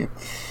 Yeah.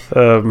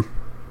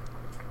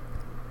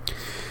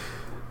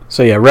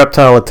 So yeah,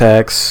 Reptile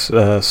attacks,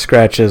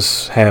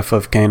 scratches half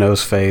of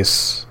Kano's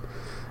face,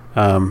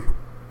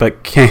 but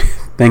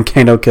then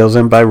Kano kills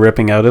him by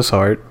ripping out his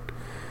heart.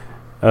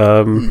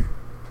 And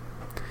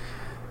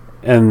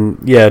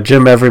yeah,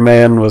 Jim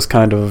Everyman was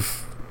kind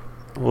of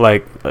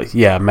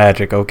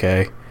magic,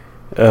 okay.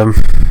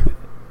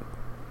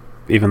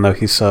 Even though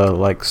he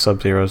saw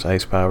Sub-Zero's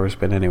ice powers,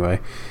 but anyway.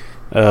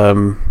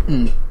 Yeah,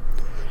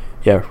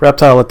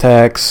 Reptile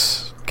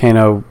attacks,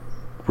 Kano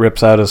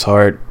rips out his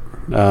heart.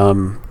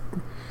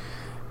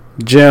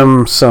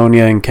 Jim,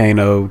 Sonya, and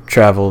Kano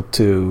travel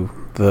to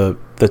the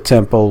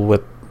temple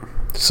with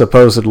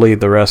supposedly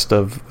the rest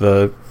of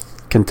the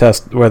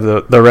where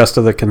the rest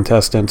of the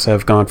contestants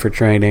have gone for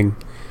training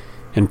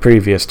in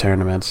previous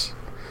tournaments.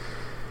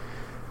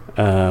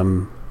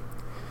 Where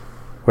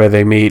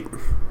they meet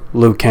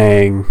Liu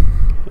Kang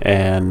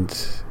and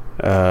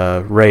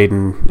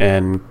Raiden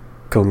and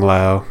Kung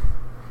Lao.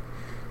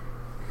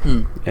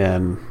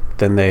 And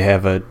then they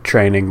have a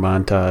training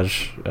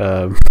montage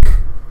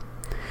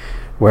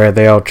where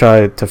they all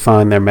try to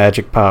find their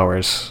magic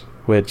powers,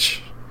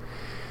 which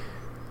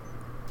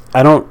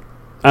I don't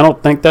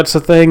think that's a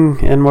thing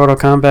in Mortal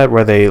Kombat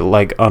where they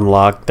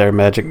unlock their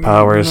magic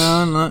powers.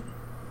 No, not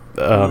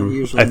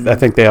usually. I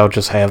think they all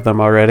just have them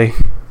already.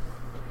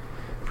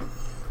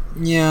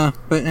 Yeah,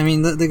 but I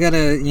mean, they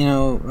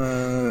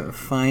gotta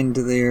find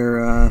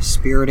their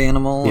spirit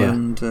animal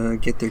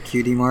and get their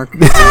cutie mark.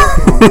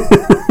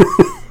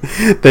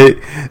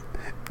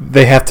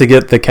 They have to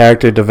get the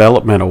character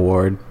development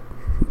award.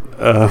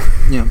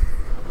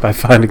 By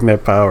finding their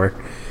power.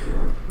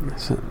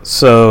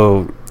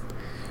 So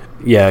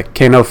yeah,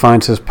 Kano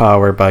finds his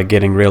power by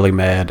getting really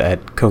mad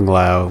at Kung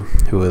Lao,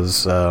 who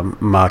is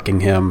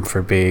mocking him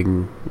for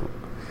being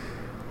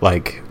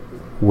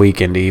weak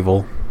and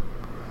evil.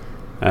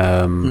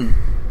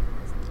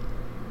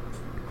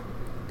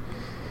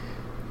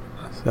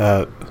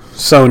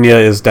 Sonya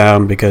is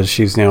down because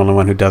she's the only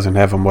one who doesn't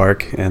have a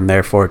mark and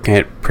therefore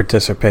can't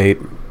participate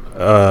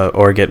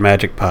or get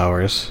magic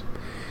powers.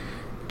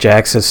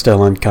 Jax is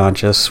still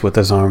unconscious with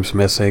his arms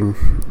missing.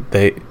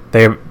 They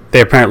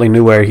apparently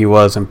knew where he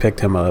was and picked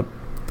him up.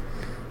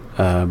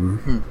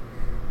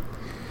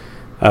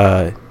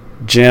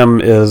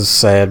 Jim is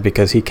sad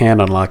because he can't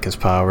unlock his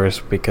powers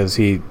because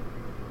he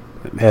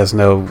has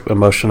no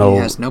emotional...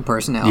 He has no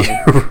personality.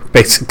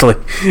 Basically.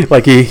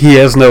 He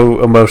has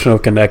no emotional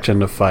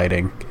connection to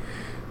fighting.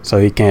 So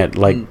he can't,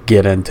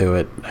 get into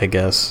it, I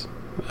guess.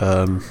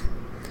 And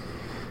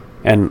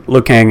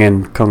Liu Kang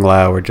and Kung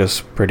Lao are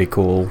just pretty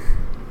cool.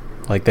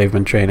 They've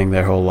been training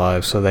their whole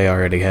lives, so they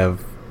already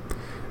have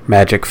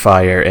magic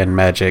fire and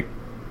magic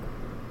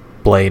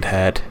blade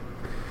hat.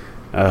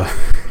 Yeah,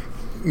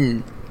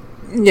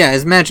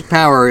 his magic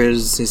power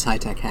is his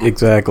high-tech hat.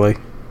 Exactly.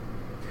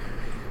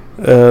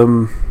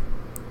 So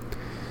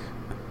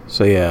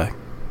yeah,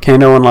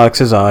 Kano unlocks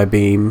his eye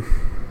beam.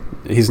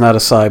 He's not a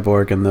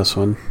cyborg in this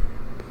one.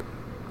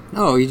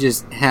 Oh, he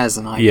just has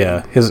an eye beam.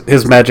 Yeah,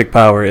 his magic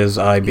power is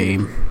eye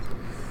beam.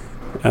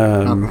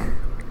 Okay.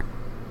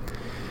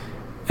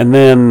 And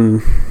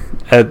then,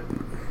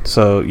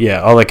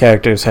 all the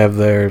characters have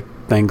their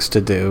things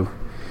to do.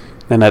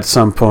 Then at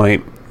some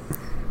point,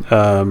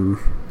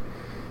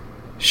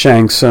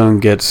 Shang Tsung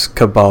gets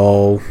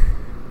Cabal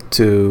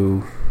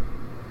to,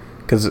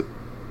 because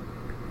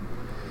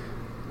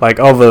like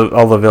all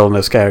the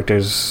villainous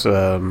characters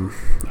are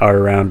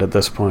around at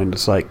this point.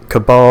 It's like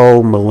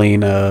Cabal,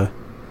 Melina,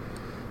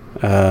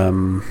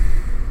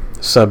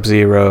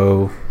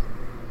 Sub-Zero.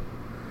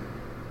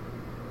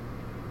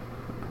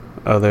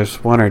 Oh,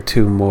 there's one or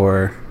two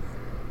more.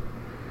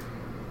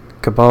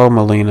 Cabal,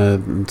 Melina,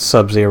 and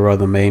Sub-Zero are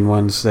the main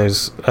ones.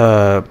 There's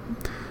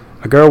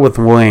a girl with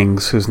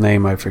wings whose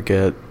name I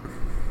forget.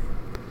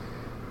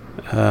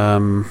 I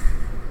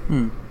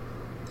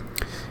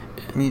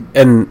mean,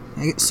 And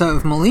so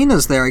if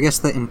Melina's there, I guess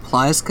that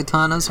implies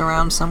Katana's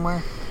around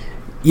somewhere.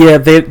 yeah,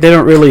 they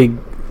don't really.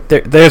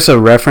 There's a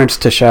reference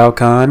to Shao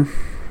Kahn,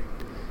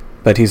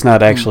 but he's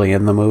not actually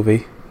in the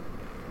movie.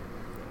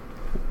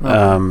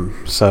 Okay.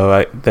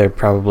 So they're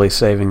probably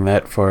saving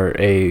that for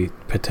a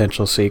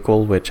potential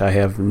sequel, which I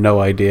have no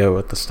idea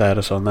what the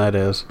status on that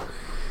is,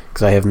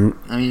 because I haven't.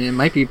 I mean, it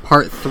might be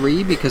part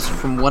 3 because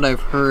from what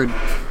I've heard,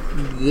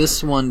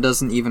 this one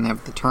doesn't even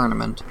have the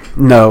tournament.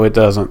 No, it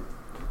doesn't.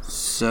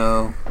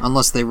 So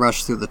unless they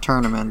rush through the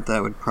tournament,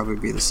 that would probably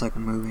be the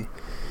second movie.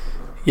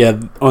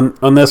 Yeah,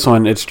 on this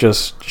one, it's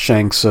just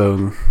Shang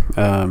Tsung,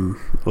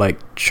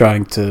 like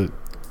trying to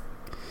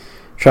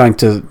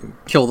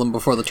Kill them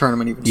before the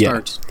tournament even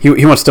starts.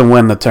 He wants to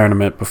win the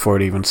tournament before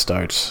it even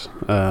starts.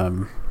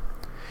 So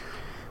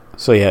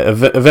yeah,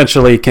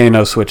 eventually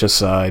Kano switches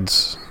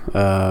sides,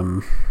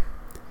 and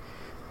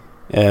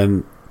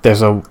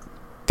there's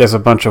a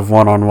bunch of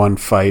one-on-one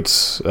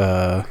fights,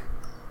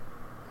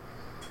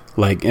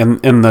 like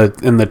in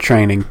the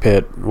training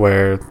pit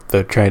where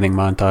the training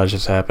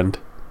montages happened.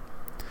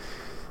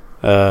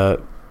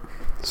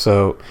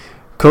 So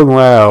Kung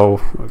Lao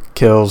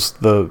kills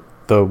the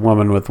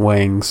woman with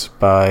wings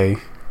by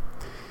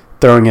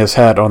throwing his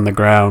hat on the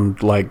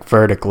ground like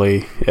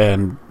vertically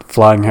and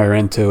flying her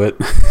into it,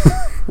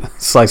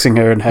 slicing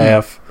her in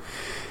half,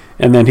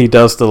 and then he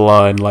does the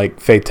line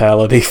like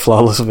fatality,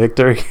 flawless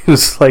victory.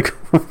 It's like,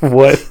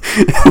 what?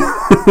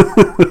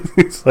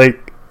 It's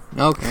like,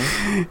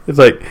 Okay. it's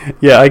like,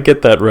 yeah, I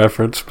get that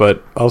reference,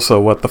 but also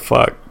what the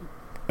fuck.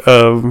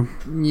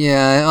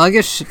 Yeah, I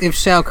guess if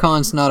Shao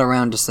Kahn's not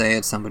around to say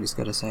it, somebody's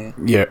got to say it.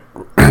 Yeah,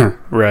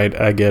 right,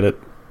 I get it.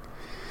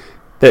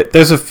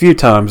 There's a few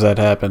times that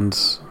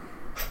happens.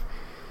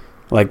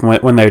 Like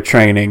when they're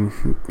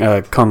training,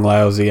 Kung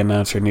Lao's the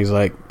announcer, and he's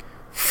like,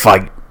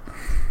 "Fight."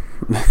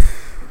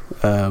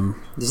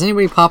 Does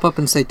anybody pop up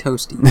and say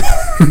toasty?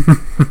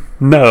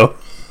 No,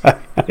 I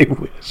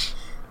wish.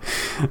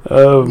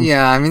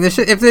 Yeah, I mean, if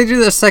they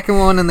do the second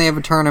one and they have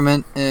a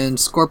tournament and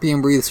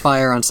Scorpion breathes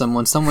fire on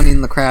someone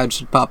in the crowd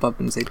should pop up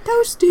and say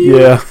toasty.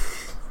 Yeah.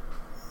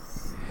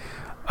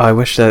 I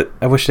wish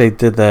they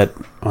did that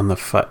on the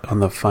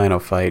final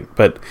fight,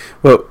 but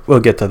we'll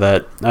get to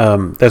that.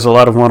 There's a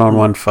lot of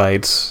one-on-one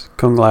fights.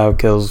 Kung Lao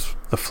kills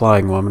the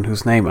flying woman,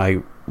 whose name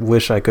I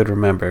wish I could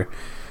remember.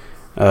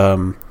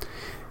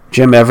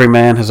 Jim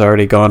Everyman has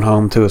already gone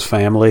home to his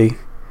family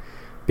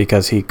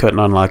because he couldn't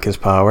unlock his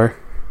power.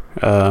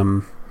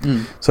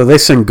 So they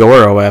send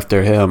Goro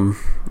after him,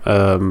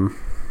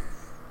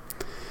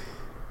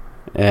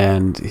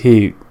 and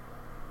he,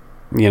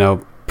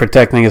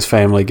 protecting his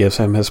family gives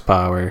him his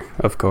power,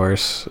 of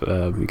course.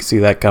 You can see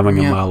that coming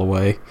a mile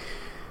away.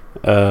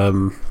 Yep,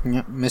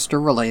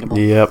 Mr. Relatable.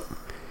 Yep.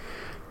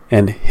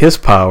 And his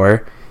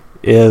power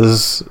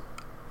is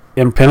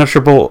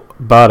impenetrable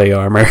body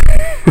armor,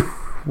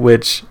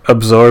 which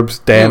absorbs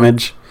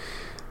damage,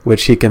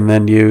 which he can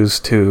then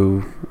use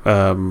to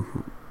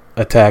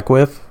attack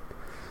with.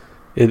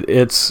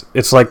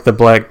 It's like the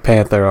Black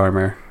Panther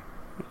armor.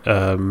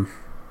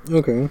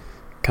 Okay.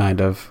 Kind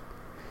of.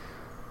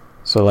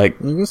 So,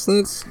 like, I guess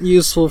that's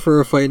useful for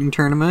a fighting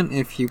tournament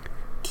if you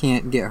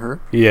can't get hurt.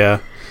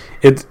 Yeah,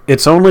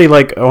 it's only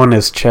like on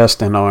his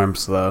chest and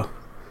arms though,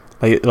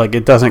 like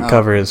it doesn't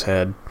cover his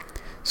head,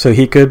 so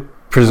he could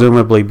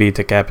presumably be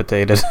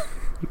decapitated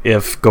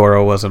if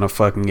Goro wasn't a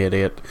fucking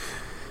idiot.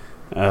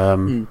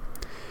 But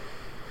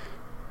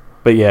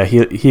yeah,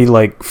 he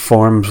like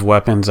forms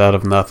weapons out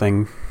of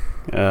nothing.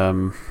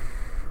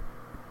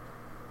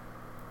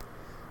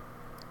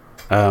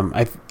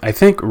 I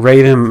think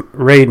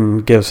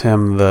Raiden gives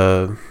him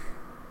the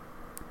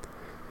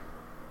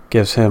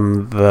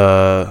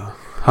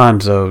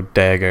Hanzo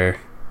dagger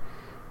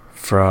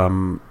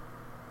from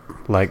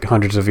like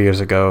hundreds of years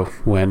ago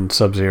when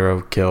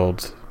Sub-Zero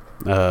killed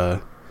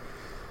Hisashi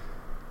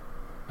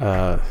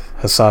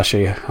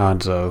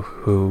Hanzo,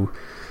 who,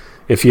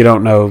 if you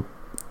don't know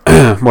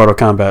Mortal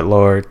Kombat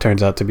lore,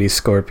 turns out to be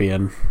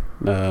Scorpion.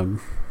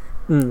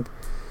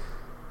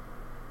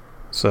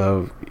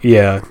 So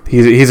yeah,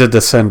 he's a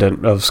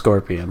descendant of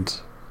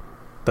scorpions,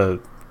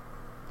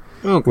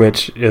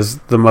 which is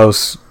the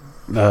most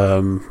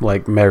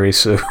like Mary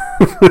Sue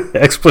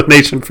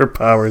explanation for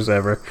powers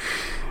ever.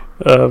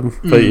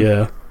 But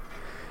yeah,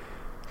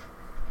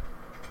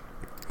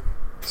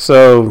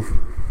 so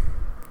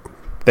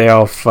they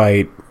all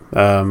fight.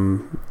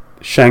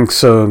 Shang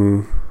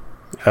Tsung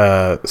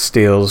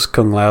steals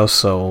Kung Lao's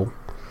soul.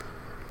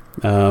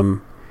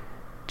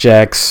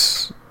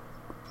 Jax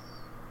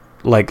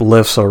like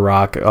lifts a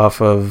rock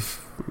off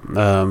of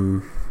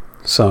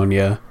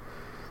Sonya,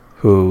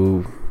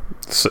 who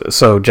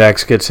so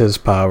Jax gets his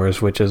powers,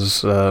 which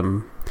is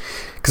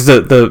because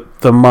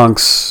the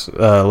monks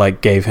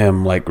like gave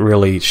him like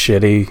really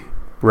shitty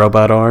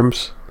robot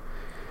arms,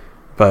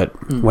 but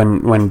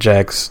when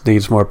Jax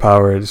needs more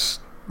power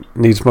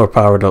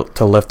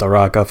to lift a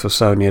rock off of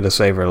Sonya to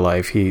save her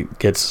life, he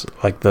gets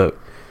like the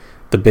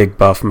big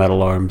buff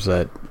metal arms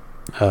that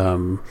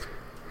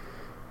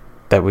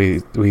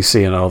we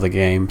see in all the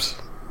games.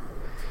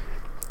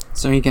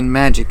 So he can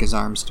magic his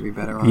arms to be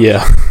better arms.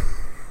 Yeah.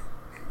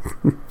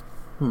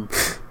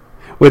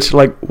 Which,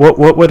 like, what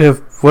would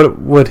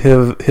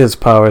his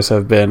powers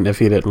have been if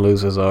he didn't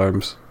lose his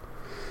arms?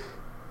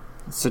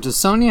 So does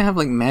Sonya have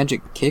like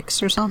magic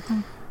kicks or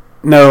something?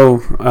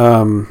 No.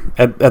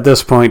 At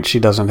this point, she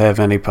doesn't have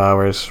any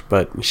powers,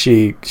 but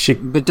she.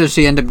 But does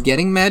she end up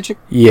getting magic?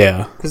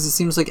 Yeah. Because it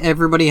seems like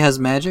everybody has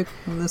magic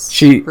in this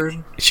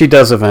version. She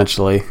does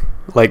eventually.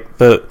 Like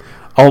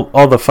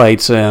all the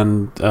fights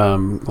and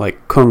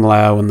like Kung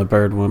Lao and the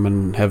Bird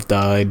Woman have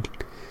died,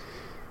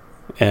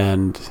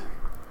 and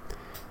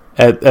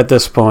at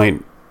this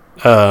point,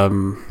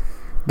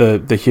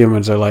 the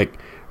humans are like,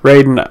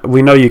 Raiden,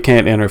 we know you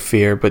can't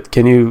interfere, but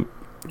can you,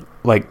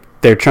 like,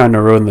 they're trying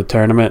to ruin the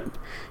tournament.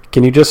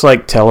 Can you just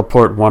like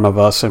teleport one of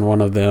us and one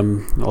of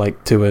them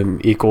like to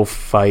an equal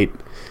fight,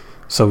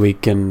 so we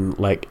can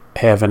like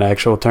have an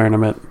actual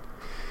tournament?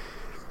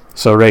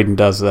 So Raiden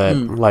does that.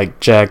 Like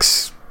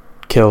Jax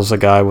kills a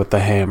guy with the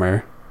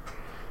hammer.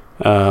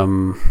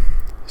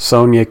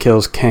 Sonya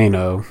kills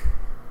Kano.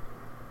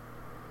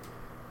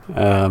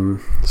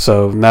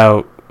 So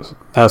now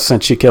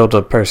since she killed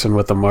a person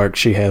with a mark,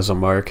 she has a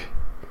mark.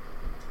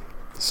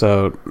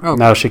 So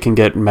now she can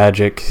get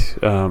magic,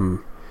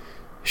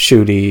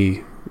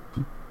 shooty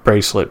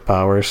bracelet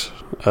powers.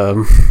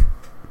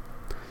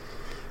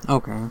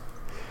 Okay.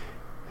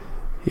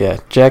 Yeah,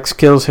 Jax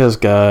kills his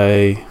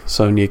guy.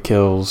 Sonya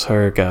kills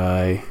her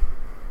guy.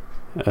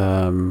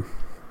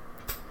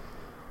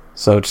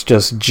 So it's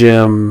just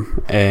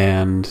Jim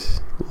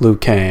and Liu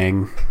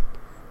Kang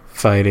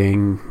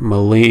fighting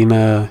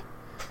Melina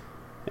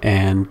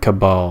and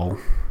Cabal.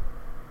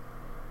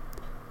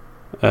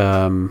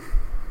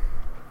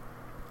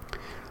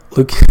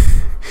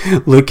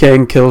 Liu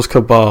Kang kills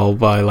Cabal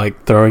by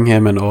like throwing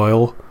him in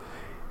oil,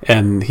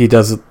 and he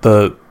does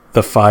the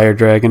fire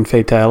dragon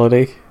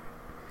fatality,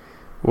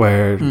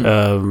 where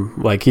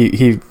like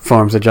he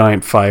forms a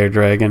giant fire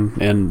dragon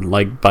and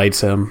like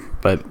bites him,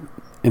 but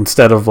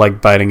instead of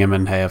like biting him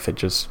in half, it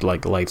just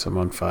like lights him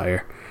on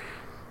fire,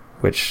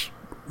 which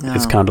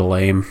is kind of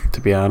lame,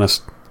 to be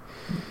honest.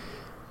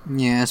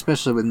 Yeah,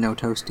 especially with no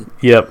toasty.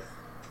 Yep.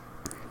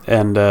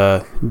 And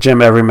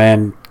Jim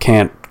Everyman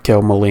can't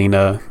kill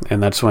Melina,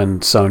 and that's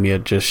when Sonya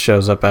just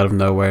shows up out of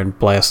nowhere and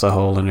blasts a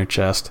hole in her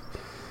chest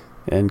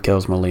and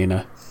kills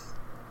Melina.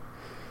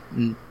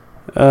 And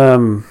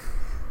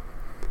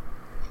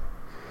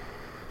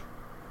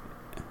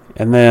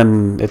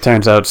then it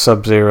turns out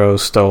Sub-Zero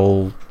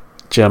stole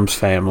Jim's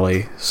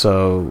family,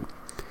 so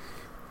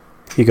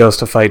he goes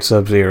to fight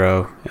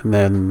Sub-Zero, and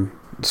then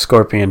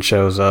Scorpion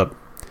shows up,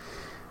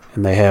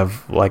 and they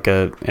have like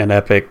an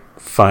epic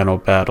final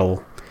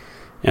battle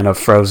in a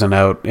frozen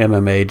out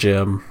MMA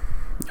gym,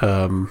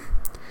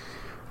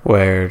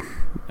 where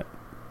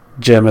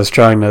Jim is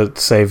trying to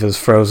save his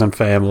frozen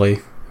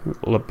family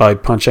by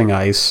punching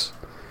ice,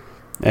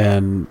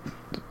 and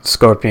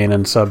Scorpion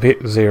and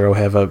Sub-Zero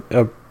have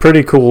a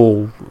pretty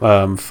cool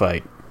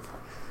fight.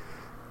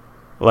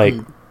 Like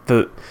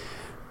the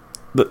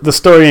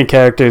story and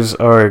characters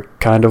are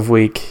kind of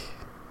weak.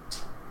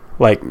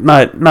 Like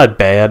not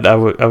bad, I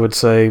would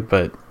say,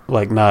 but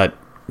like not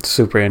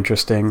super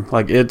interesting.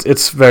 Like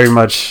it's very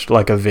much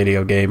like a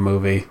video game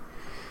movie.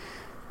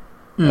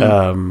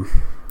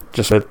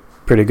 Just with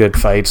pretty good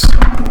fights.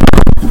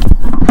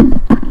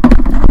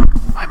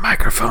 My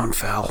microphone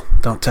fell.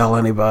 Don't tell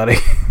anybody.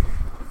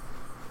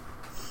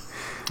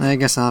 I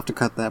guess I'll have to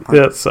cut that part.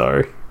 Yeah,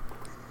 sorry.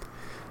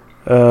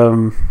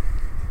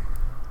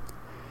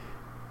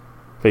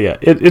 But yeah,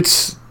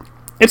 it's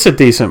a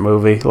decent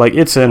movie. Like,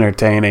 it's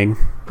entertaining,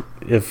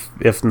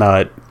 if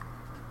not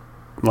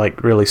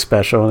like really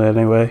special in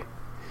any way.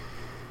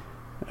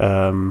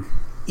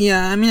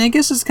 Yeah, I mean, I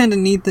guess it's kind of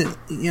neat that,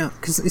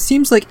 because it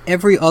seems like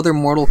every other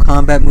Mortal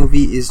Kombat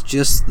movie is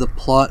just the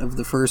plot of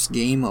the first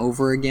game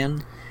over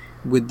again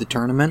with the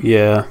tournament.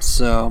 Yeah.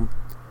 So,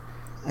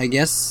 I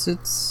guess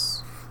it's...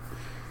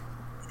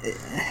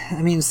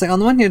 I mean, it's like, on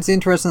the one hand, it's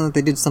interesting that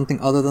they did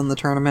something other than the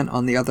tournament.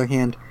 On the other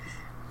hand,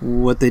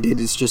 what they did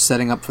is just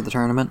setting up for the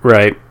tournament.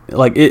 Right.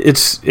 Like,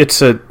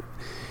 it's a...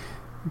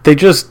 They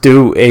just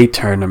do a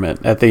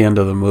tournament at the end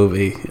of the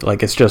movie.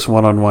 Like, it's just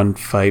one-on-one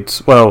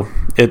fights. Well,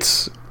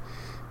 it's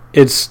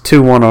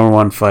 2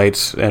 one-on-one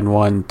fights and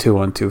 1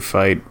 2-on-2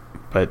 fight,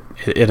 but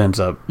it ends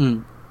up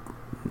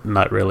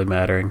not really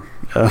mattering.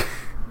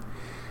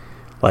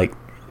 Like,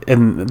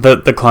 and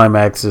the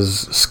climax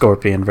is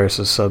Scorpion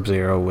versus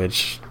Sub-Zero,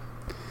 which,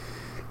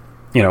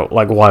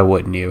 like, why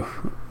wouldn't you?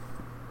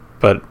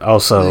 but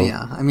also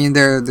yeah, I mean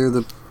they're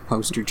the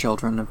poster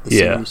children of the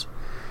series.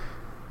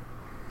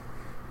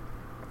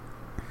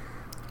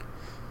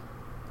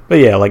 But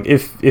yeah, like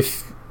if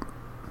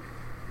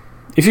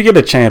you get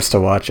a chance to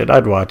watch it,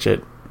 I'd watch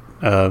it.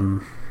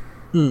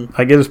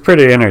 Like it was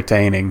pretty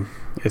entertaining.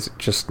 It's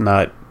just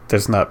not.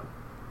 There's not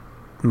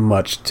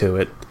much to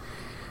it.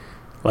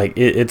 Like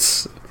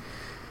it's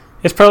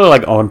probably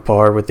like on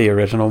par with the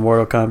original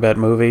Mortal Kombat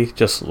movie,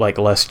 just like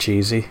less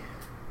cheesy.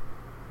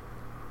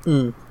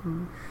 Yeah,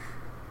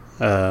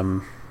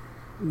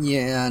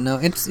 no,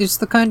 it's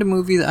the kind of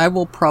movie that I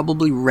will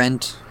probably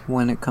rent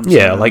when it comes.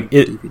 Yeah, out like on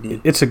it.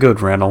 DVD. It's a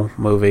good rental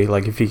movie.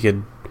 Like if you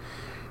could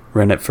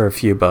rent it for a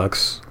few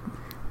bucks,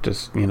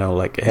 just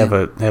like have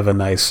a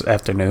nice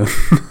afternoon.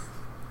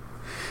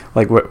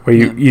 Like where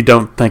you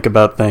don't think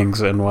about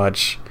things and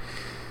watch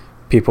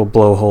people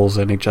blow holes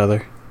in each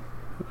other.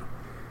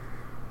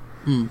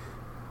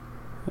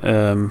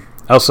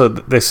 Also,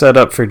 they set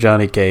up for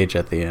Johnny Cage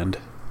at the end.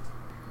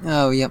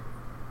 Oh, yep.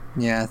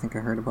 Yeah, I think I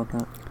heard about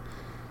that.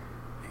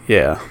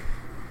 Yeah.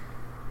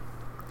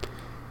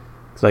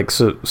 It's like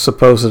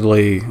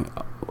supposedly,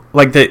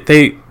 like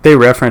they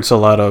reference a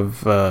lot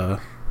of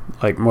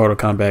like Mortal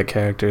Kombat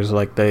characters.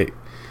 Like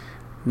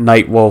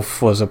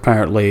Nightwolf was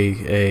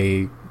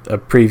apparently a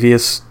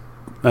previous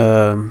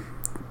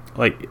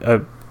like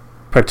a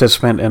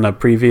participant in a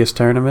previous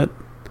tournament.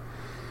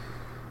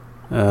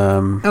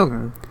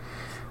 Okay.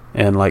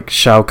 And like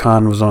Shao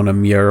Kahn was on a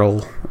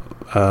mural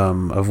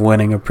of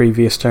winning a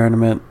previous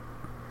tournament.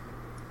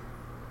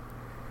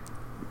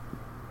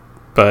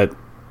 But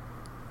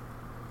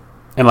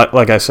and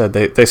like I said,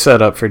 they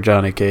set up for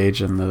Johnny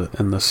Cage in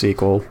the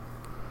sequel.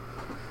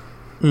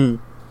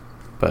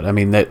 But I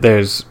mean,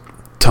 there's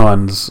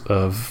tons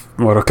of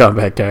Mortal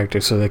Kombat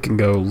characters, so they can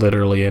go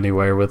literally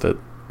anywhere with it.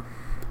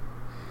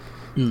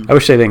 I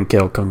wish they didn't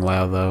kill Kung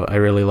Lao, though. I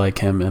really like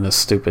him in a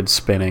stupid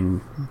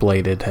spinning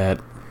bladed hat.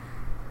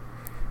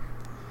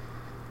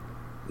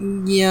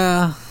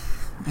 Yeah,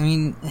 I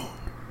mean,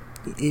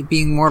 it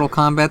being Mortal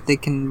Kombat, they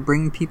can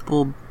bring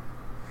people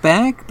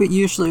back, but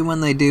usually when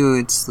they do,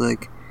 it's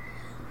like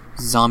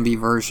zombie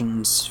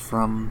versions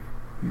from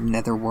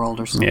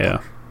Netherworld or something.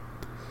 Yeah.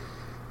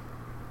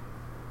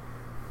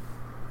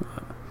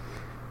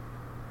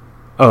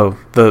 Oh,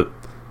 the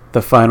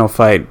final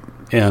fight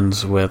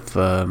ends with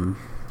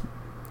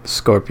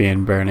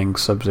Scorpion burning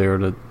Sub-Zero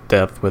to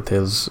death with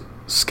his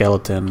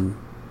skeleton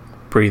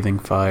breathing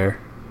fire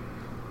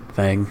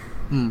thing.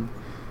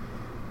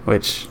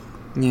 Which...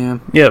 Yeah.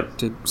 Yep.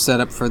 To set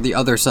up for the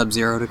other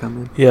Sub-Zero to come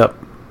in. Yep.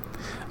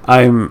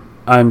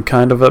 I'm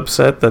kind of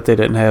upset that they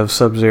didn't have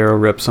Sub-Zero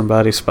rip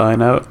somebody's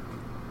spine out.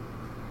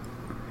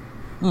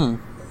 Because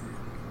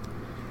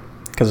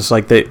it's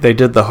like they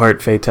did the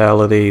heart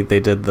fatality, they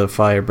did the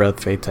fire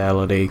breath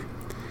fatality,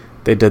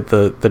 they did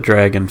the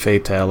dragon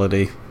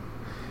fatality,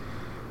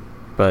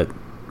 but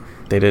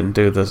they didn't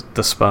do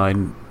the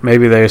spine.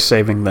 Maybe they're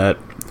saving that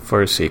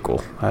for a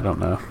sequel. I don't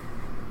know.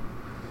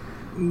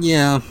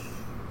 Yeah.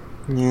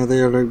 Yeah,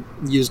 they already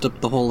used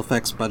up the whole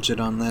effects budget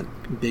on that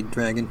big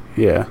dragon.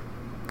 Yeah.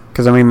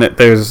 Because, I mean,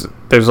 there's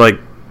like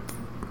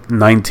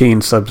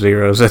 19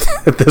 Sub-Zeros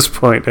at this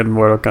point in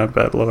Mortal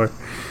Kombat lore.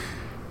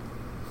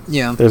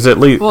 Yeah. There's at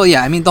least... Well,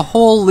 yeah, I mean, the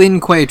whole Lin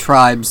Kuei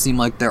tribe seem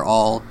like they're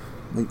all...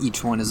 Like,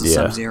 each one is a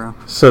Sub-Zero.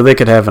 So they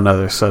could have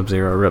another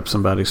Sub-Zero rip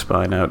somebody's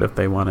spine out if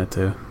they wanted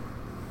to.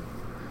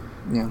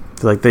 Yeah.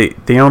 Like,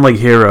 the only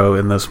hero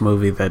in this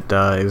movie that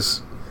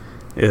dies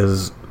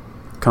is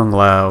Kung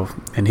Lao,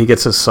 and he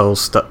gets his soul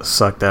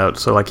sucked out,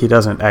 so, like, he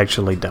doesn't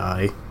actually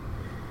die.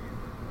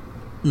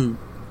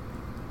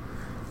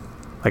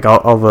 Like,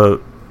 all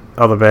the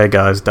bad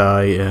guys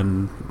die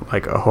in,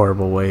 like, a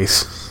horrible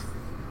ways.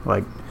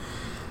 Like...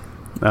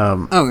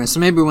 okay, so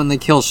maybe when they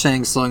kill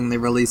Shang Tsung, they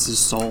release his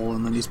soul,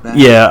 and then he's back.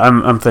 Yeah,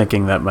 I'm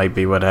thinking that might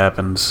be what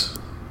happens.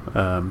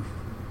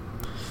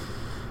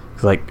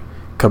 Like,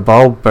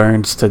 Cabal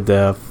burns to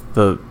death.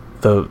 The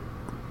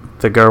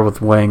girl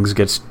with wings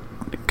gets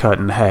cut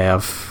in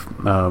half.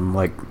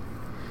 Like,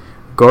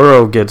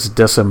 Goro gets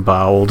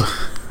disemboweled.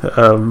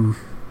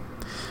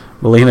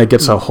 Melina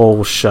gets a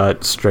hole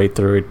shot straight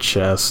through her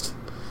chest.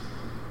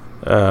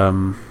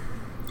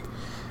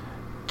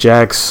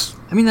 Jax...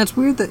 I mean, that's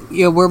weird that,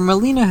 where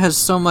Melina has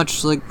so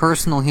much, like,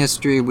 personal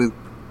history with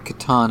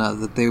Katana,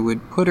 that they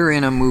would put her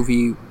in a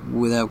movie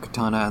without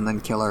Katana and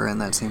then kill her in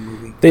that same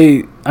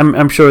movie.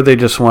 I'm sure they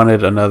just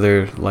wanted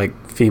another, like,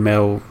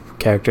 female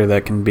character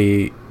that can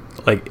be,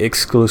 like,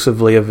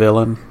 exclusively a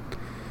villain.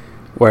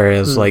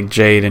 Whereas, like,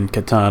 Jade and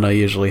Katana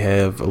usually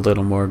have a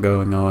little more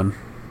going on.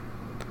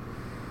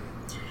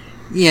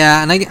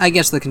 Yeah, and I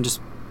guess they can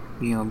just,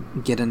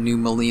 get a new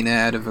Melina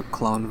out of a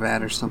clone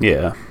vat or something.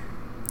 Yeah.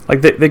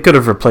 Like, they could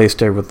have replaced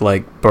her with,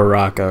 like,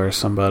 Baraka or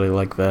somebody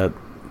like that.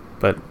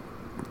 But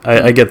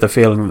I get the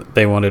feeling that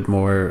they wanted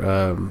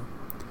more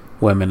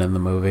women in the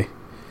movie.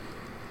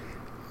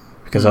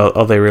 Because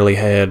all they really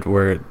had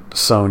were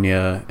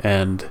Sonya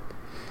and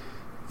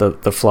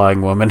the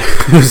flying woman,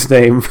 whose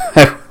name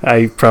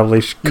I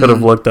probably could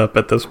have looked up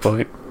at this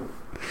point.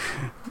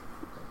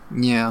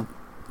 Yeah.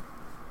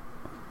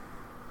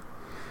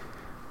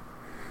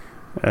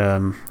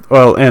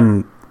 Well,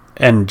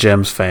 and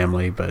Jim's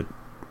family, but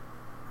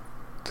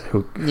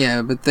who?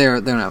 Yeah, but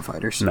they're not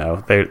fighters.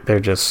 No, they're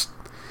just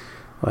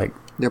like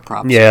they're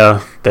props.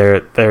 Yeah,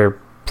 they're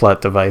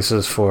plot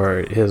devices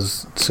for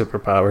his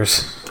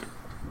superpowers.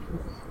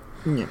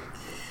 Yeah,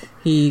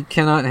 he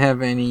cannot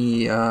have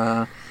any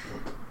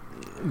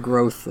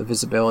growth of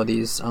his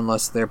abilities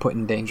unless they're put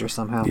in danger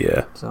somehow.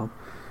 Yeah. So.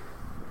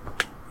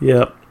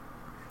 Yep.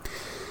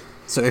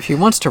 So if he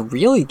wants to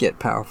really get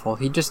powerful,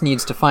 he just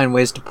needs to find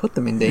ways to put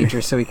them in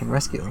danger so he can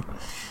rescue them.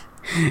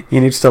 He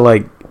needs to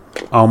like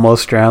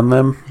almost drown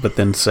them, but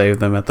then save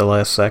them at the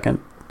last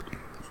second.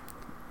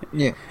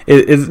 Yeah.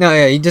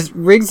 He just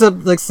rigs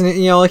up like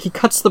he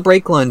cuts the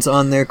brake lines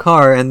on their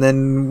car, and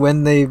then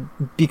when they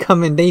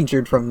become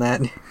endangered from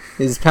that,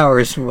 his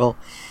powers will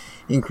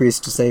increase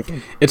to save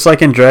him. It's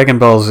like in Dragon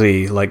Ball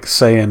Z, like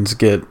Saiyans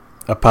get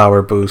a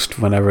power boost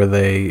whenever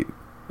they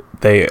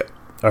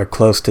are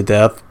close to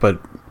death but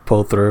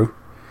pull through.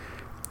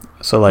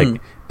 So like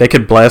they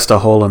could blast a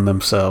hole in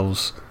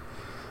themselves,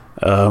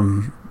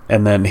 and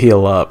then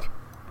heal up,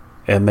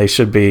 and they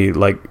should be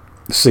like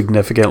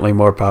significantly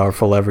more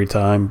powerful every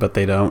time, but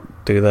they don't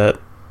do that,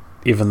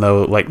 even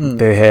though like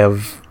they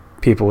have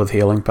people with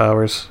healing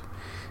powers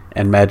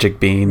and magic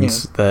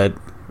beans that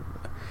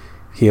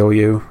heal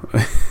you.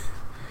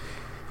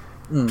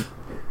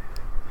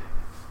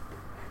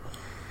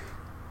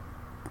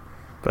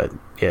 But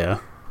yeah,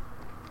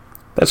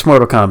 that's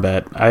Mortal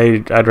Kombat.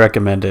 I'd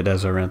recommend it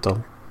as a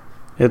rental.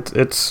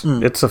 It's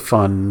a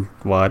fun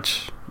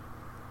watch.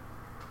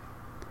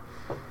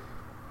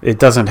 It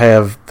doesn't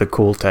have the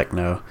cool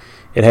techno.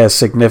 It has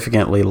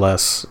significantly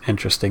less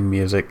interesting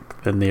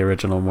music than the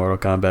original Mortal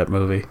Kombat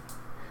movie.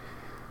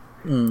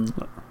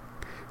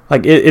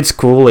 Like it's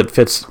cool. It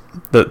fits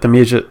the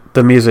music.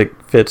 The music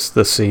fits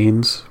the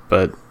scenes,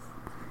 but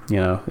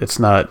it's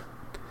not.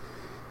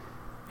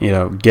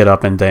 Get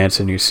up and dance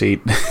in your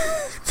seat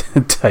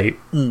type.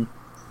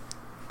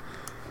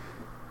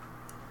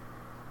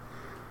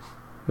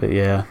 But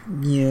yeah.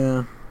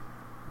 Yeah.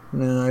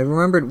 No, I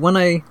remembered when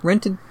I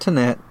rented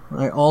Tenet,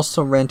 I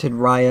also rented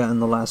Raya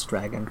and the Last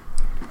Dragon.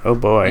 Oh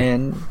boy.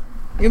 And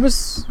it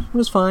was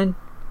fine.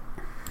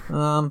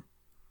 I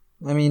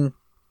mean,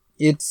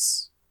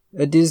 it's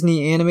a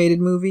Disney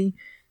animated movie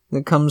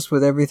that comes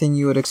with everything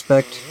you would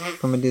expect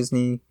from a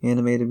Disney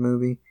animated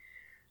movie.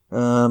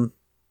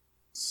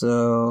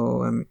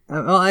 So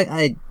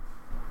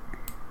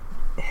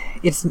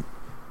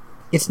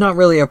it's not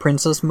really a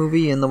princess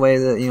movie in the way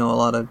that a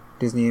lot of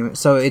Disney.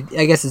 So I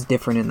guess it's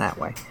different in that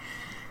way.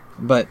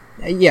 But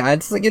yeah,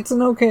 it's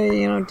an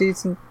okay,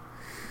 decent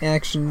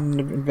action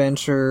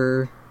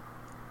adventure,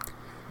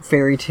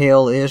 fairy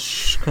tale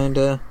ish kind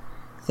of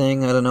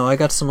thing. I don't know. I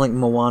got some like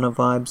Moana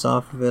vibes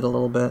off of it a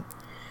little bit.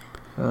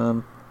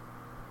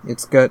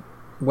 It's got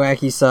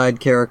wacky side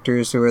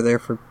characters who are there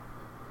for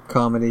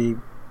comedy,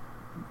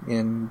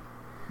 and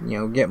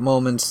get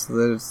moments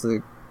that it's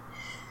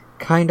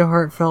kind of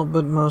heartfelt,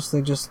 but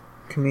mostly just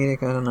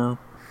comedic. I don't know.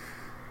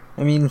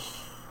 I mean,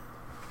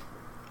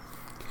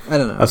 I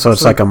don't know. So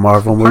it's like a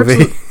Marvel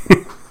movie.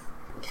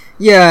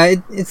 Yeah,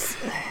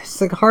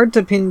 it's like hard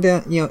to pin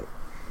down.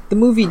 The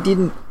movie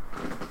didn't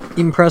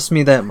impress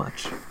me that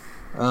much,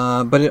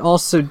 but it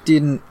also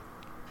didn't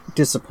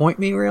disappoint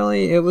me.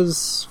 Really, it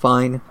was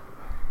fine.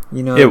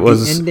 It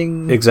was the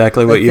ending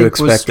exactly what you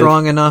expected. Was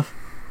strong enough.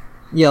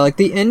 Yeah, like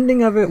the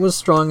ending of it was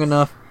strong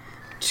enough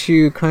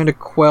to kind of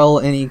quell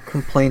any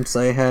complaints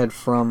I had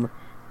from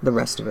the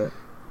rest of it.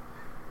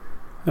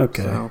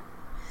 Okay. So,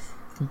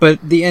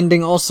 but the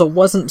ending also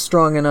wasn't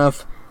strong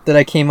enough that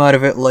I came out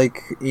of it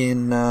like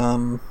in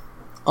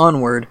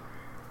Onward,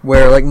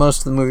 where like most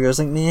of the movie I was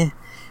like, meh,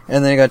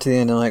 and then I got to the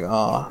end and I'm like,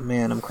 oh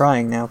man, I'm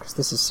crying now because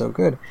this is so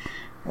good.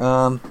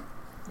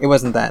 It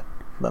wasn't that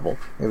level.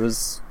 It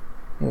was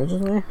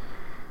just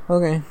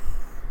okay.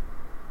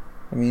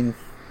 I mean,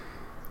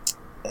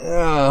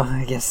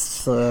 I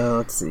guess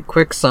let's see.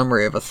 Quick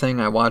summary of a thing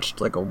I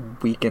watched like a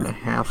week and a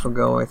half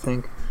ago, I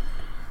think.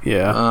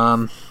 Yeah.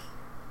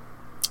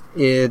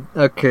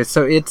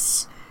 So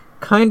it's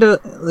kind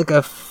of like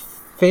a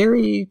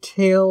fairy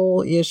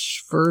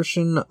tale-ish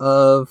version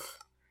of,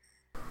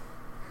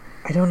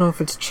 I don't know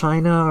if it's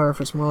China or if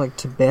it's more like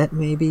Tibet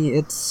maybe.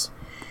 It's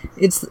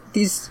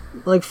these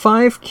like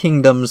 5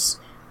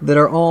 kingdoms that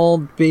are all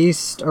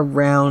based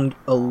around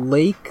a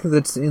lake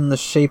that's in the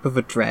shape of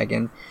a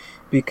dragon,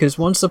 because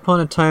once upon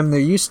a time there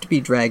used to be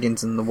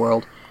dragons in the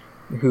world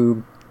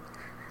who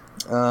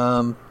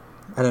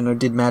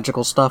did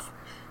magical stuff.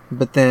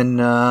 But then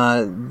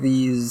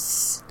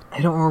these, I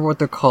don't remember what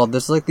they're called.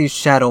 There's like these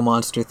shadow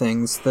monster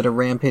things that are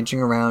rampaging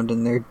around,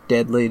 and they're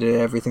deadly to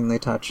everything they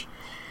touch.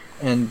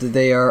 And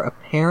they are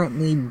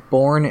apparently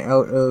born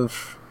out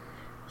of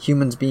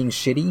humans being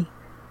shitty,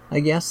 I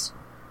guess.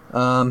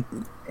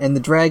 And the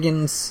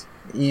dragons,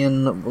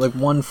 in like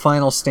one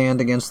final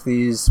stand against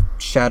these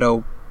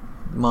shadow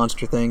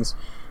monster things,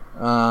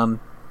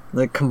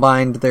 like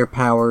combined their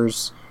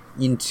powers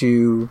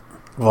into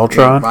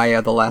Voltron?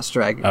 Raya the Last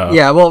Dragon. Oh.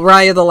 Yeah, well,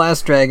 Raya the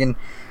Last Dragon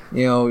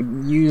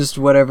used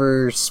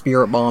whatever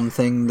spirit bomb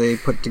thing they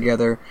put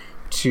together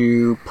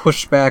to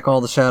push back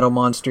all the shadow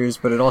monsters,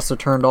 but it also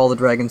turned all the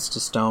dragons to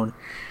stone.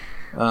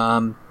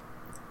 And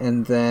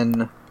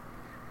then,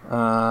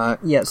 so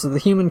the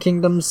human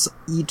kingdoms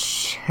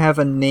each have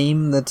a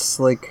name that's,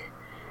 like,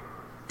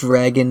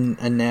 dragon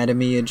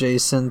anatomy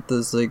adjacent.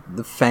 There's, like,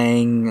 the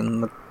fang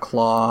and the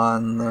claw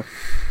and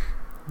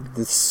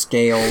the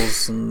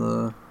scales and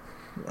the...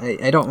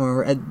 I don't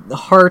remember. The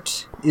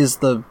heart is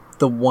the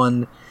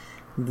one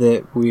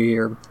that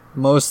we're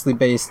mostly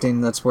based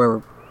in. That's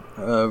where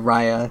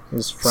Raya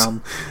is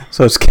from.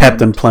 So it's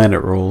Captain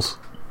Planet rules.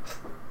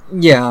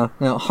 Yeah.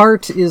 Now,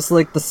 heart is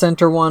like the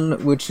center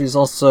one, which is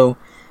also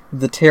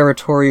the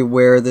territory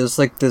where there's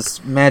like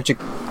this magic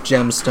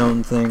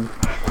gemstone thing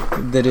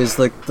that is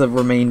like the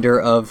remainder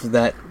of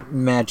that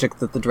magic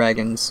that the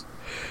dragons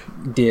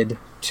did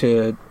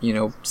to,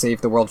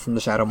 save the world from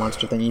the shadow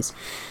monster thingies.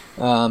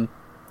 And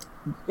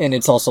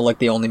it's also like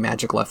the only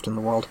magic left in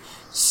the world.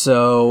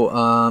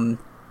 So,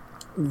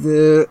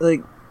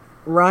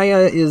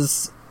 Raya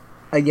is,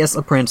 I guess,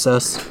 a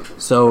princess,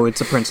 so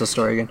it's a princess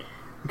story again.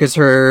 Because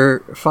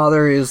her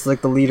father is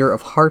like the leader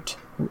of Heart,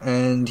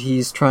 and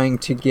he's trying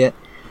to get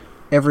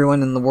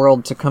everyone in the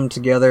world to come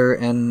together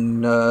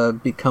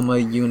and become a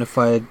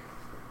unified,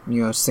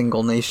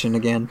 single nation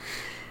again.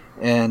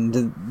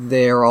 And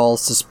they're all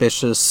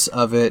suspicious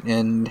of it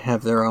and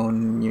have their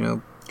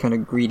own, kind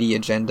of greedy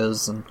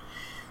agendas. And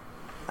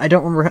I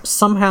don't remember,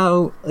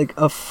 somehow, like,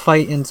 a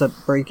fight ends up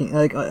breaking,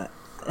 like,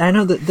 I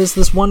know that there's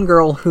this one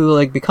girl who,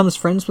 like, becomes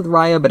friends with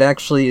Raya, but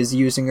actually is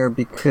using her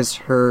because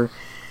her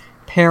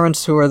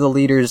parents, who are the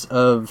leaders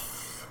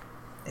of,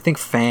 I think,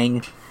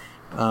 Fang,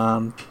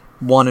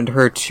 wanted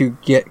her to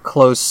get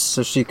close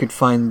so she could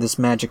find this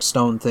magic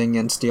stone thing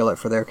and steal it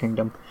for their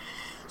kingdom.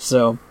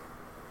 So,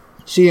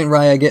 she and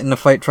Raya get in a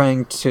fight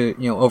trying to,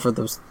 over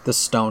this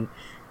stone.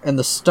 And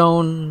the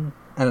stone,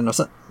 I don't know,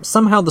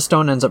 somehow the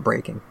stone ends up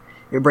breaking.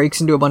 It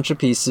breaks into a bunch of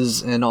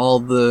pieces, and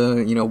all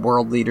the,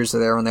 world leaders are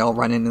there, and they all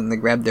run in and they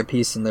grab their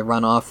piece and they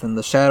run off, and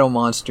the shadow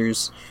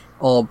monsters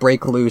all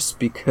break loose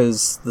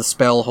because the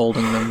spell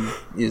holding them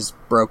is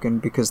broken,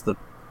 because the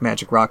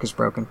magic rock is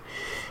broken.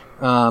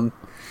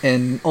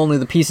 And only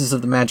the pieces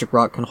of the magic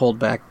rock can hold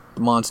back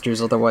the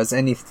monsters, otherwise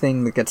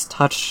anything that gets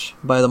touched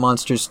by the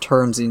monsters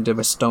turns into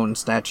a stone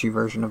statue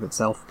version of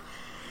itself.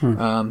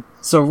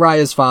 So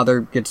Raya's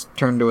father gets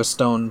turned to a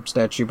stone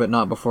statue, but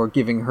not before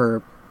giving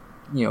her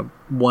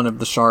one of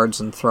the shards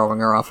and throwing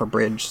her off a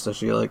bridge, so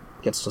she, like,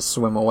 gets to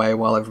swim away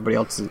while everybody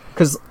else is...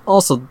 Because,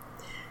 also,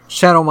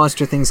 shadow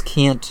monster things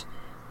can't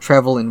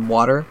travel in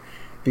water,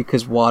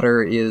 because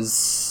water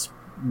is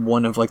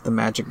one of, like, the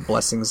magic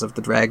blessings of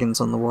the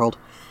dragons on the world.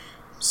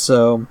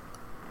 So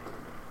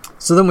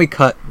then we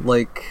cut,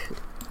 like,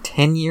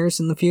 10 years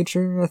in the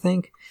future, I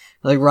think.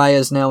 Like, Raya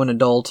is now an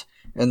adult,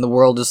 and the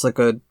world is, like,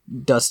 a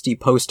dusty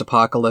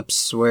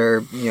post-apocalypse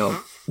where,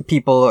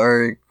 people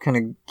are kind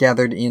of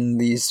gathered in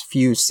these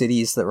few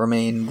cities that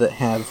remain that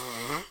have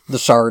the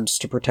shards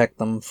to protect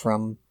them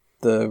from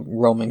the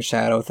roaming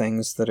shadow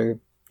things that are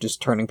just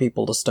turning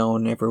people to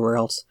stone everywhere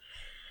else.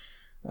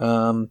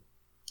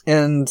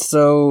 And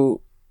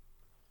so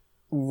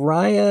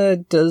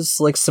Raya does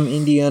like some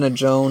Indiana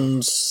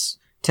Jones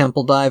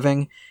temple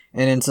diving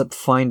and ends up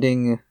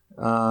finding,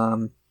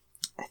 I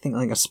think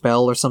like a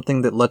spell or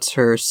something that lets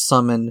her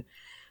summon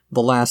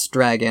the last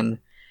dragon,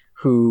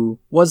 who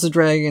was the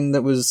dragon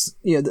that was,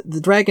 the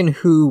dragon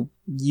who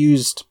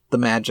used the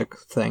magic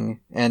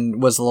thing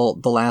and was the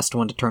last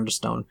one to turn to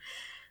stone.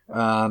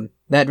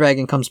 That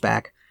dragon comes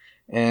back,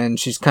 and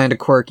she's kind of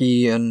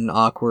quirky and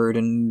awkward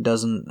and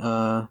doesn't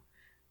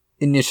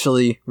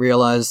initially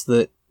realize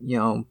that,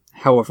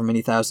 however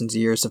many thousands of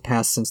years have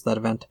passed since that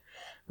event.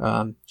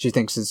 She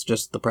thinks it's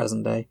just the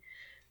present day.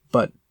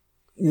 But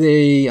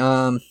they,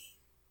 have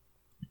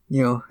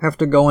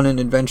to go on an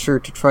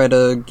adventure to try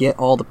to get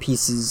all the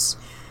pieces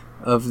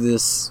of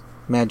this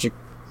magic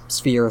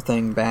sphere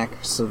thing back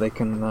so they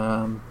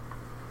can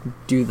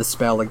do the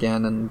spell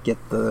again and get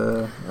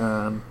the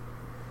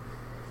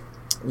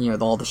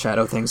all the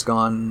shadow things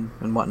gone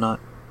and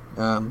whatnot.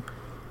 And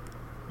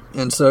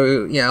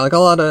so like a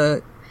lot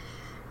of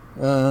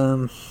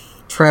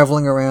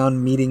traveling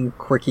around, meeting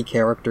quirky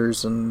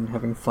characters and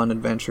having fun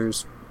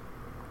adventures.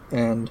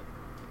 And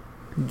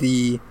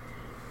the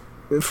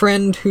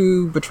friend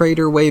who betrayed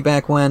her way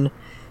back when,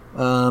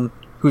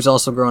 who's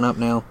also grown up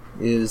now,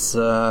 is,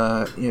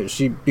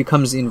 she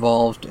becomes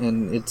involved,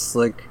 and it's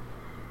like,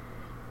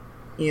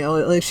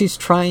 like she's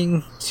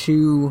trying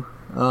to,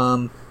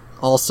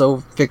 also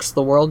fix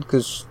the world,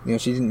 because,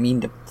 she didn't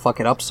mean to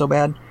fuck it up so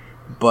bad,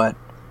 but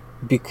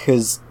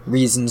because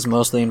reasons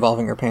mostly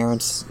involving her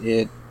parents,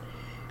 it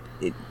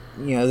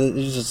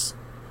there's just,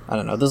 I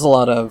don't know, there's a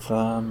lot of,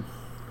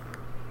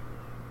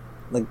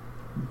 like,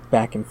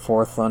 back and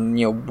forth on,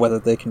 whether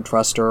they can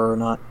trust her or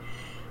not,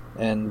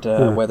 and,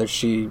 whether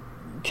she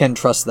can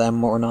trust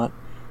them or not.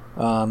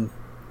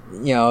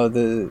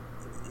 The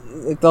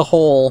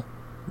whole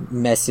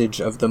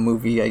message of the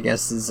movie, I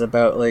guess, is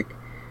about, like,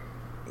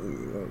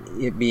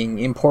 it being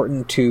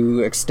important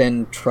to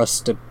extend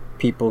trust to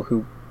people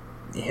who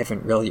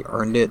haven't really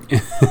earned it,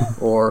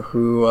 or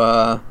who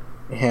are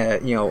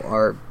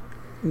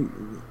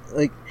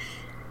like,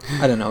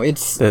 I don't know.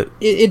 It's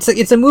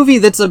a movie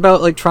that's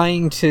about like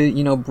trying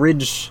to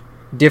bridge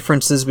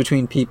differences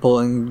between people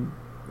and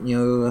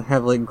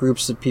have like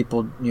groups of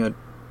people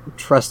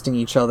trusting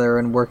each other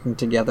and working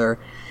together.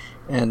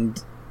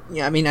 And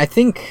yeah, I mean, I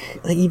think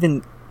like,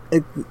 even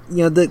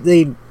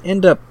they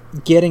end up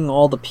getting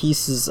all the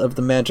pieces of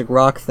the magic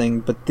rock thing,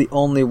 but the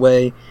only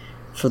way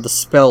for the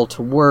spell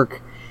to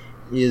work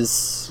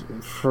is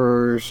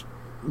for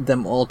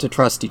them all to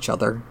trust each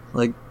other.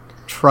 Like,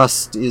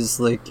 trust is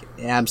like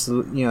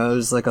absolute,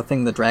 it's like a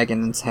thing the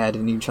dragons had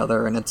in each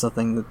other, and it's a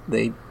thing that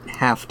they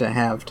have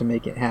to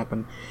make it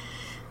happen.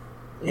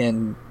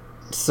 And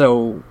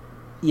so,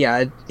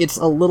 yeah, it's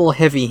a little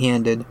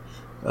heavy-handed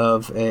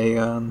of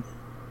a,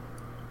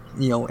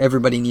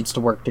 everybody needs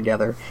to work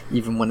together,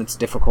 even when it's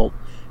difficult,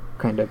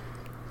 kind of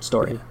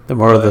story. The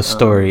moral of the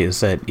story is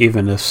that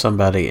even if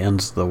somebody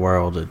ends the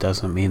world, it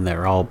doesn't mean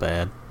they're all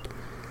bad.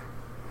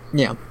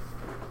 Yeah.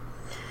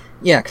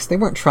 Yeah, because they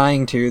weren't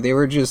trying to. They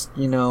were just,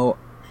 like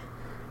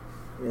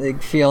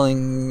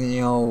feeling,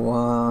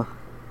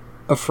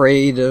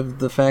 afraid of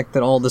the fact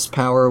that all this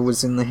power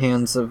was in the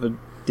hands of a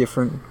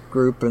different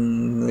group,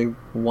 and they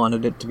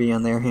wanted it to be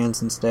on their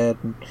hands instead.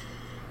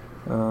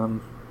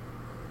 And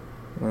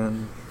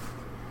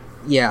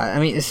yeah, I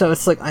mean, so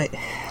it's like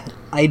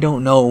I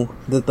don't know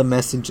that the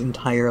message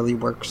entirely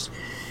works,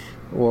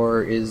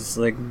 or is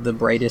like the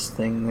brightest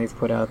thing they've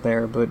put out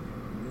there, but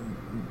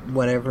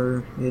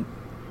whatever.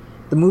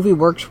 The movie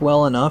worked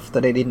well enough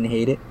that I didn't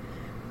hate it.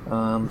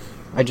 I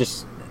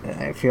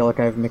feel like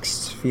I have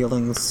mixed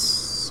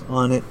feelings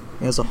on it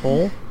as a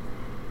whole.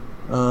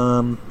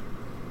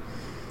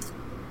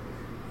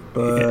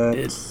 But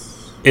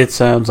it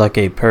sounds like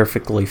a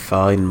perfectly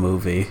fine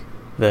movie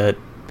that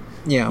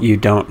you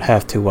don't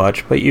have to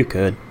watch, but you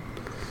could.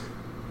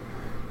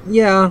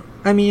 Yeah,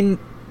 I mean,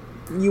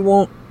 you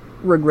won't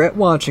regret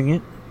watching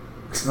it.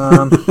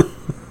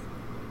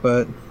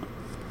 But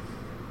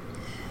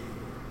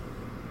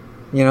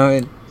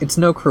it's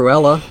no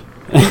Cruella.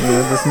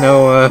 There's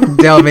no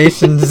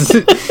Dalmatians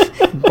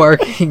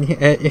barking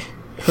at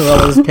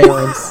Cruella's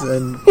parents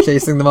and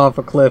chasing them off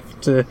a cliff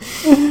to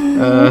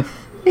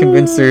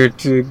convince her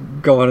to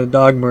go on a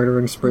dog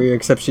murdering spree,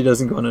 except she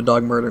doesn't go on a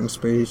dog murdering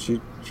spree.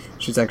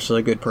 She's actually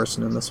a good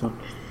person in this one.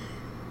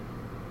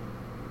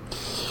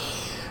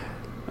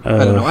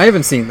 I don't know. I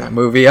haven't seen that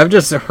movie. I've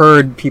just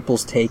heard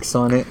people's takes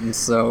on it, and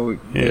so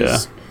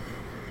there's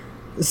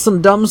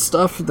some dumb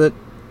stuff that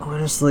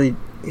honestly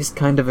is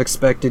kind of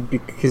expected,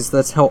 because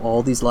that's how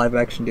all these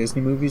live-action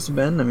Disney movies have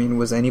been. I mean,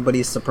 was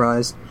anybody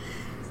surprised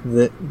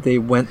that they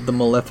went the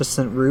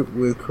Maleficent route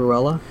with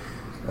Cruella,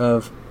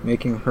 of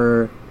making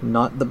her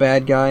not the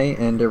bad guy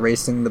and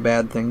erasing the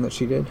bad thing that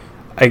she did?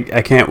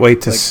 I can't wait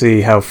to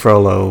see how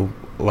Frollo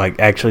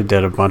actually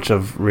did a bunch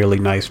of really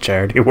nice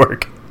charity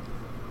work.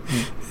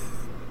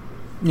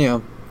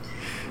 Yeah,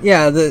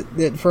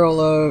 that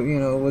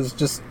Frollo, was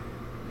just,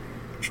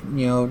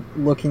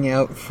 looking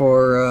out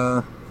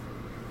for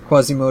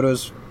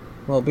Quasimodo's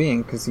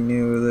well-being, because he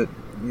knew that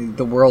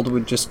the world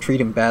would just treat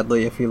him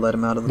badly if he let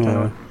him out of the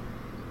tower.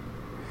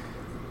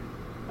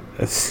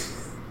 Let's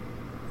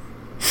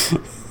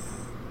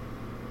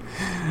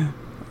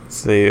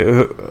see,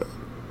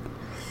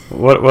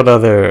 what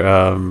other?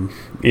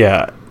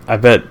 I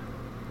bet.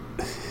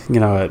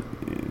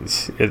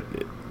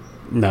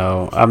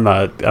 No, I'm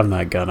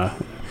not gonna.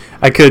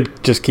 I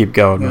could just keep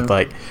going with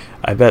I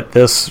bet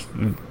this.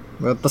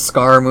 What, the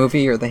Scar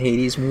movie, or the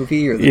Hades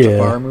movie, or the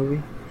Jafar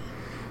movie?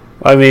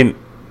 I mean,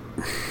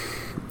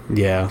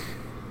 yeah.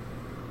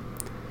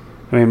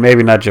 I mean,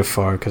 maybe not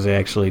Jafar, because they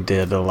actually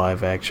did a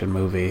live-action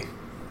movie.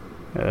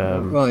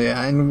 Well,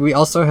 yeah, and we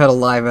also had a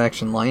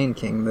live-action Lion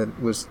King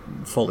that was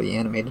fully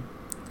animated.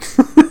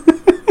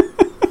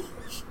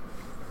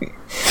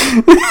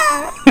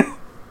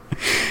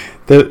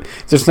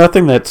 There's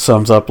nothing that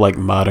sums up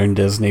modern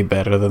Disney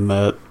better than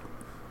that.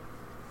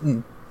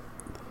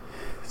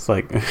 It's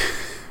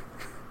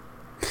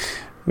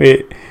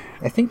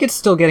I think it's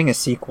still getting a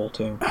sequel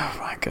too. Oh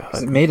my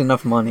god! It made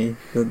enough money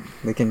that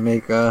they can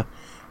make a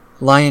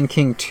Lion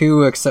King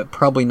 2, except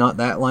probably not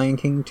that Lion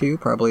King 2,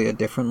 probably a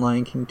different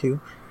Lion King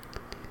 2.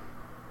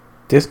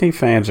 Disney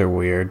fans are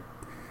weird.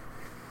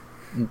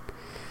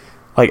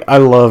 I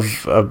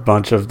love a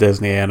bunch of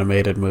Disney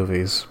animated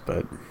movies,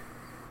 but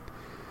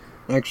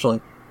actually,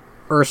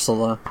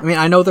 Ursula. I mean,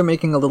 I know they're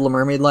making a Little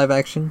Mermaid live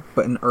action,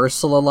 but an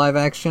Ursula live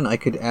action I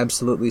could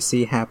absolutely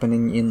see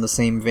happening in the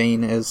same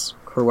vein as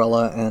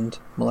Cruella and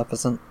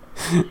Maleficent,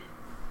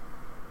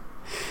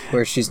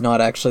 where she's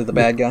not actually the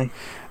bad guy.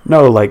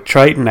 No,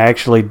 Triton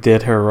actually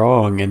did her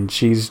wrong, and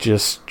she's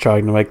just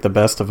trying to make the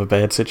best of a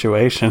bad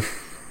situation.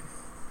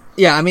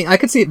 Yeah, I mean, I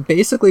could see it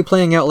basically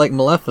playing out like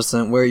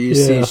Maleficent, where you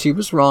see she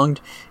was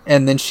wronged,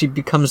 and then she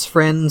becomes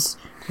friends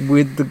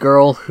with the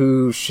girl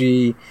who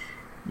she,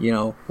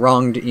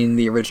 wronged in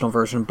the original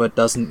version, but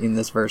doesn't in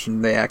this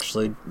version. They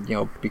actually,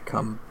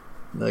 become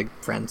like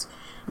friends.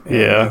 Yeah.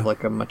 They have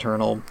like a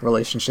maternal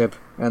relationship,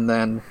 and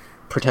then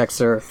protects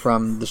her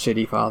from the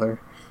shitty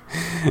father.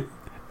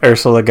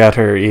 Ursula got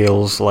her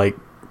eels like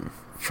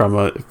from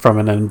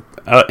an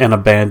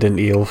abandoned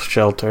eel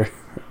shelter.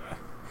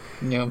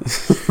 Yeah.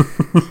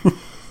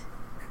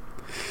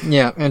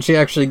 Yeah, and she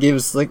actually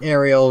gives like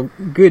Ariel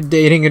good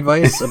dating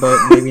advice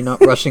about maybe not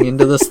rushing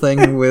into this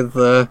thing with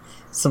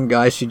some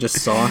guy she just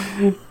saw.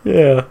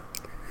 Yeah.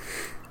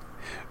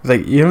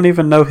 Like, you don't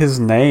even know his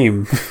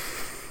name.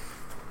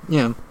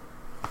 Yeah.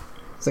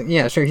 It's like,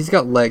 yeah, sure, he's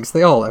got legs.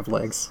 They all have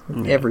legs.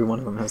 Yeah. Every one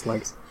of them has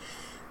legs.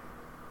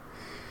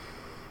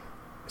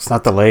 It's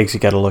not the legs you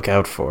gotta look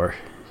out for.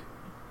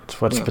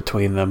 It's what's Yeah.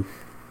 between them.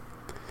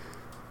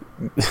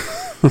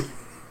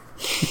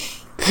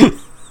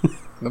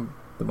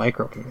 The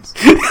micro penis.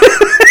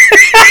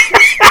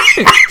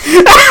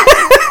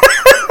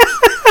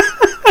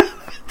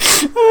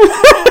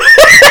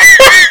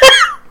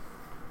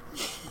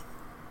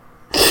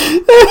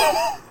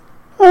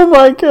 Oh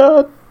my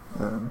god.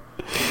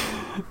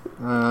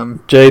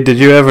 Jay, did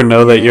you ever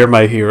know that you're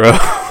my hero?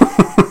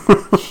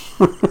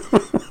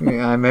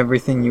 Yeah, I'm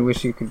everything you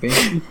wish you could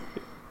be.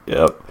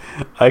 Yep.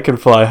 I can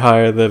fly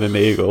higher than an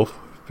eagle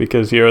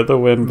because you're the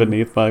wind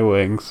beneath my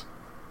wings.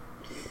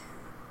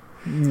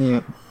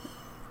 Yeah.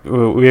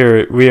 We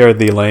are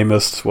the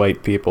lamest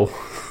white people.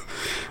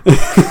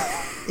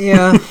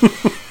 Yeah.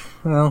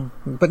 Well,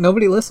 but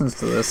nobody listens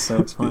to this, so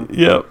it's fine.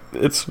 Yep,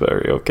 it's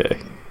very okay.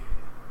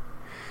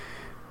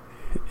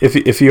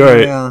 If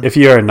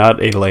you are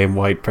not a lame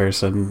white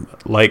person,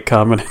 like,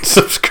 comment, and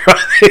subscribe.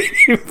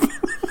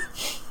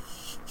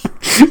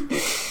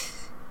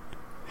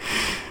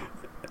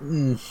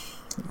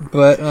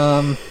 But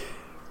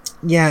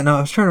yeah, no,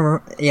 I was trying to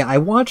remember. Yeah, I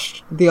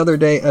watched the other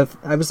day.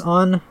 I was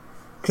on,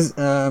 cause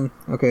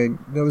okay,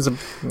 there was a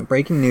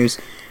breaking news.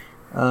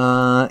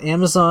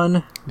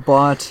 Amazon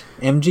bought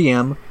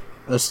MGM,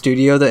 a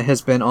studio that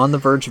has been on the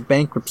verge of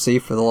bankruptcy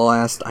for the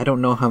last I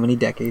don't know how many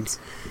decades.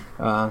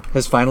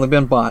 Has finally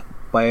been bought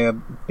by a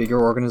bigger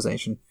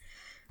organization.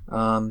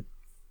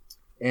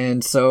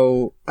 And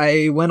so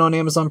I went on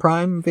Amazon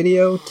Prime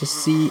Video to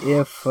see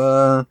if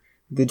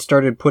they'd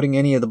started putting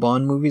any of the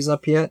Bond movies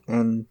up yet,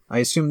 and I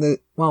assume that,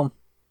 well,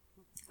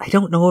 I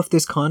don't know if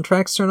there's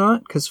contracts or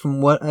not, because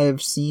from what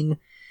I've seen,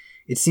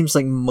 it seems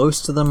like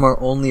most of them are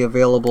only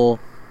available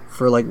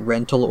for, like,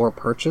 rental or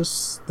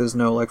purchase. There's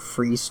no, like,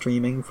 free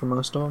streaming for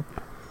most of them.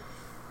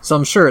 So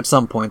I'm sure at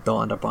some point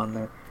they'll end up on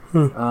there.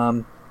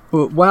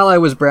 But while I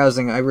was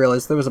browsing, I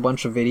realized there was a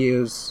bunch of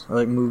videos, or,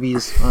 like,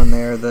 movies on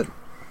there that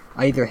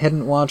I either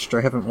hadn't watched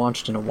or haven't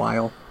watched in a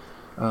while.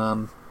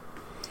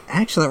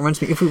 Actually, that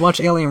reminds me, if we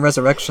watch Alien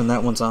Resurrection,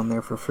 that one's on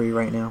there for free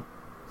right now.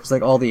 Because,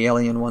 like, all the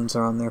Alien ones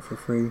are on there for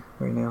free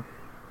right now.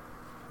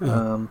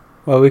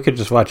 Well, we could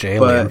just watch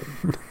Alien.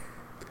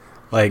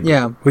 Like,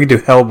 yeah. we could do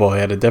Hellboy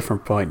at a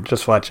different point.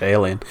 Just watch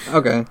Alien.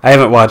 Okay. I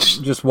haven't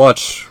watched... Just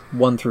watch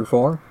 1 through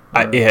 4?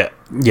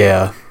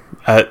 Yeah.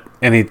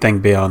 Anything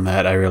beyond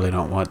that, I really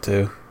don't want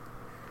to.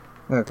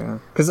 Okay.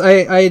 Because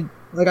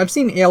I've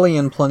seen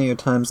Alien plenty of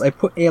times. I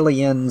put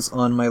Aliens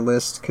on my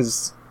list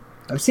because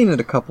I've seen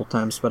it a couple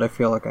times, but I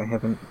feel like I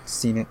haven't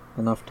seen it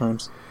enough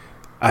times.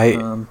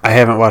 I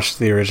haven't watched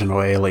the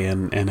original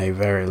Alien in a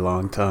very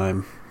long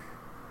time.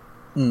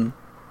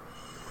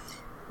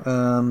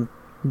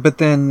 But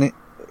then,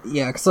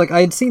 yeah, because like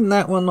I had seen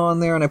that one on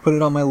there, and I put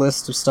it on my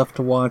list of stuff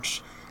to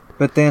watch.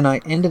 But then I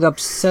ended up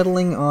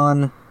settling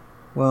on,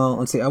 well,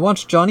 let's see, I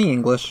watched Johnny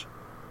English,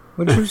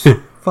 which was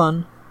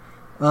fun.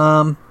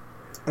 I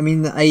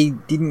mean, I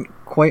didn't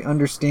quite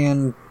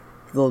understand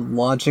the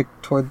logic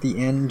toward the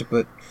end,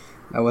 but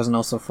I wasn't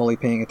also fully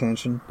paying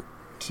attention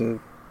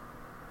to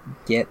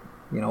get,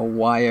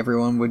 why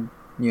everyone would,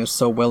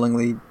 so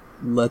willingly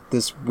let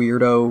this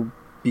weirdo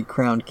be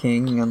crowned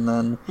king, and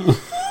then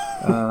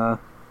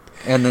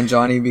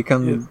Johnny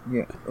becomes,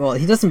 well,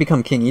 he doesn't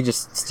become king, he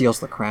just steals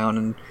the crown,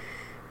 and,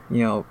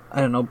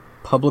 I don't know,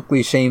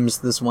 publicly shames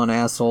this one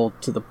asshole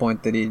to the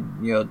point that he,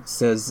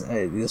 says,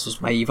 hey, this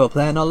was my evil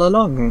plan all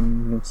along,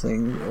 and I'm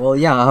saying, well,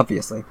 yeah,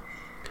 obviously.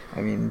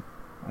 I mean,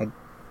 I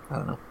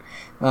don't know.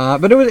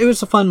 But it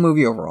was a fun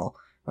movie overall.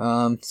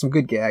 Some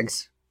good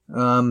gags.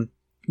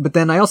 But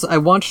then I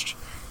watched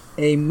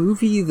a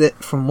movie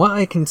that, from what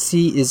I can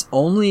see, is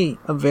only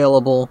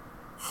available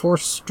for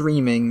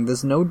streaming.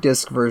 There's no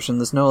disc version.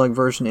 There's no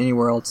version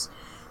anywhere else.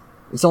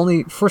 It's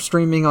only for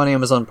streaming on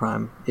Amazon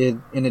Prime.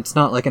 And it's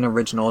not like an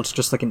original. It's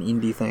just like an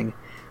indie thing.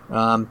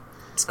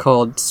 It's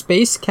called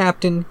Space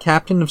Captain,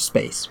 Captain of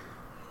Space.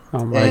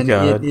 Oh my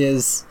god! And it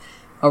is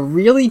a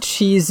really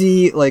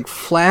cheesy,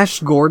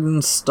 Flash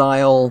Gordon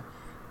style,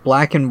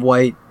 black and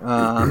white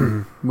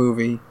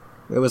movie.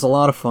 It was a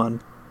lot of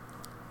fun.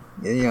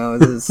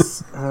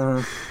 This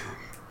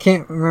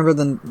can't remember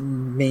the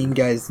main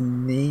guy's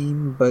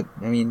name, but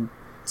I mean,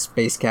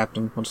 Space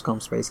Captain. We'll just call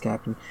him Space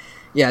Captain.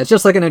 Yeah, it's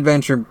just like an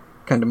adventure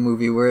kind of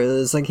movie where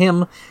it's like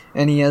him,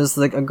 and he has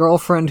a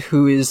girlfriend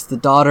who is the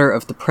daughter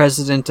of the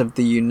president of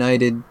the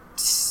United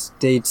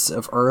States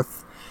of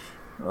Earth,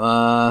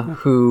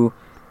 who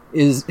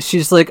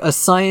she's like a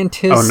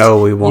scientist. Oh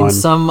no, we won. In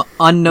some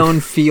unknown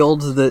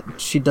field that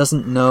she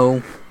doesn't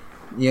know.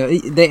 You know,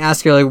 they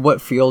ask her like,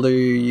 "What field are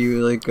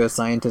you like a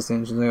scientist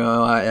in?" She's like,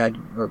 "Oh,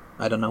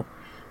 I don't know."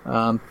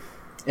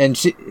 And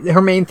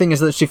her main thing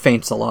is that she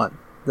faints a lot.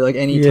 Like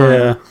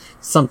anytime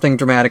something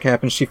dramatic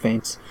happens, she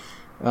faints.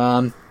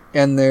 And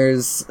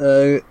there's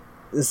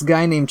this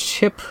guy named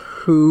Chip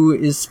who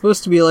is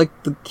supposed to be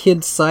like the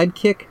kid's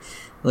sidekick,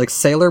 like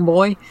Sailor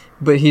Boy,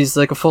 but he's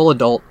like a full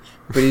adult.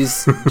 But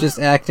he's just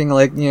acting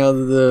like, you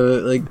know,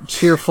 the like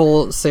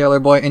cheerful sailor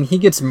boy, and he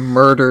gets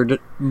murdered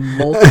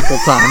multiple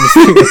times.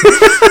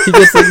 He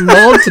gets like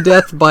mauled to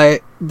death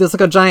by there's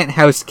like a giant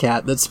house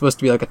cat that's supposed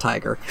to be like a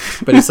tiger,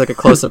 but it's like a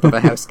close up of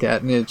a house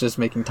cat, and it's just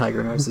making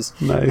tiger noises.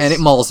 Nice. And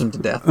it mauls him to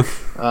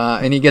death.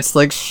 And he gets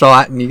like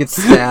shot, and he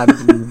gets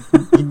stabbed, and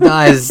he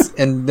dies,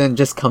 and then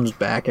just comes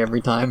back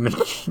every time, and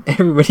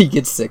everybody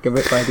gets sick of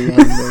it by the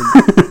end.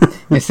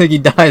 It's like he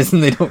dies,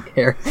 and they don't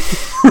care.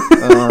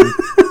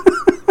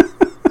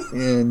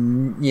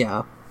 And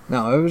yeah,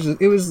 no,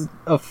 it was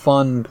a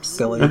fun,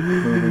 silly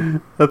movie.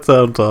 That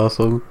sounds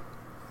awesome.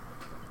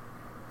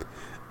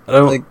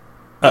 Like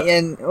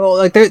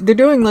they're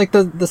doing like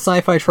the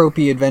sci-fi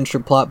tropey adventure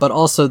plot, but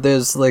also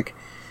there's like,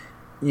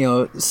 you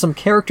know, some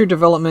character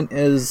development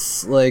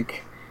as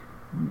like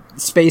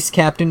Space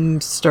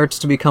Captain starts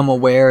to become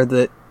aware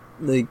that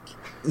like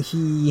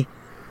he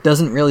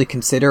doesn't really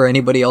consider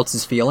anybody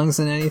else's feelings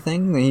in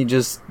anything. He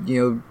just, you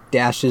know,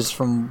 dashes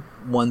from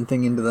one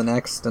thing into the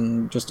next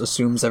and just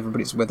assumes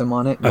everybody's with him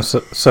on it.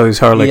 So he's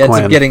Harley Quinn. He ends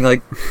up getting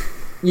like,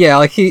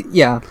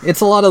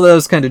 it's a lot of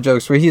those kind of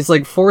jokes where he's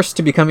like forced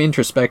to become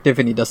introspective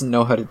and he doesn't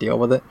know how to deal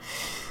with it.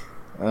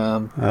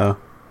 Oh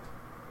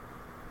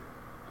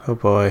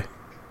boy,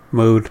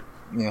 mood.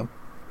 Yeah.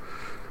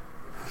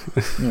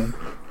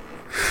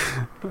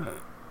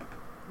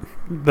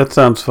 That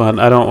sounds fun.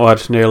 I don't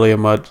watch nearly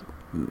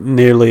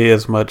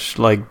as much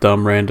like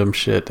dumb random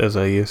shit as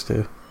I used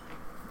to.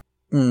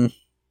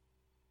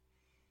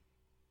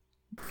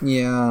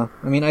 Yeah,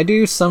 I mean, I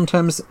do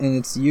sometimes, and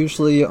it's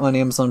usually on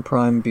Amazon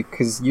Prime,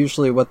 because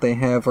usually what they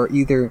have are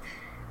either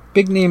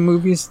big-name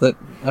movies that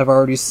I've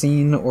already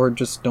seen or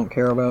just don't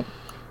care about,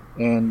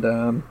 and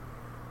then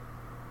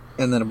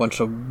a bunch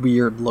of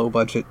weird,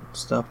 low-budget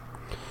stuff.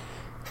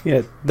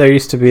 Yeah, there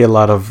used to be a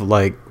lot of,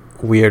 like,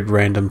 weird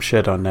random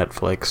shit on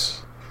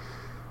Netflix,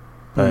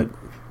 but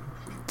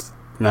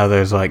now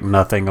there's, like,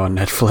 nothing on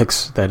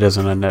Netflix that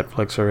isn't a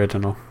Netflix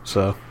original,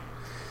 so...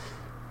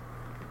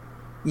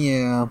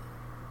 Yeah...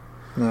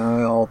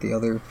 No, all the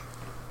other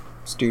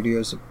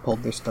studios have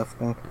pulled their stuff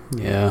back.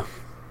 Yeah.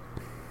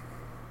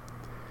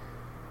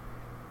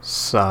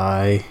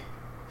 Sigh.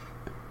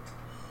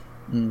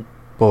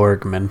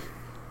 Borgman.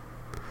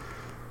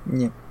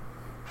 Yeah.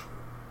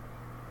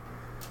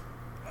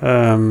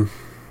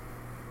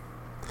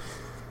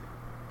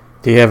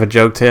 Do you have a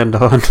joke to end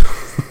on?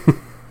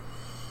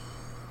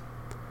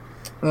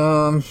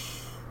 Well,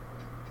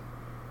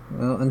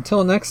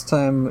 until next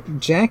time,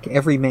 Jack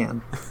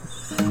Everyman.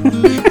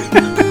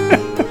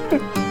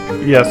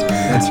 Yes.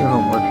 That's your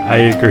homework. I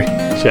agree.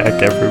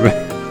 Jack Everyman.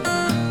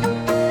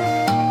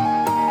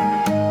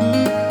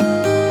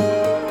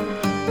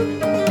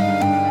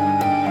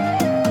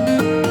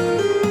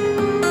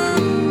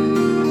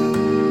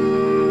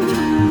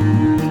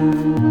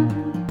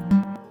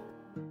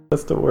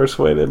 That's the worst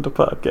way to end a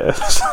podcast.